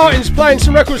Louis Martin's playing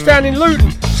some records down in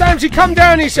Luton. Samsy, come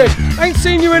down, he said. Ain't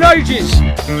seen you in ages.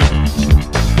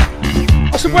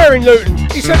 I said, where in Luton?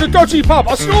 He said, a dodgy pub.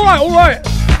 I said, alright.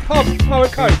 Pub, oh,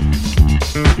 okay.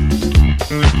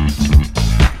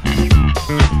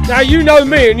 Now you know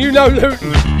me and you know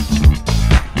Luton.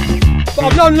 But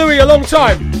I've known Louis a long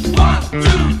time. 1, 2,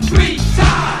 3,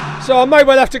 time. So I may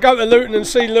well have to go to Luton and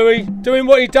see Louis doing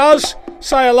what he does.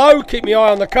 Say hello, keep my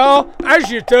eye on the car, as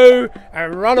you do,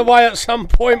 and run away at some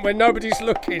point when nobody's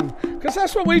looking. Because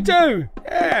that's what we do.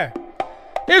 Yeah.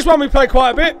 Here's one we play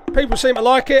quite a bit. People seem to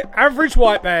like it. Average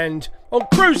White Band on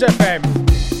Cruise FM.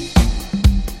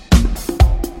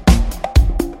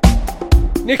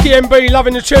 Nikki MB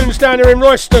loving the tunes down here in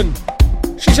Royston.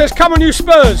 She says, come on you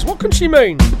Spurs. What can she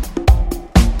mean?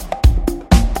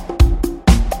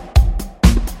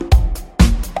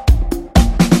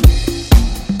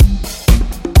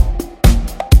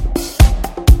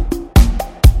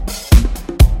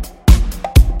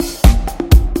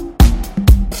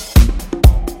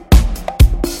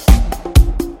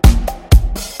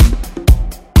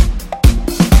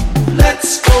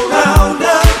 Let's go round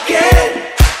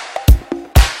again.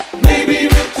 Maybe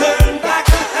return back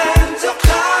the hands of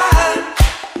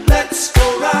time. Let's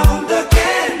go round.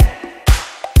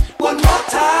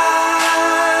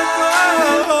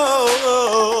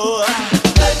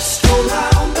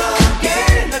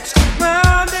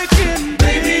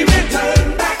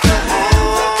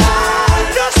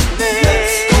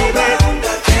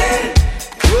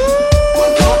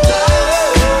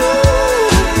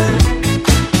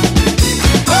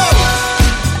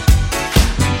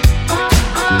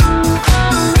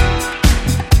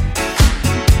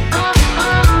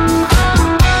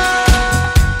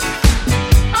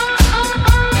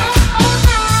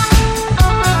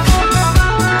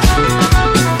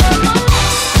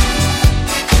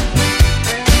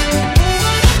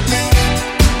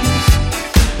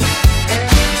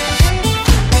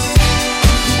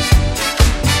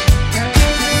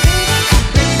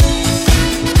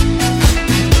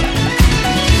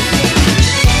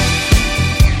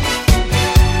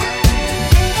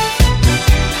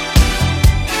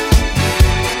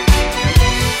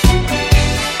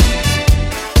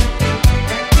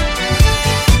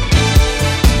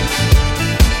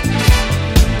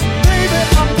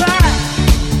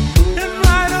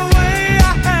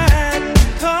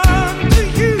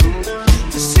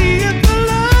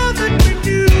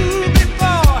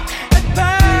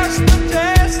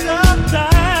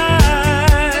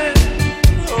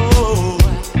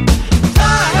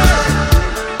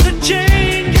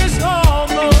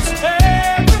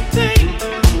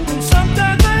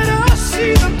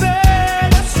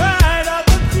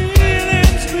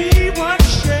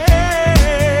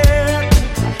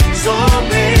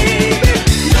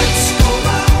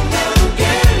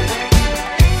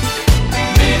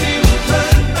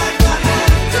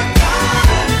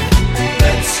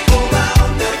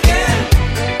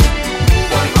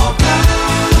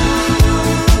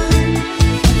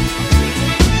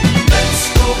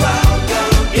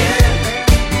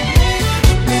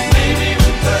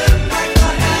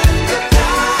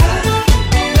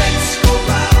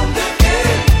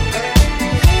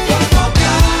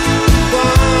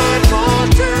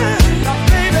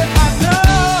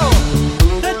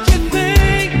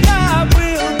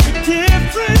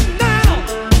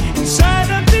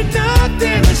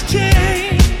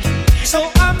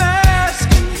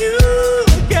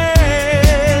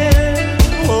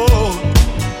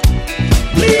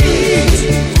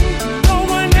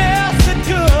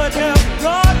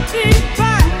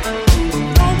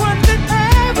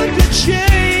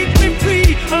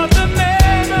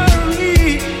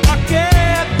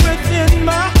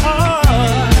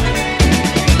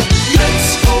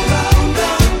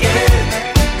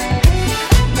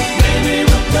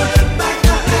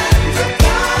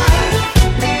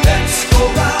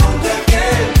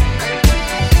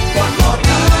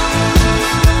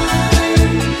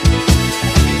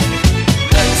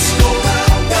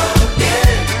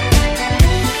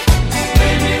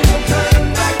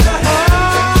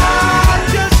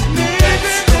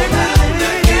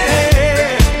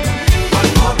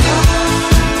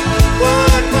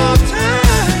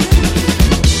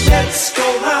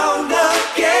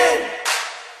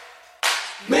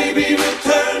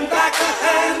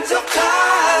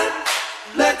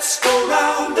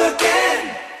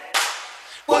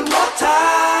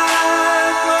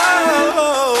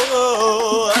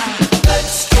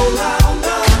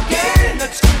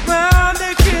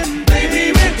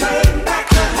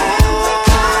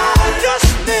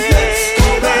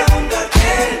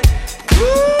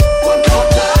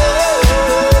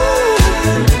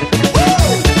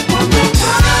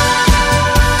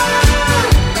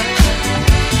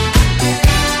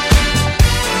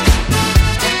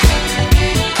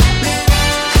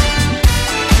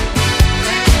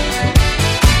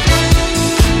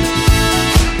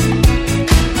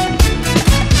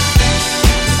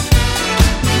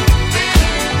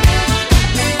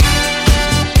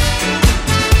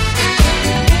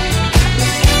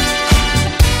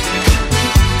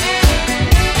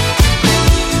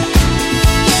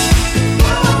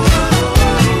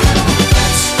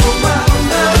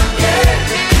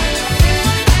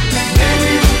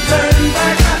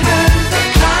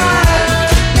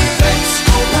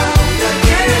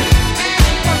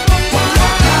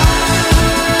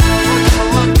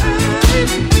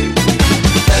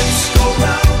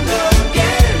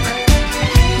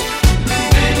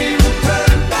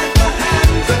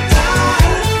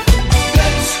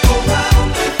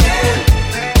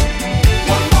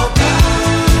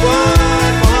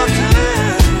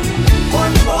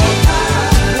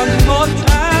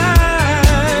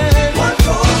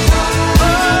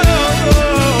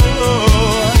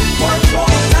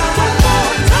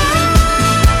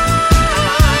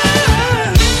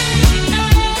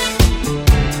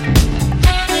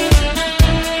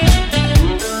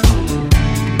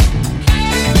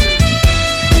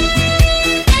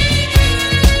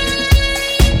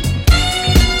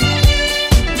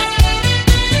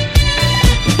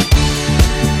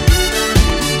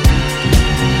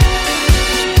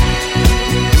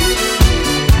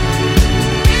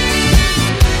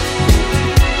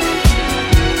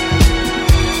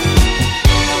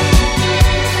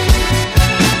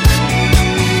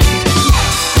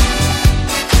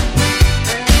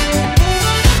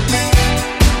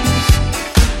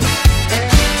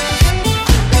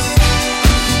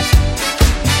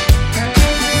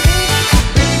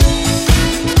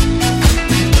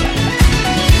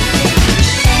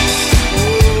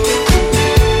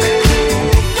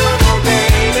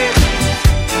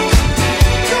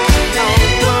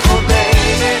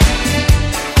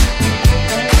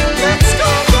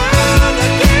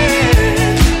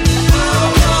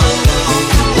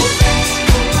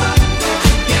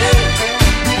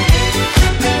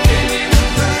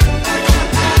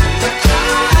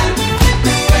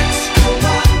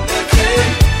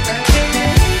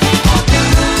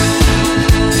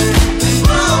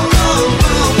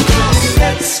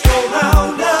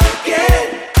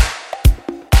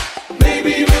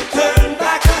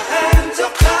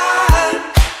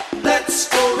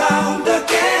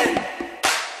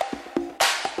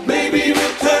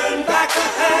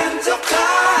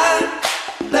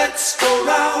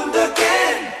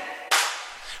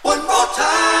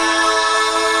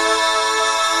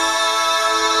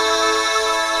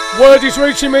 Word is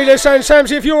reaching me, they're saying,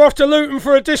 Samsy, if you're off to Luton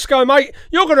for a disco, mate,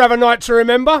 you're going to have a night to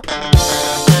remember.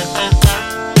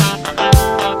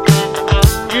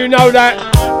 You know that.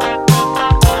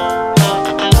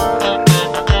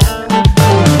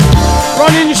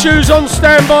 Running shoes on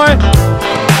standby.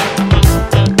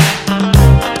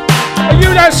 Are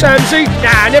you that Samsy?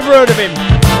 Nah, never heard of him.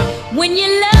 When you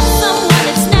love someone,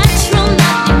 it's natural,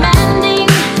 not demanding.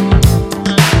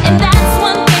 And that's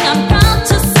one thing I'm proud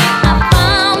to say I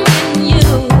found in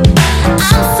you.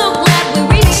 I'm so glad we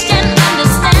reached an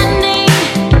understanding.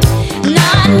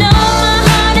 Now I know my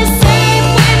heart is safe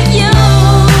with you.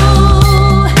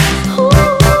 Ooh.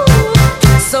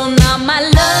 So now my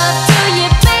love to you,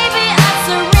 baby, I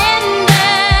surrender.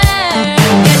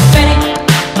 Get ready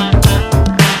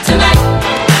tonight.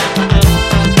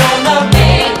 Gonna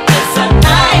make this a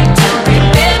night to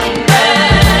remember.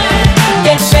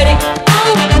 Get ready,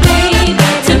 oh baby,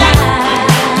 tonight.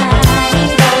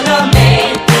 Gonna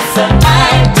make this a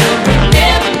night to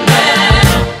remember.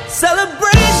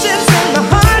 Celebrations in the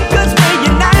heart 'cause we're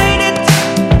united.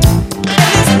 And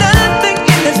there's nothing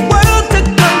in this world to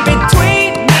come between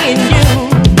me and you.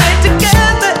 We're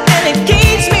together and it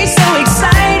keeps me so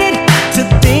excited to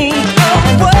think of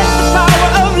what the power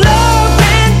of love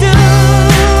can do.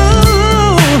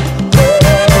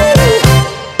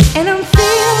 And I'm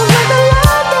filled with a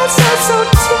love that's so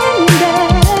tender.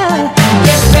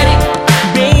 Get ready,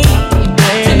 Baby,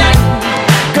 tonight.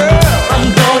 girl, I'm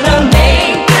gonna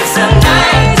make this a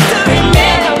night to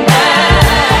remember.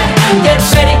 Get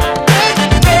ready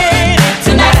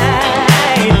tonight.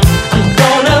 I'm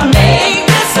gonna make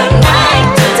this a night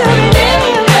to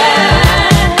remember.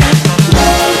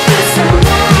 Make this a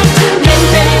night to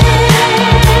remember.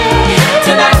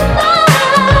 Tonight.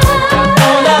 I'm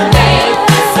gonna make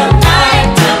this a night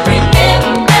to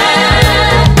remember.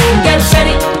 Get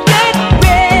ready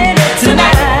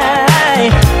tonight.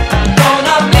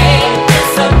 Gonna make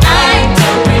this a night to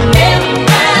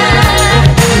remember.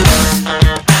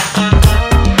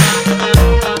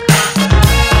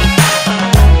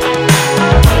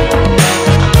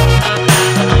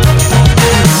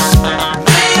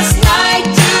 This night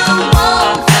you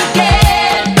won't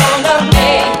forget. Gonna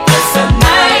make this a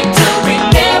night to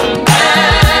remember.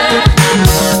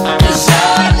 'Cause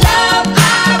your love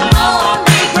I won't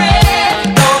regret.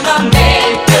 Gonna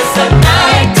make this a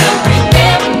night to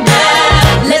remember.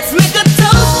 Let's make a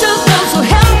toast to those who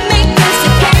helped make this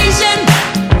occasion.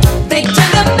 They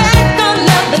turn their back on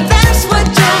love, but that's what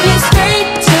drove you straight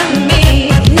to me.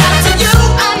 Now to you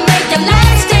I make a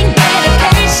lasting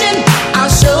dedication.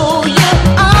 I'll show you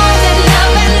all that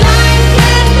love and life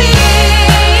can be.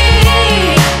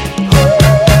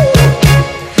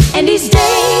 And each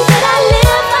day that I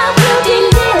live, I will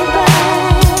deliver.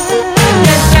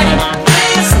 Get ready,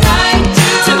 this night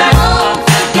you won't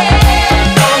forget.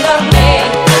 Gonna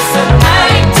make this a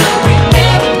night to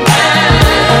remember.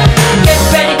 Get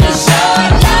ready, 'cause your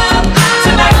love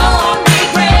I won't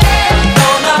regret.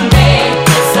 Gonna make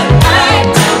this a night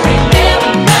to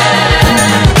remember.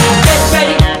 Get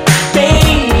ready,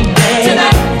 baby,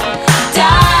 tonight,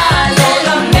 darling.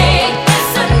 Gonna make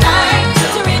this a night to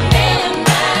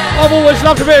remember. I've always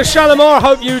loved a bit of Shalimar. I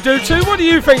hope you do too. What do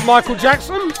you think, Michael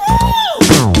Jackson?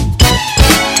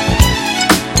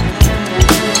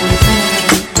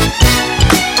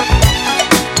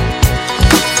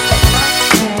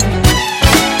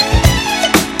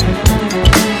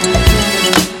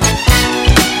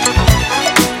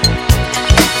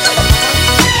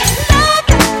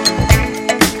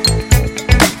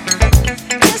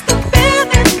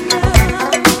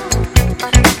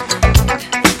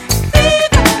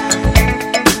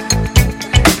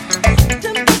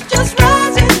 Just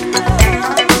rising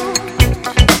up.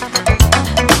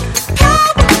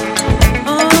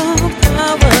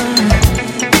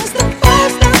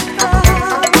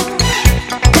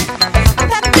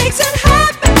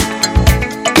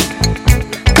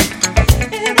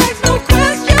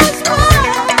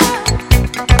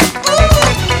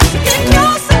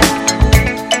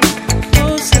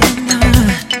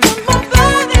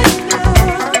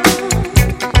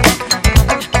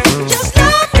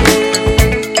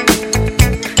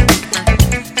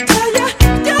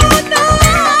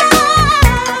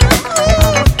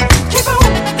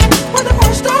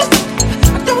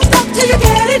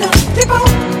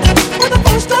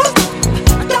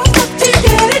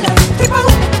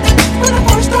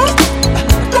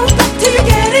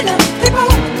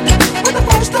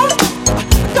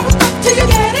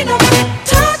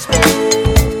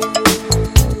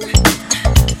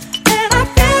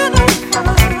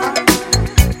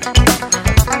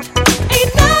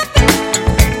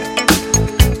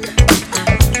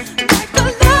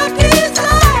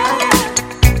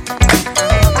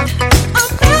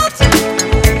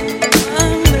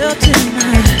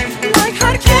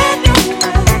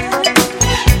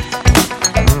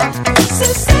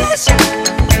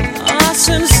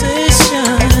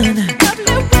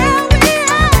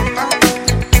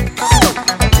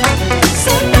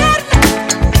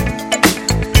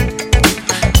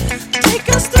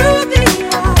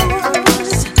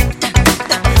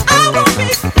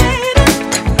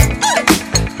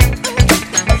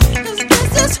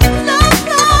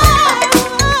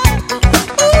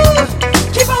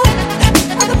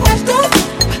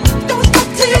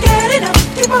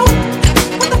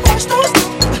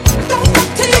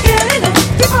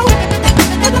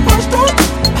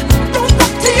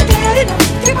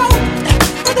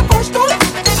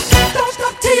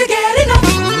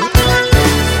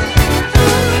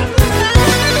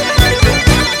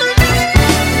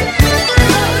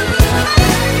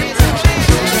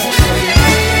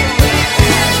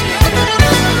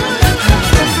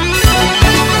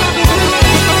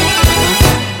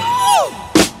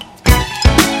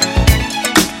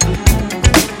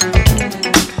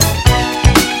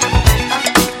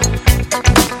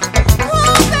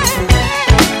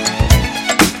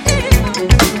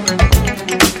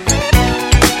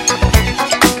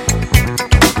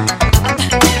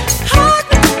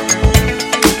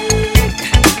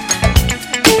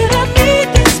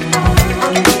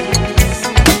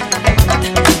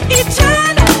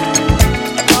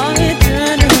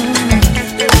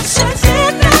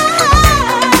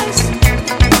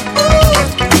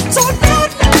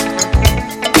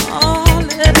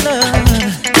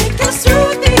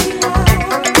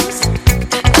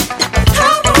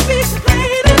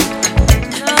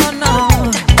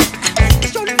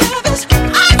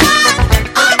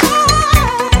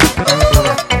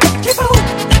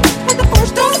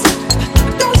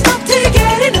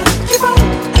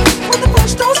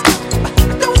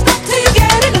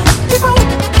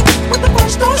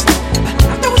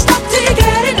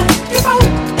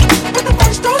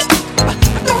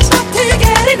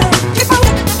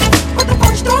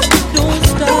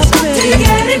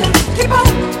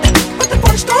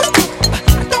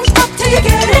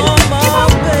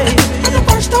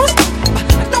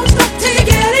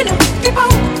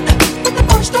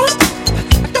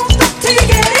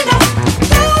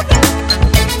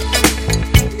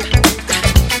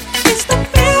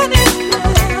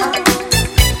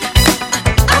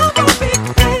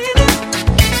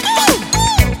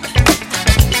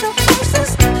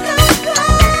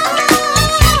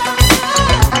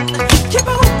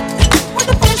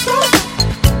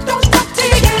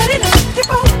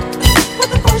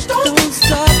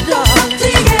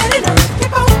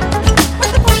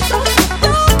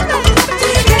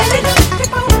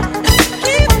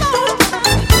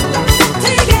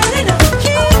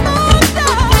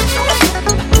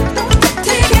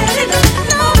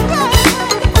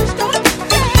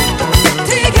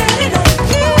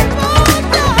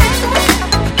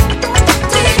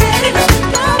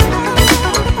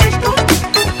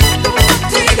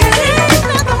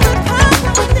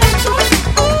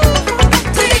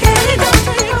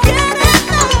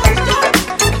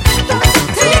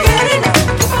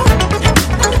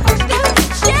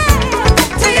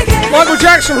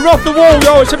 Jackson from Off the Wall.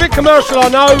 Oh, it's a bit commercial, I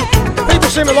know. People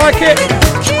seem to like it.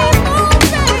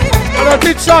 And I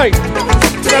did say,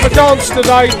 we'll have a dance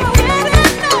today.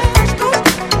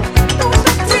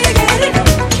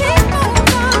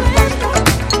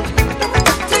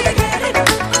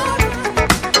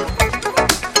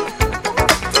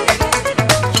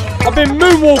 I've been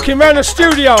moonwalking around the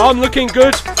studio. I'm looking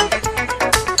good.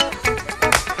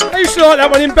 I used to like that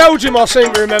one in Belgium, I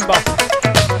seem to remember.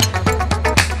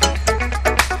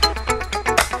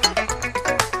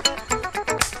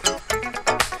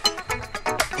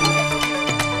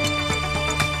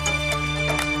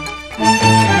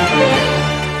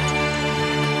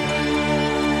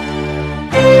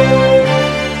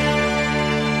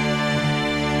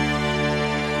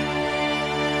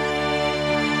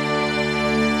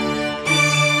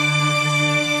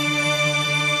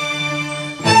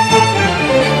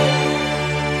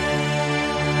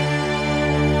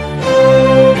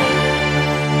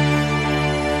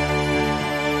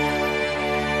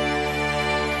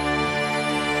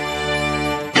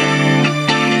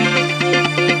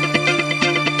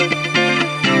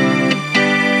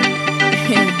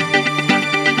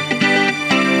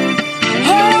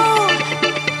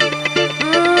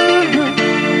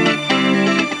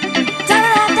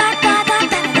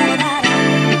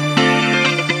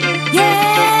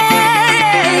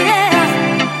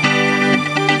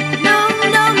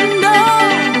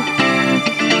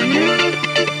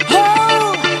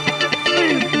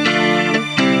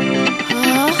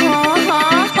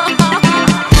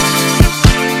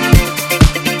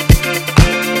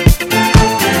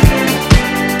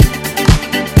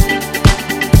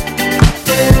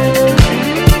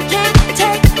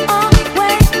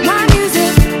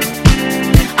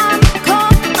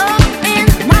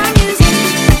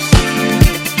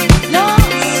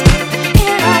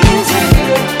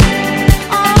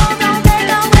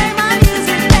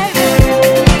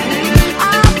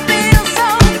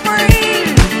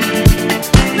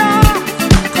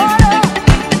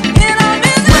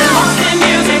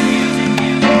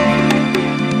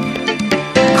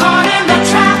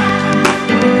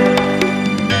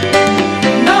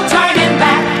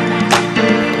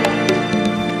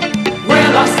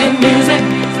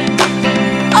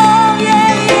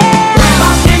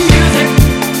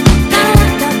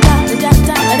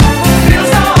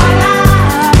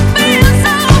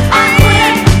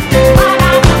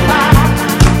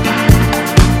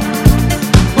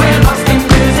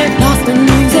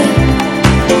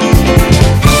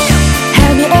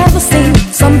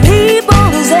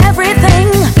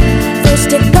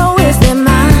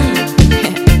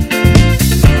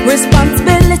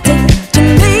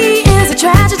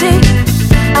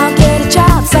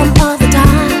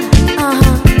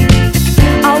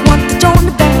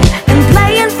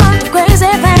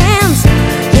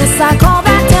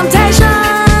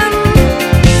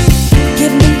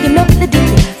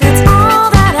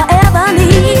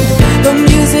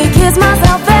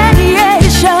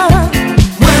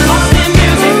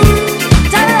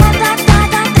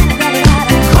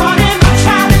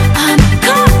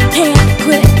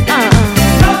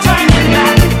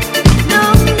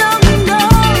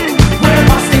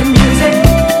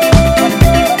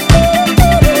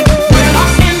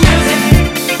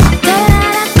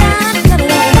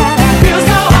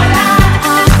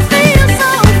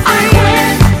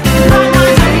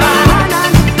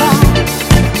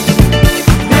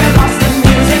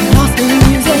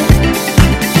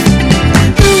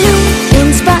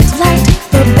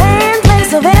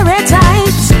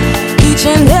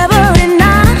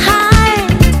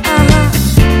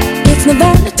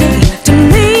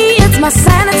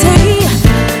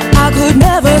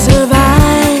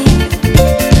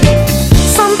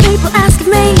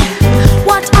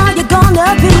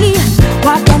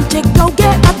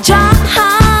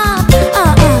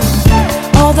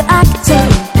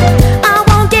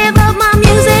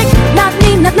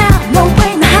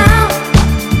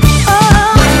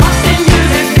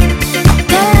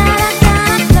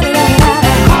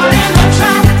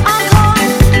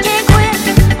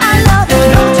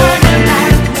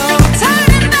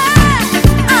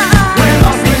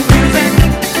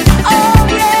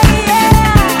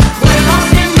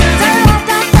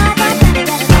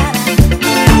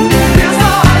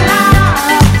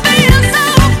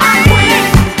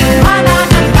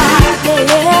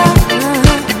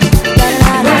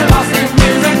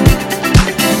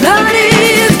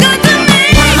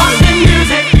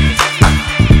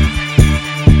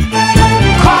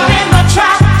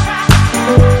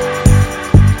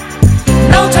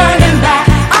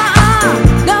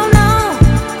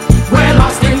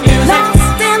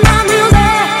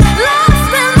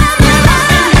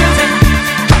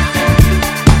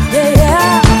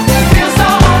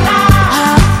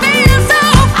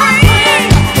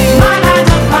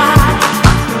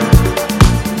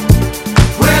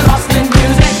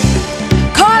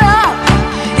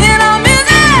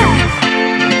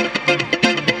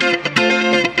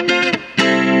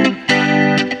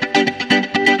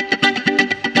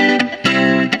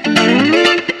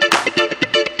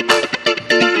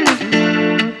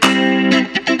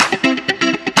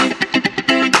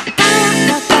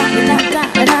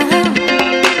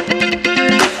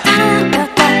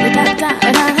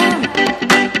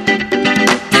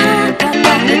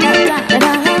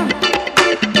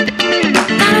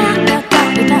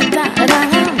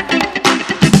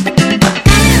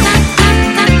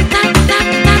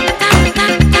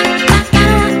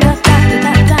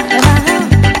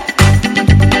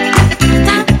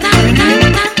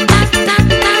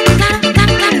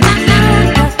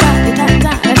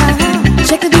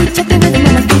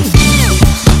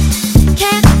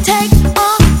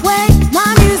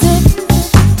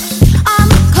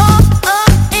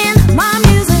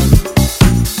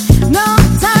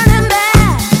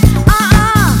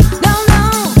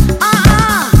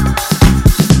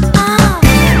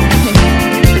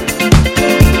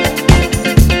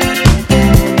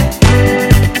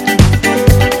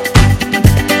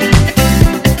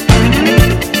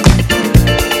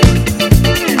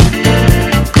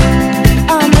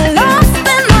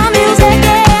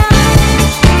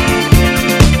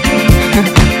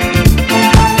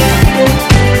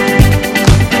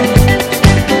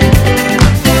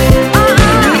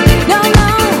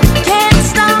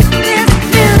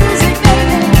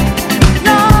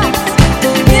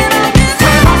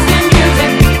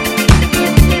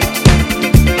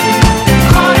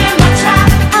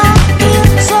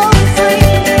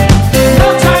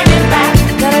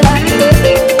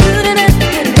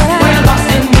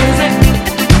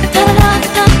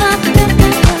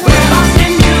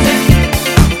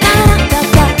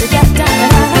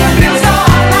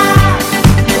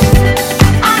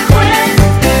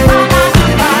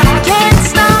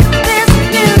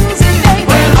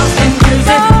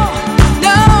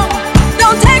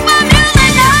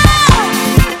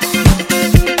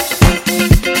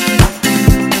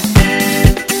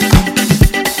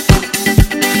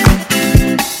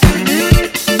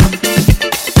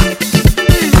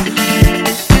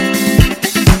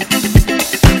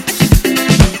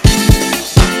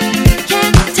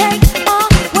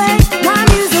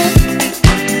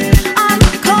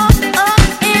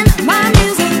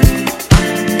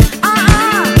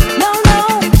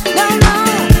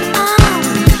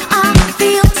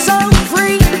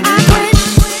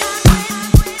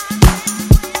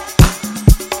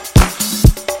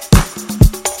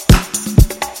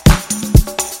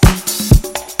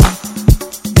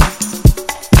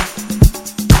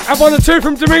 Have one or two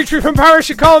from Dimitri from Paris.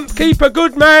 You can't keep a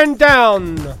good man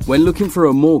down. When looking for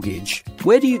a mortgage,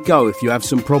 where do you go if you have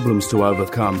some problems to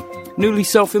overcome? Newly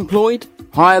self-employed?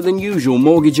 Higher than usual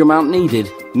mortgage amount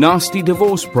needed? Nasty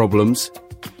divorce problems?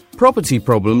 Property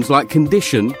problems like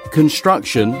condition,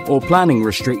 construction or planning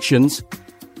restrictions?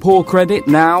 Poor credit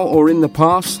now or in the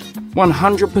past?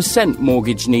 100%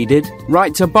 mortgage needed?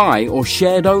 Right to buy or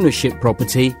shared ownership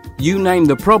property? You name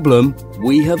the problem,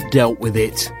 we have dealt with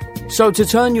it. So to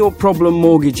turn your problem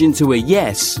mortgage into a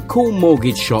yes, call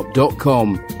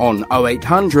mortgageshop.com on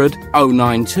 0800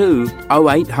 092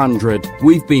 0800.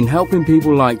 We've been helping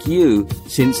people like you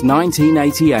since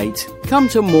 1988. Come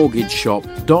to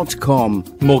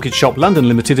mortgageshop.com. Mortgage Shop London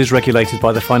Limited is regulated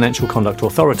by the Financial Conduct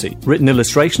Authority. Written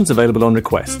illustrations available on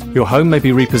request. Your home may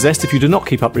be repossessed if you do not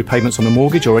keep up repayments on a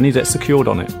mortgage or any debt secured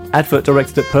on it. Advert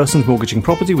directed at persons mortgaging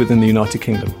property within the United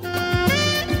Kingdom.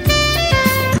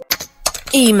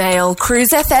 Email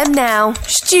Cruise FM now,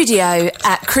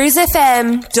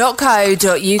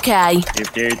 studio@cruisefm.co.uk.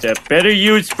 If there's a better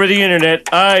use for the internet,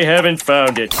 I haven't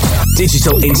found it.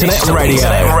 Digital Internet Radio.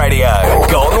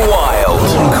 Gone wild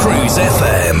on Cruise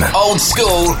FM. Old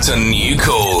school to new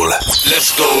cool.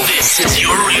 Let's go. This is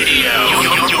your radio.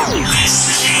 You're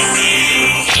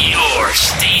listening. Your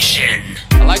station.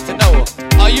 I'd like to know,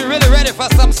 are you really ready for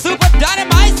some super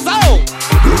dynamite soul?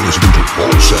 You're listening to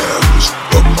Paul Sam's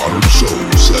The Modern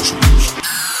Soul Sessions.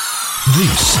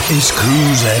 This is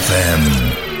Cruise FM.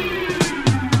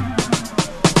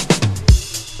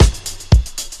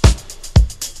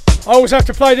 I always have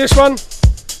to play this one.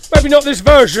 Maybe not this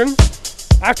version.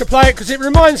 I have to play it because it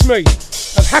reminds me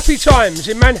of happy times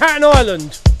in Manhattan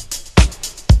Island.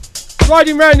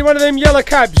 Riding round in one of them yellow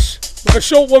cabs with a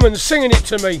short woman singing it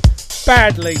to me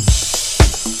badly.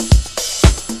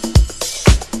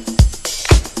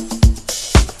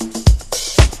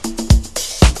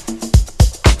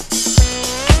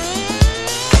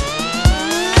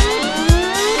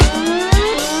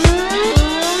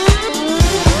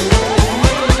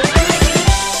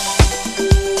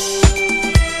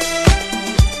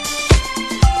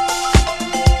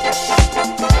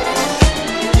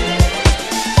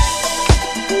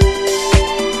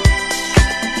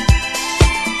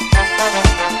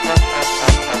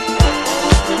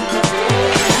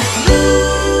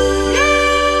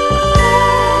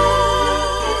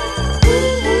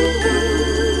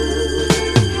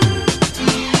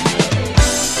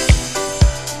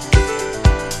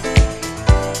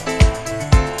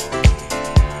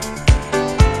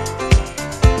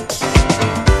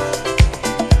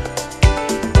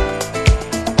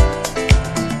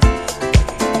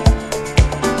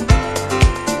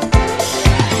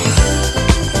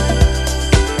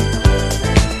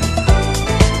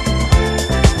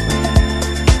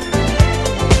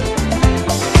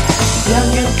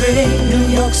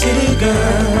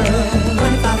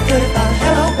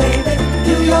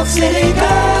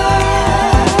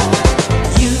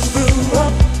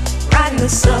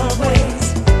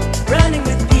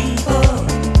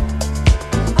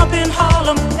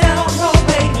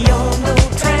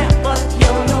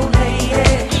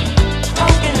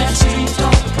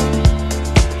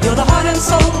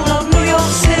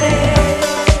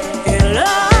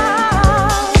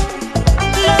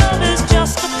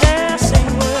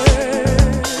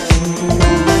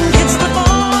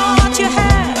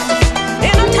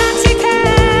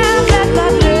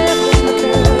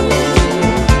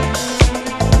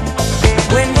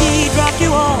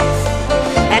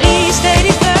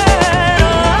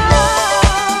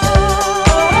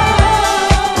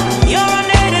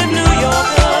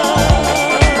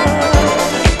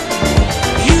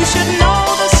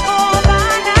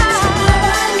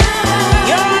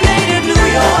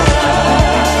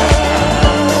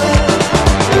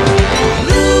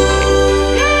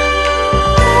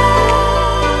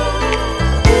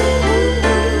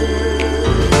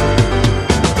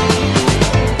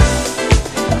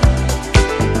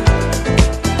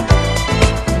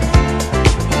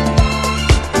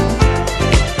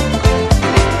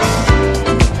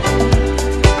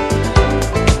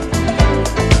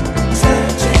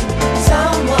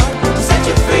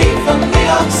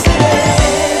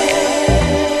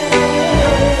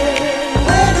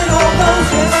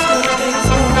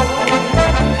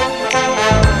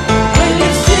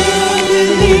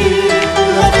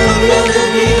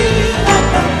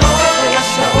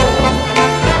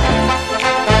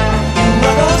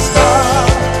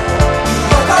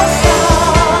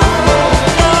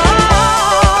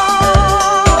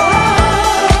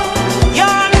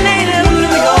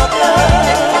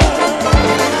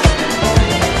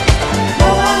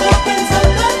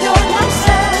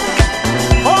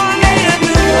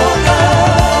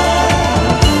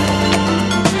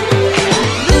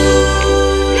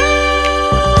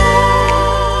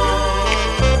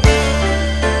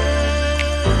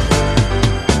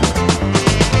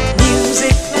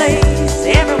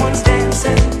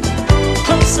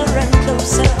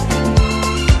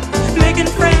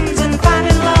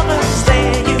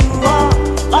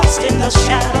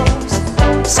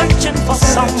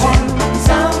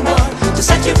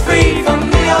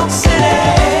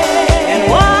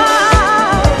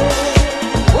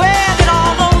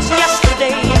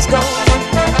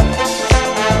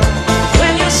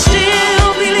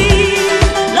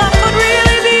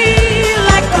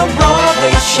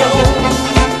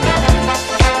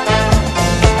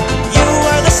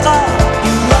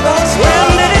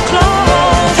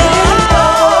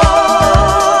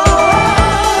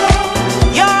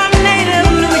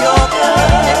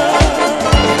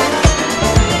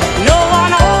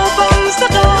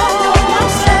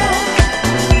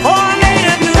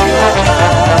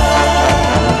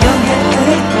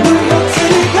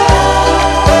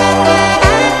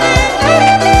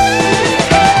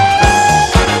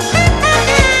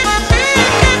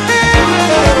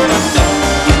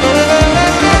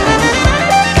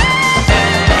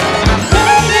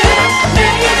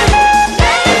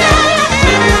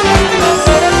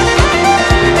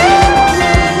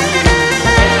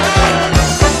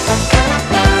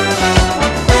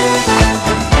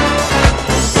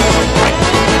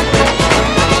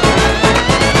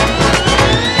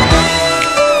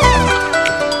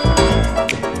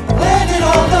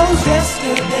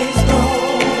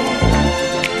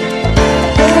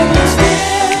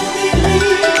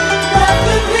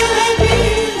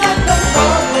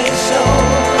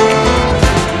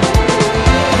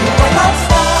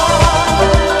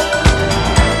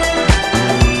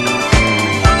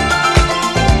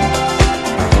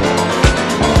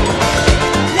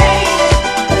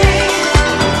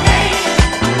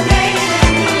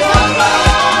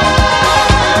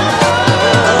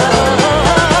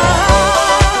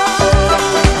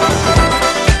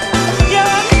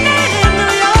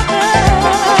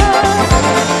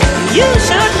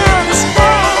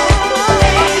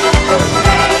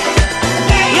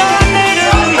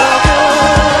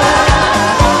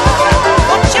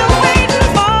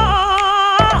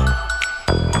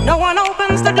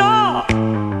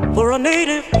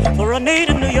 a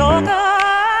native New Yorker.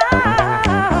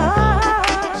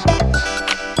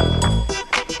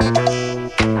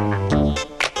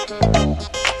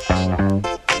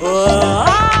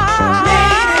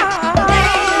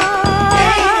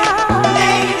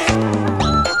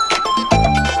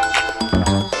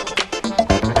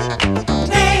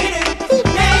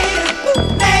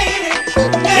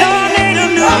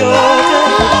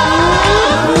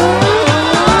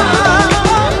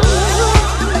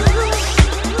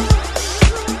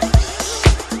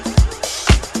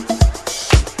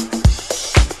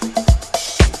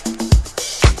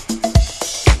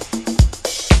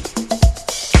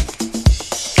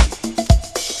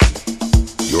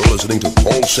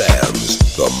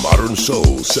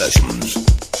 Soul Sessions.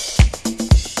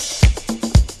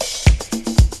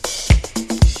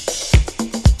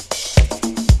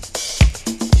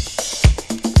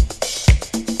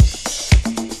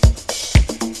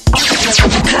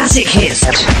 Classic hits.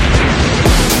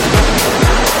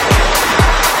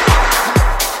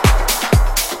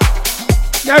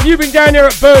 Now, if you've been down there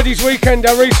at Birdie's Weekend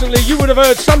recently, you would have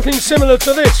heard something similar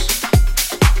to this,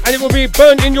 and it will be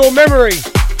burnt in your memory.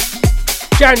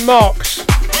 Jan Marks.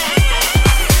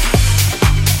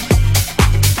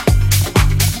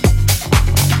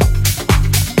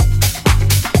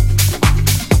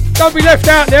 Don't be left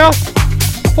out now.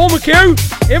 Form a queue.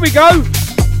 Here we go.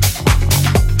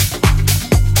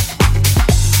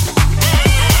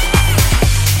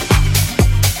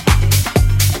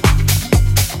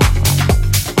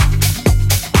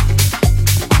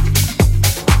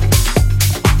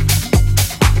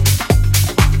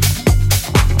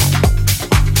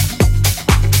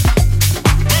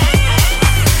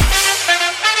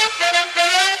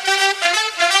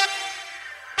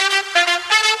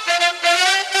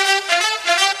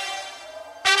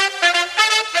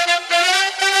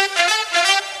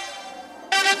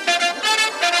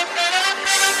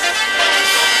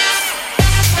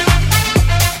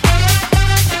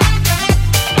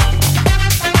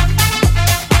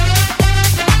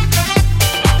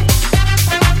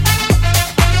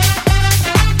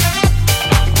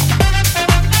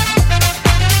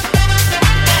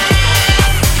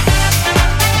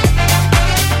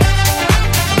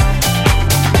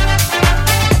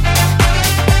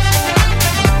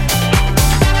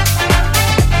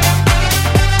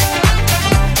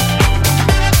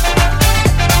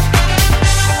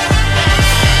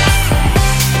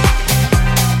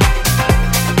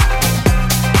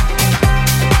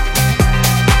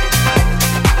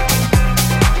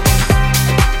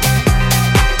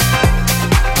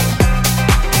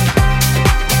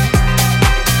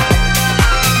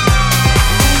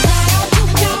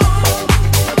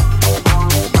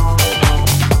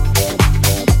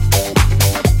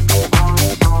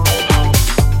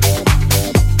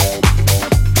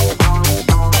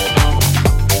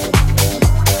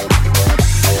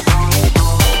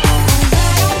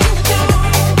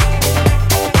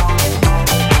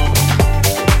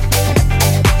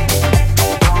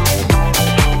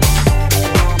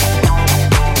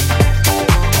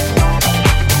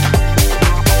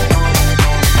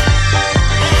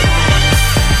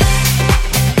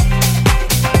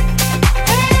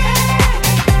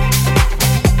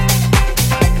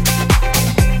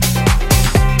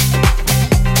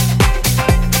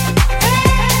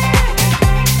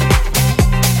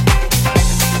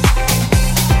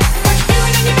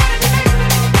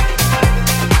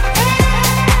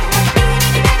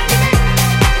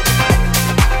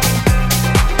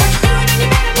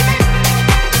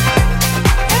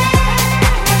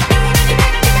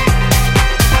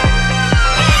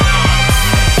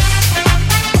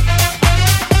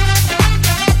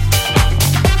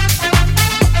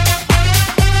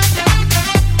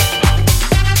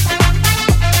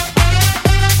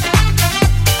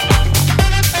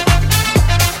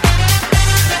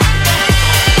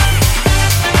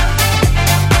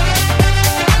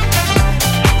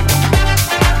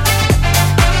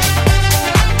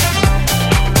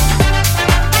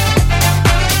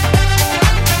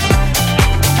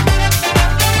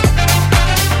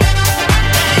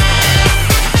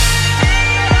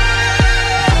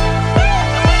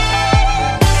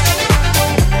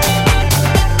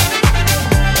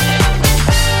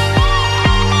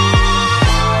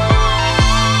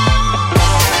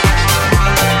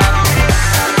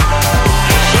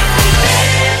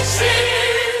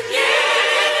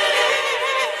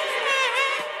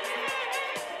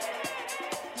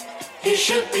 You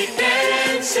should be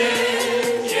dancing,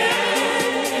 yeah.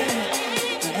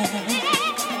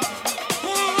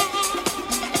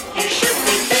 You should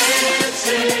be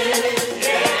dancing,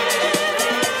 yeah.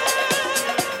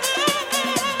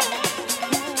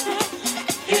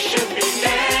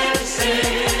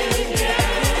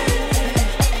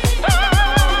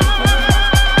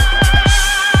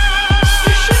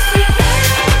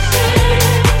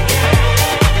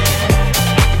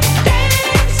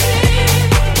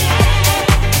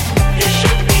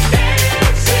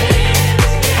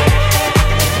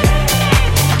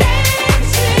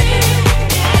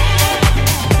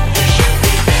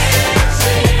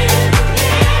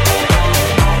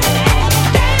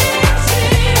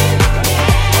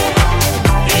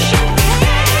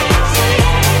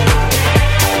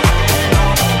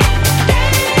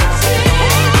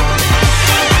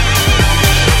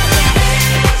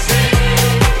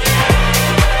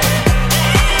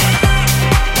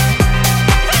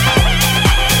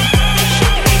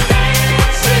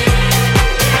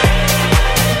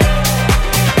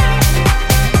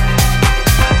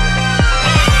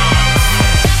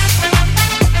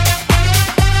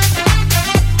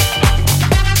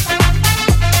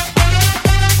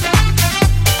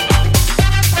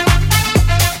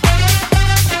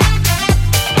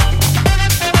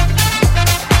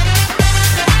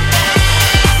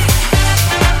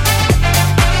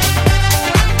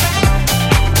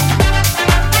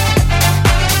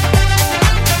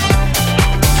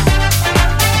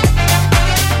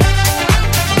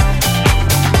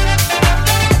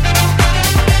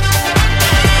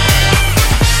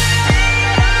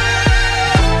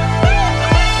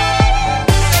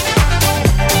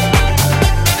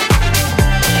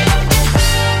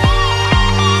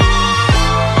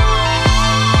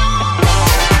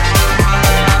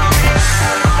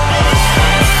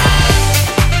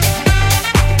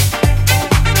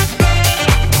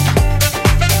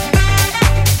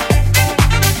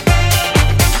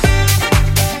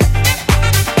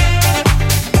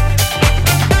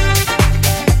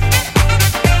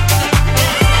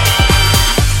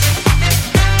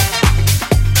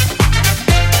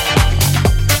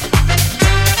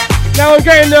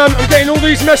 know, I'm getting all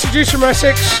these messages from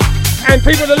Essex and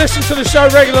people that listen to the show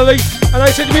regularly, and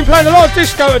they said you've been playing a lot of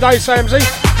disco today, Samsy,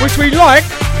 which we like.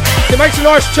 It makes a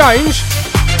nice change,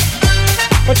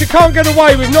 but you can't get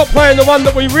away with not playing the one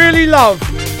that we really love.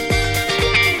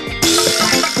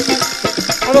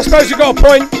 And I suppose you've got a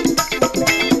point.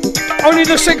 Only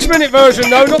the 6-minute version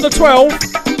though, not the 12.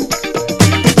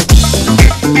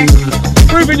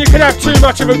 Proving you can have too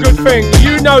much of a good thing,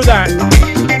 you know that.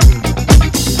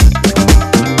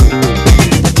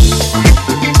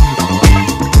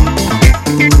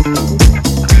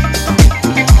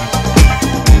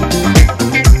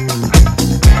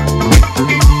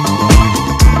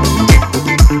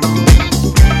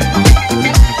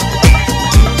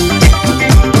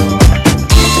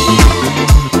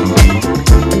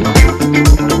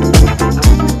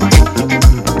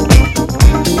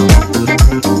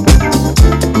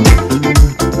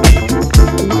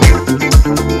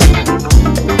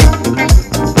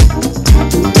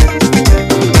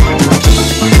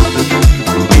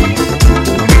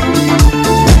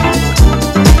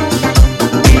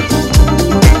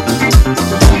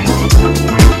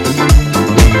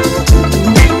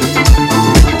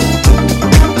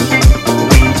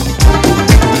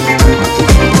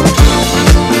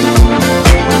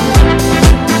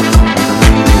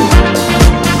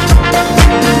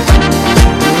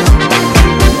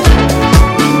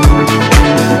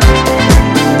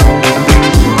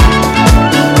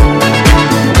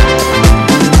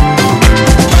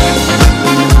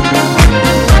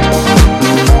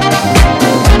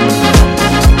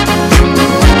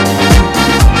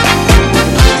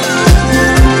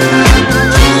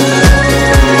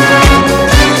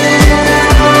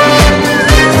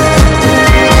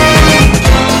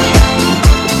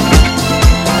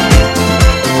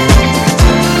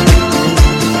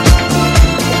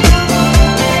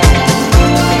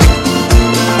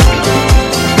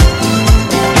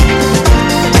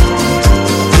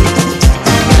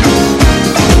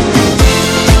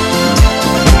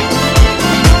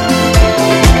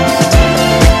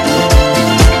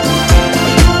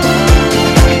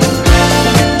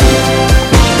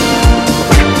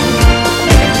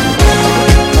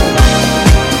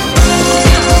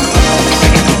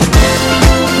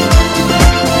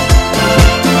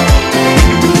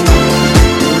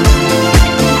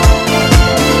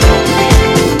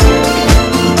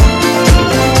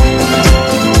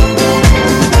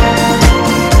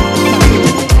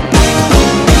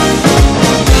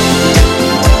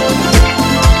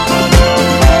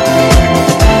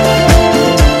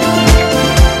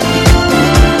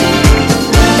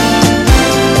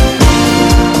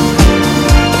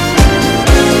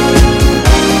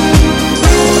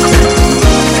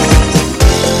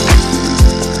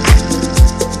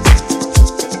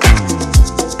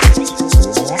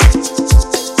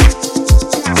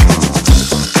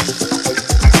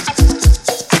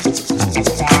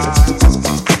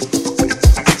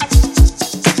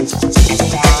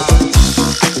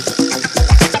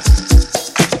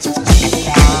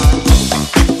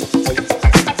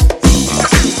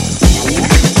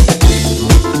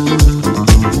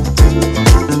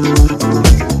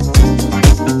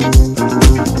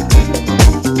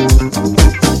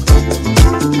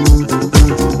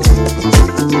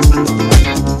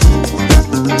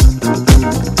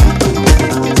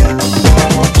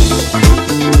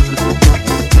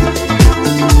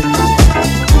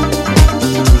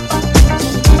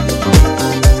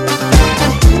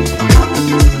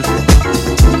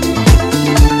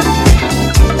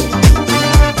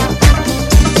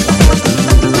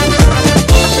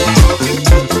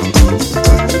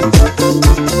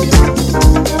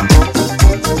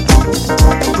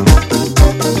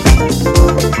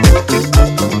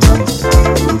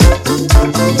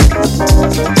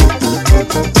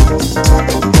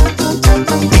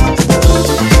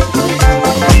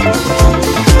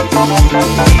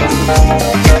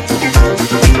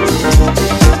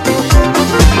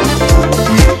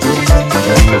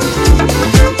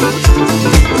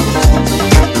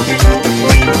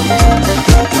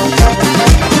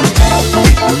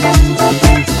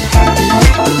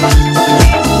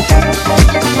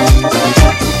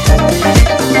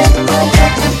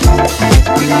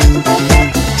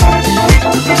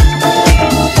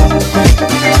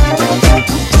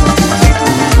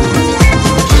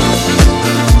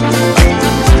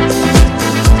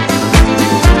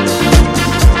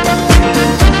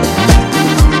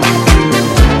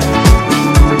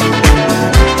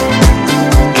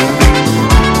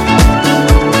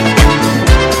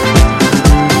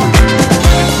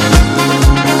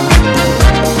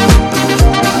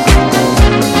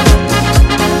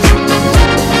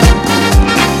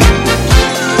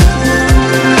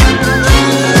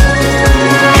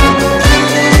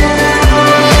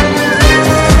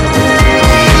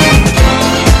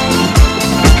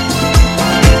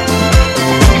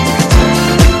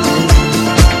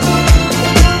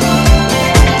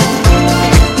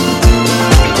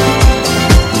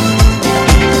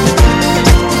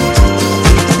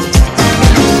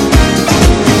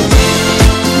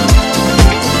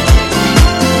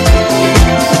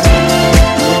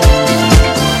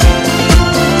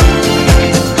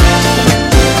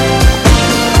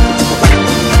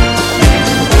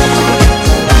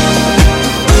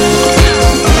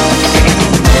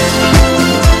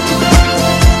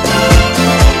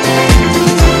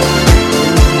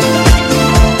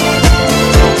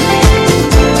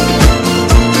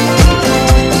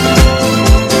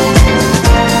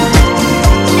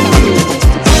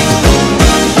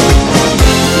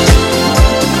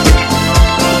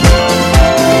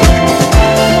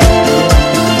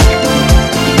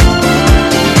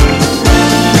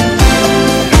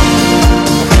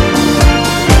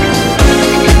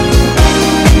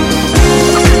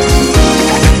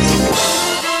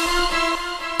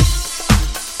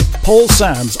 Paul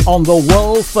Sams on the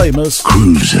world famous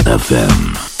Cruise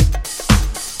FM.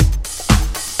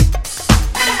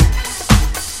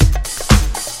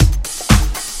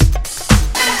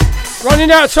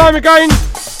 Running out of time again.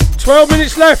 12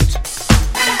 minutes left.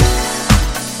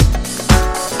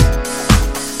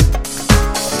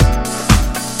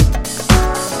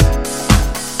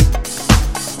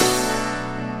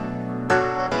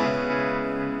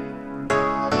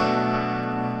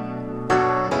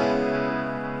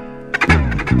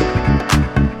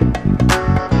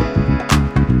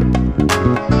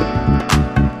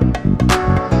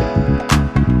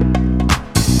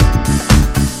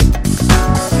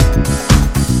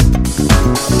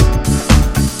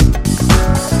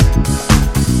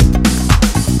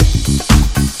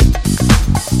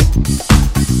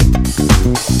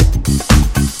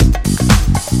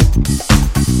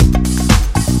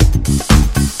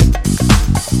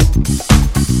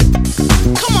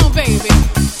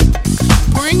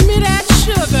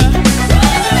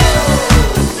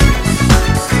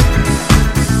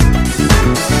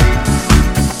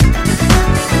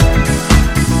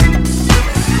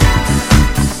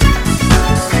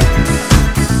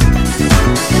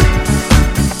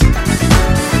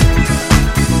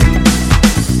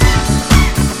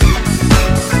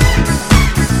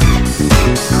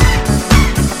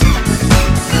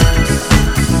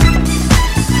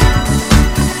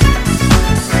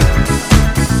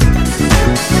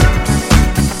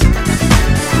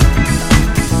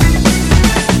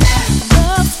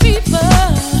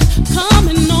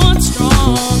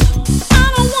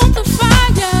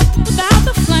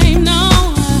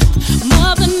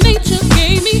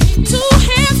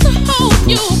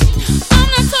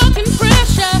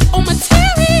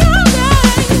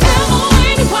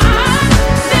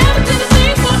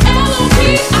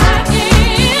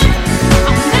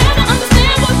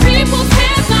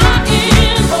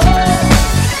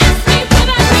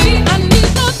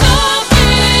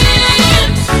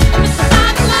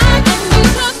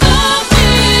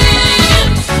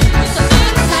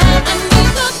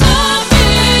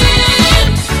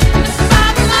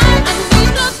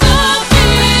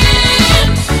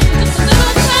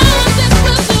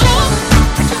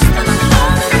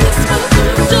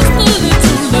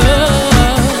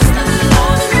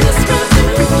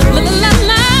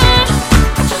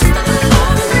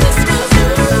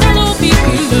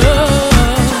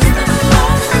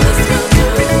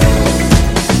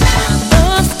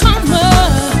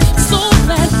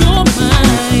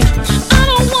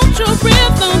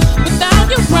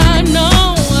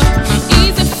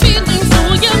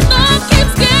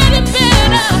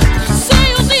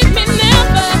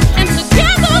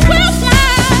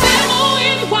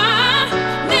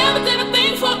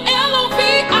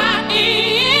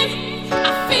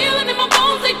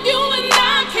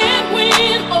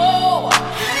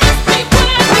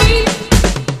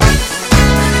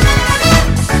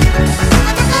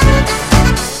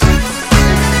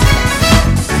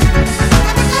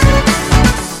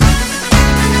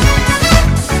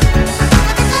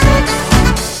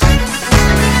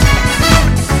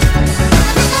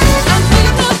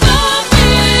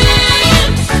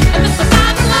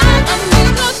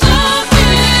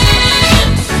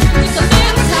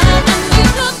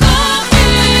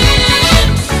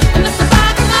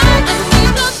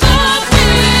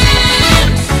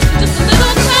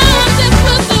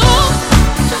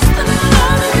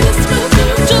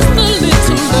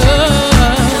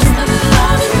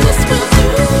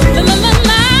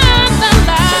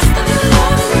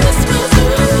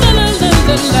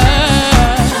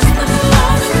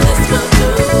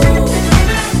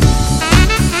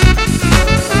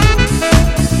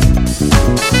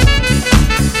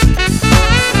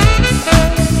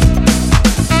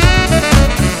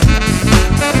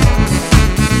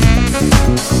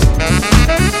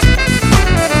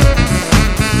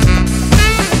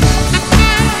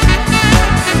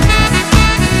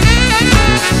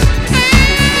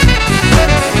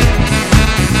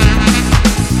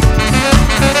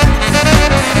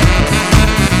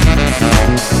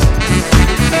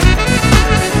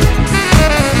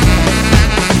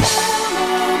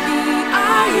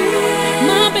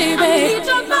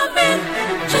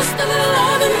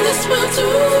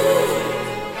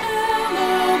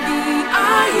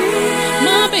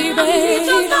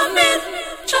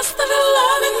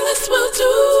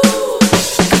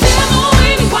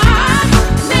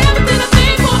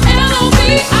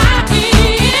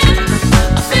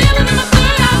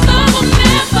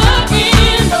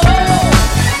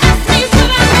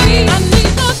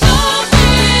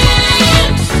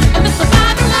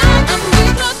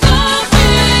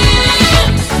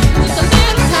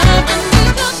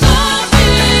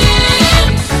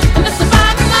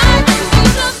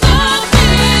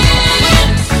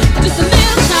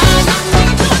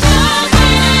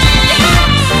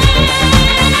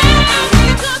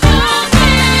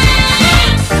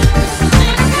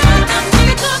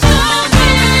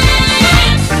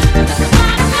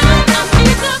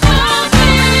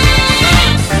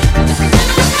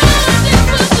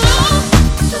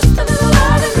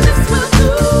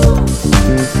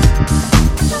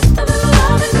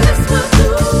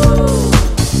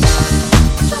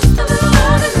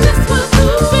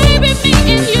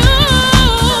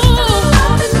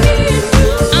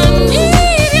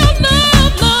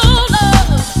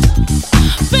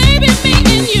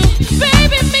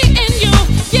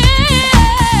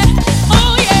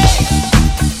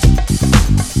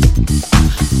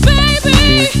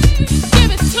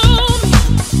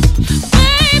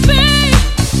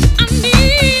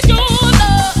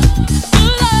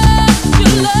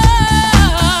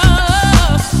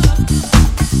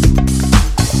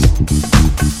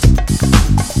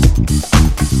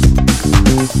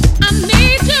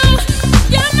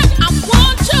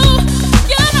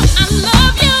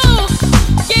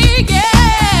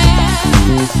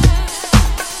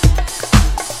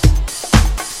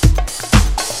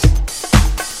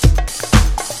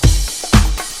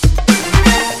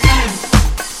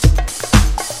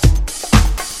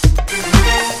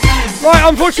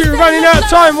 running out of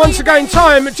time. Once again,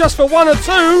 time just for one or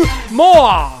two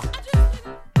more.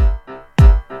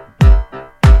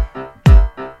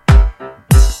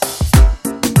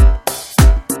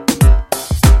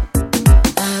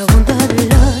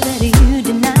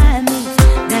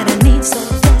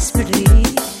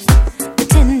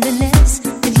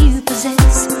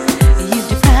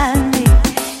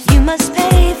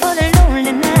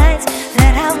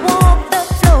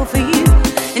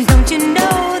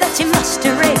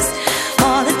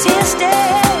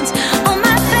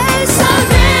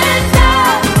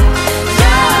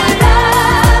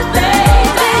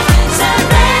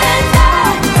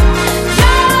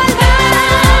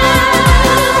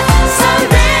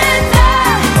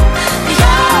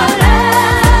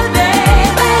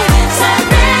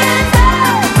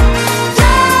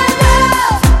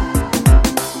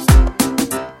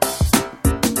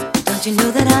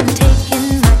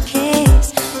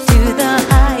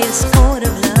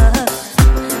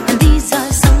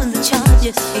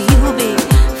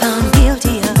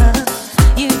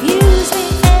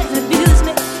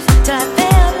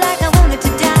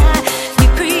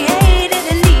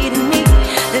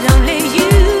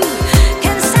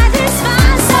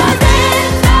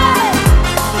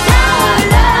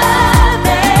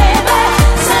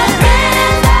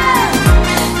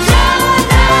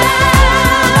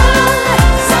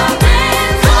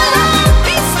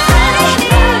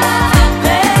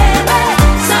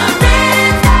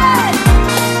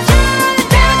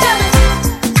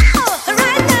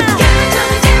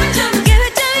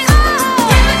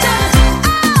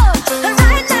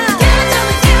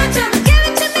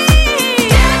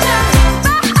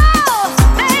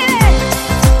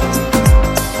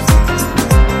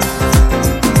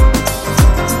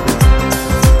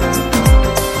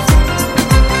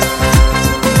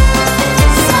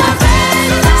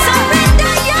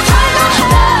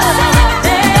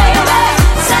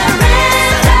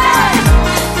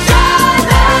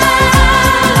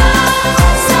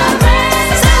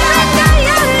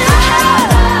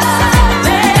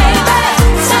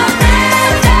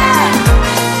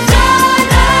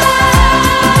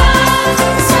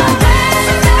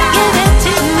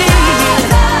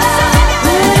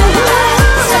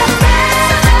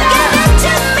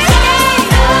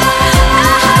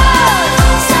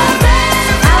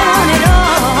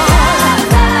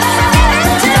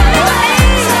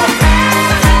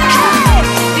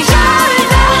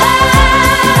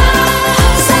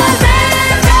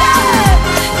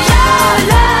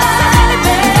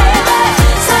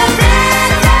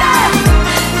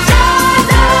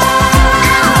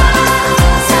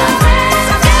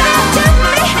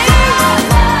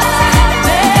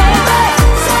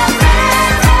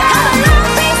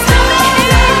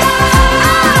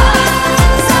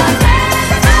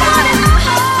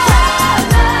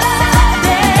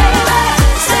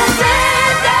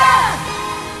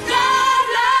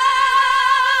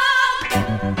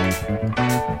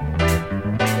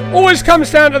 Always comes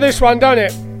down to this one, don't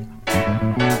it?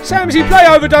 Samsy, play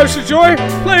Overdose of Joy,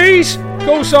 please. Of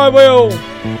course I will.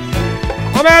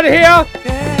 I'm out of here.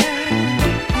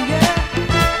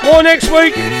 More next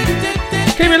week.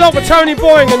 Keep it locked for Tony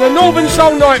Boying and the Northern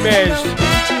Soul Nightmares.